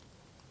nice.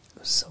 It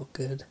was so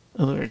good.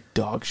 It looked like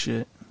dog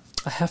shit.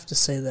 I have to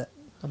say that.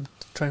 I'm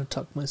trying to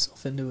talk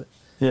myself into it.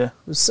 Yeah. It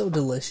was so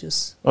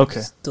delicious. Okay. It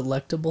was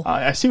delectable.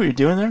 I see what you're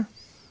doing there.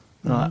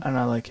 Mm-hmm. And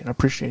I like it. I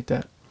appreciate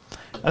that.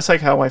 That's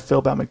like how I feel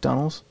about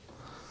McDonald's.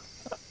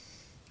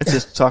 I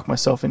just talk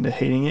myself into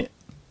hating it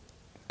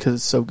because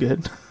it's so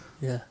good.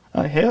 Yeah.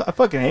 I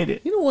fucking hate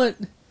it. You know what?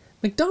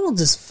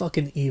 McDonald's is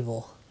fucking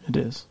evil. It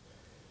is.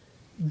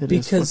 It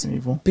is fucking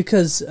evil.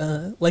 Because,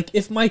 like,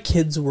 if my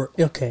kids were...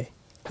 Okay,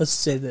 let's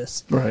say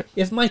this. Right.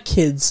 If my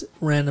kids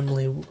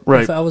randomly...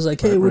 Right. If I was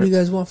like, hey, what do you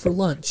guys want for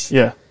lunch?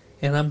 Yeah.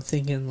 And I'm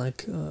thinking,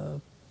 like,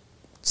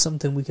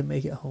 something we can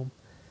make at home.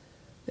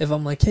 If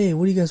I'm like, hey,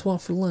 what do you guys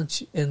want for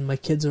lunch? And my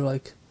kids are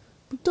like,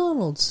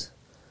 McDonald's.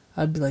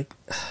 I'd be like,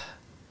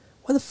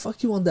 why the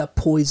fuck you want that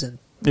poison?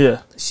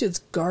 Yeah. That shit's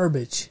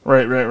garbage.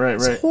 Right.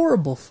 It's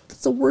horrible.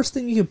 That's the worst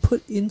thing you can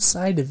put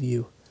inside of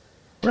you.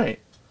 Right.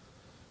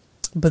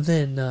 But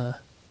then,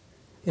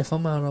 if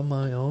I'm out on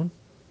my own...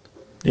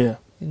 Yeah.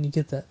 And you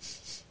get that...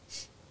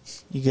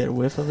 You get a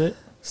whiff of it?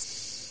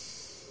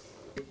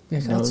 Yeah,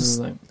 I'm just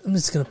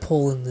going to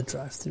pull in the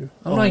drive-thru.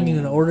 I'm not even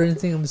going to order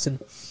anything. I'm just going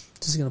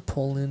to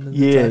pull in the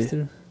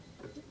drive-thru.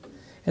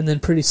 And then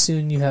pretty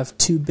soon you have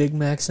 2 Big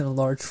Macs and a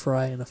large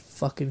fry and a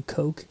fucking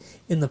Coke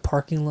in the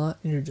parking lot,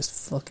 and you're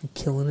just fucking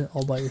killing it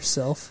all by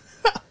yourself.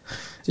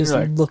 Just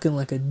looking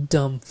like a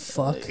dumb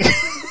fuck.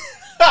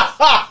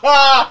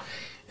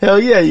 Hell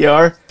yeah, you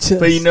are.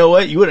 But you know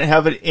what? You wouldn't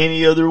have it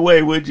any other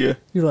way, would you?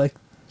 You're like,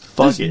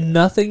 fuck there's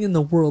nothing in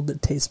the world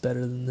that tastes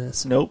better than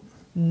this. Nope.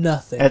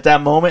 Nothing. At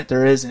that moment,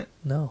 there isn't.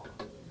 No.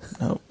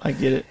 Nope, I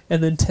get it.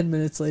 And then 10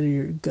 minutes later,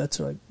 your guts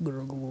are like...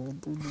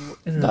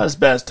 Not as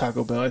bad as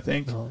Taco Bell, I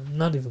think. No,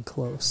 not even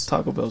close.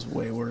 Taco Bell's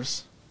way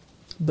worse.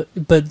 But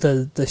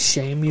the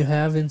shame you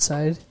have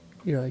inside,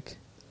 you're like,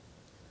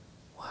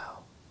 wow.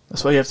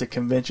 That's why you have to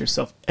convince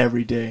yourself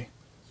every day.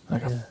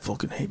 Like, I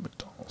fucking hate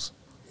McDonald's.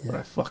 But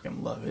I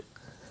fucking love it.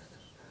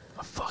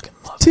 I fucking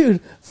love it.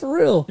 Dude, for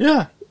real.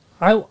 Yeah.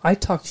 I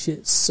talk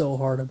shit so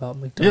hard about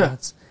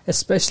McDonald's. Yeah.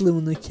 Especially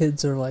when the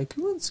kids are like,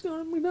 let's go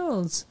to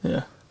McDonald's.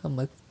 Yeah. I'm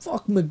like,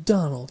 fuck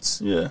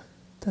McDonald's. Yeah.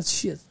 That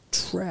shit's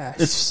trash.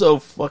 It's so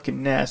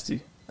fucking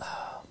nasty.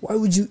 Why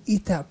would you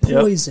eat that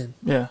poison?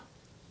 Yep. Yeah.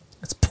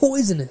 It's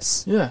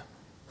poisonous. Yeah.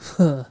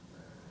 Huh.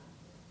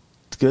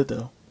 It's good,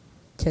 though.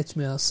 Catch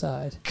me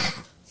outside.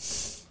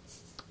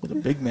 With a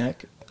Big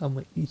Mac. I'm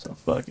going to eat Some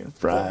fucking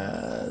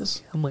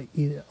fries. I'm going to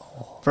eat it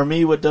all. For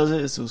me, what does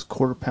it is those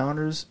quarter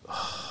pounders.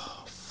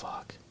 Oh,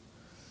 fuck.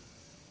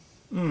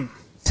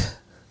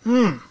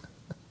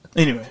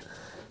 Anyway.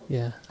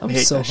 Yeah. I I'm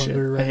hate so that shit.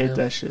 hungry right I hate now.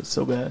 that shit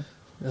so bad.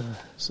 Ugh.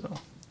 So,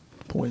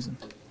 poison.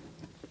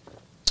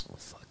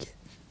 Fuck it.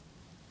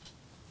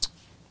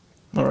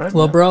 All right.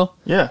 Well, man. bro.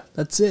 Yeah.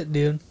 That's it,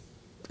 dude.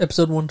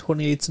 Episode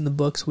 128's in the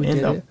books. We In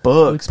did the it.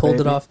 books, We pulled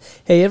baby. it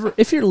off. Hey,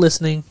 if you're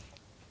listening,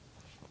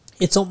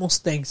 it's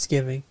almost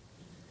Thanksgiving.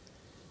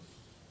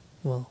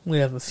 Well, we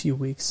have a few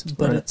weeks,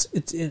 but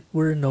Right.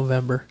 we're in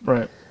November.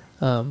 Right.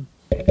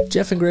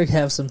 Jeff and Greg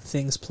have some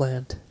things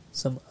planned,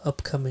 some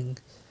upcoming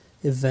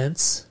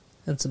events,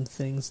 and some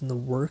things in the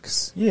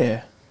works.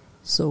 Yeah.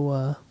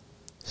 So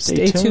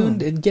Stay stay tuned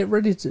tuned. and get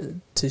ready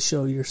to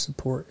show your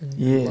support and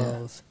your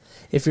love.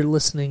 If you're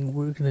listening,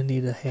 we're gonna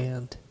need a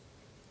hand.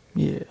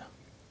 Yeah.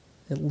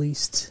 At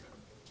least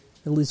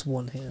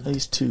one hand. At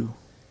least two.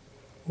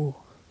 Ooh.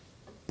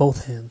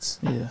 Both hands.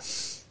 Yeah.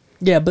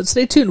 Yeah, but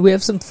stay tuned. We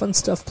have some fun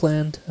stuff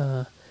planned.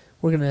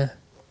 We're gonna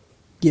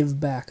give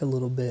back a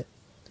little bit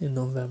in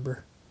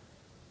November.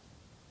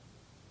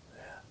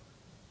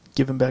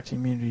 Giving back to the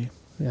community.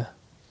 Yeah.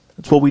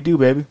 That's what we do,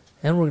 baby.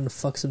 And we're gonna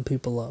fuck some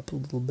people up a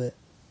little bit.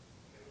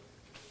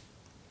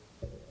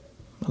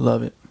 I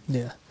love it.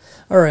 Yeah.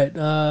 Alright,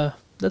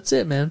 that's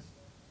it, man.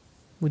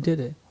 We did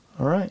it.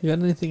 All right. You got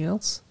anything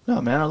else?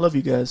 No, man, I love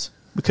you guys.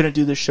 We couldn't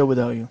do this show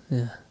without you.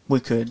 Yeah. We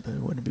could, but it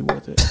wouldn't be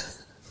worth it.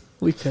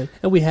 We could.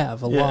 And we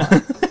have a lot.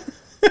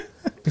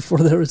 Before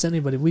there was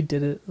anybody, we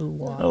did it a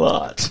lot. A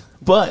lot.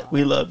 But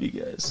we love you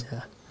guys.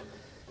 Yeah.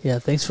 Yeah,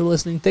 thanks for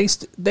listening.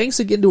 Thanks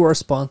again to our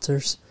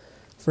sponsors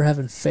for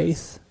having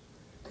faith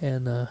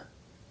and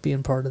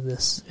being part of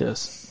this.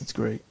 Yes, it's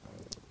great.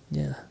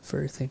 Yeah,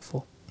 very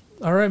thankful.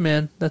 All right,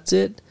 man. That's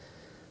it.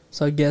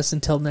 So I guess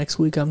until next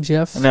week, I'm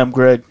Jeff. And I'm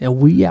Greg. And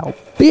we out,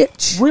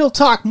 bitch. Real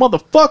talk,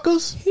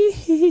 motherfuckers.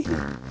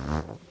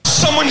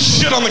 Someone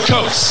shit on the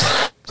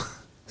coats.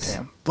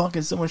 Damn,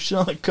 fucking someone shit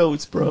on the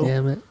coats, bro.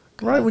 Damn it.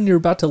 Right when you're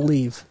about to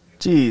leave.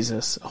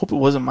 Jesus. I hope it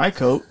wasn't my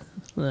coat.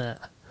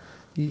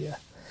 Yeah.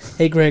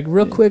 Hey, Greg,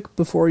 real quick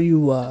before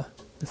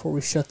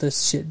we shut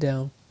this shit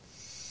down.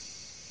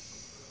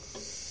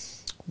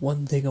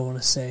 One thing I want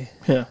to say.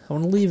 Yeah. I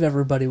want to leave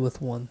everybody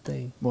with one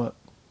thing. What?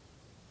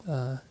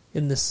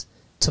 In this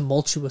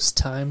tumultuous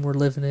time we're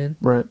living in,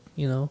 Right.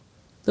 you know,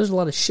 there's a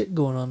lot of shit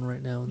going on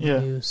right now in the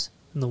news,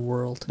 in the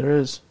world. There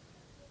is.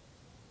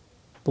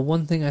 But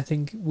one thing I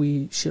think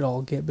we should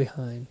all get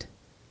behind,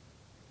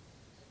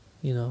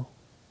 you know,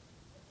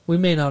 we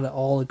may not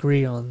all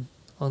agree on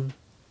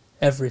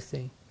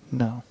everything.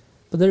 No.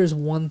 But there's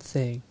one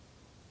thing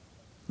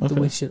Okay.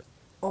 that we should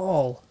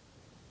all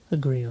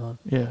agree on,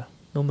 Yeah.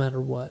 no matter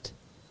what.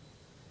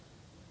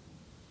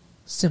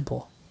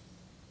 Simple.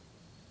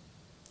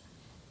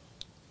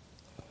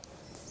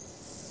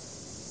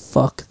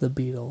 Fuck the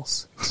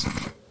Beatles.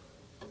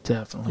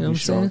 Definitely. You know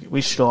what I'm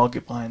We should all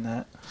get behind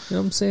that. You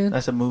know what I'm saying?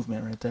 That's a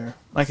movement right there.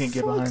 I can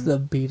get Fuck behind the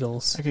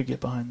Beatles. I could get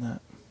behind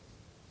that.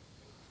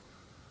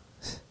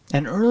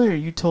 And earlier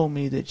you told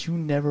me that you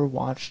never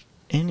watched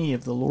any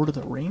of the Lord of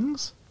the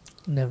Rings?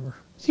 Never.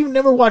 You've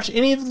never watched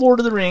any of the Lord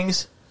of the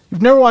Rings.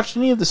 You've never watched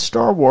any of the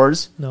Star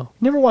Wars. No. You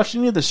never watched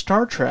any of the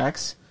Star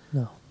Treks.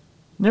 No. You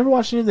never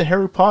watched any of the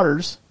Harry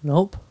Potters.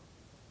 Nope.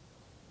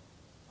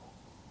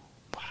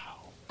 Wow.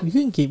 You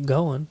can keep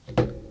going.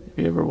 Have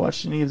you ever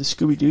watched any of the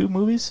Scooby-Doo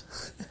movies?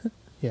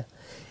 Yeah.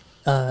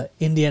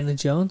 Indiana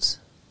Jones?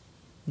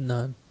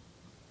 None.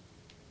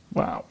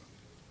 Wow.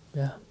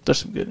 Yeah. There's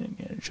some good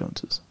Indiana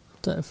Joneses.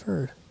 That's what I've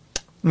heard.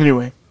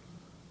 Anyway.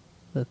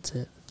 That's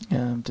it.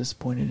 Yeah, I'm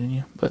disappointed in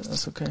you, but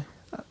that's okay.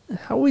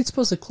 How are we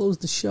supposed to close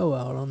the show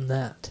out on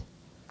that?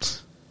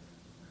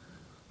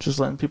 Just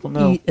letting people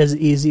know. As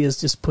easy as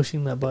just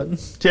pushing that button.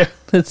 Yeah.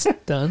 It's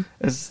done.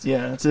 That's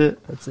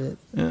it. That's it.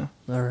 Yeah.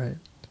 All right.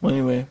 Well,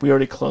 anyway, we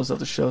already closed out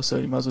the show, so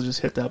you might as well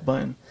just hit that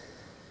button.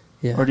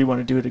 Yeah. Or do you want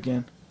to do it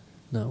again?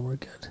 No, we're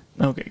good.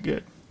 Okay,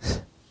 good.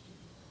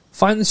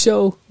 Find the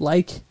show,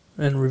 like,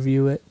 and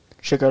review it.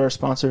 Check out our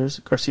sponsors,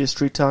 Garcia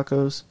Street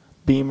Tacos,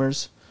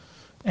 Beamers,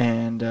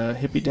 and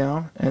Hippie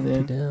Down. And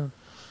then Down.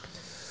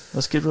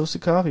 let's get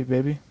roasted coffee,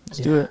 baby. Let's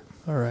do it.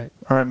 All right.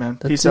 All right, man.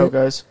 That's Peace out, it.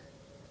 guys.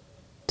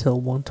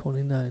 Till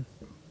 129.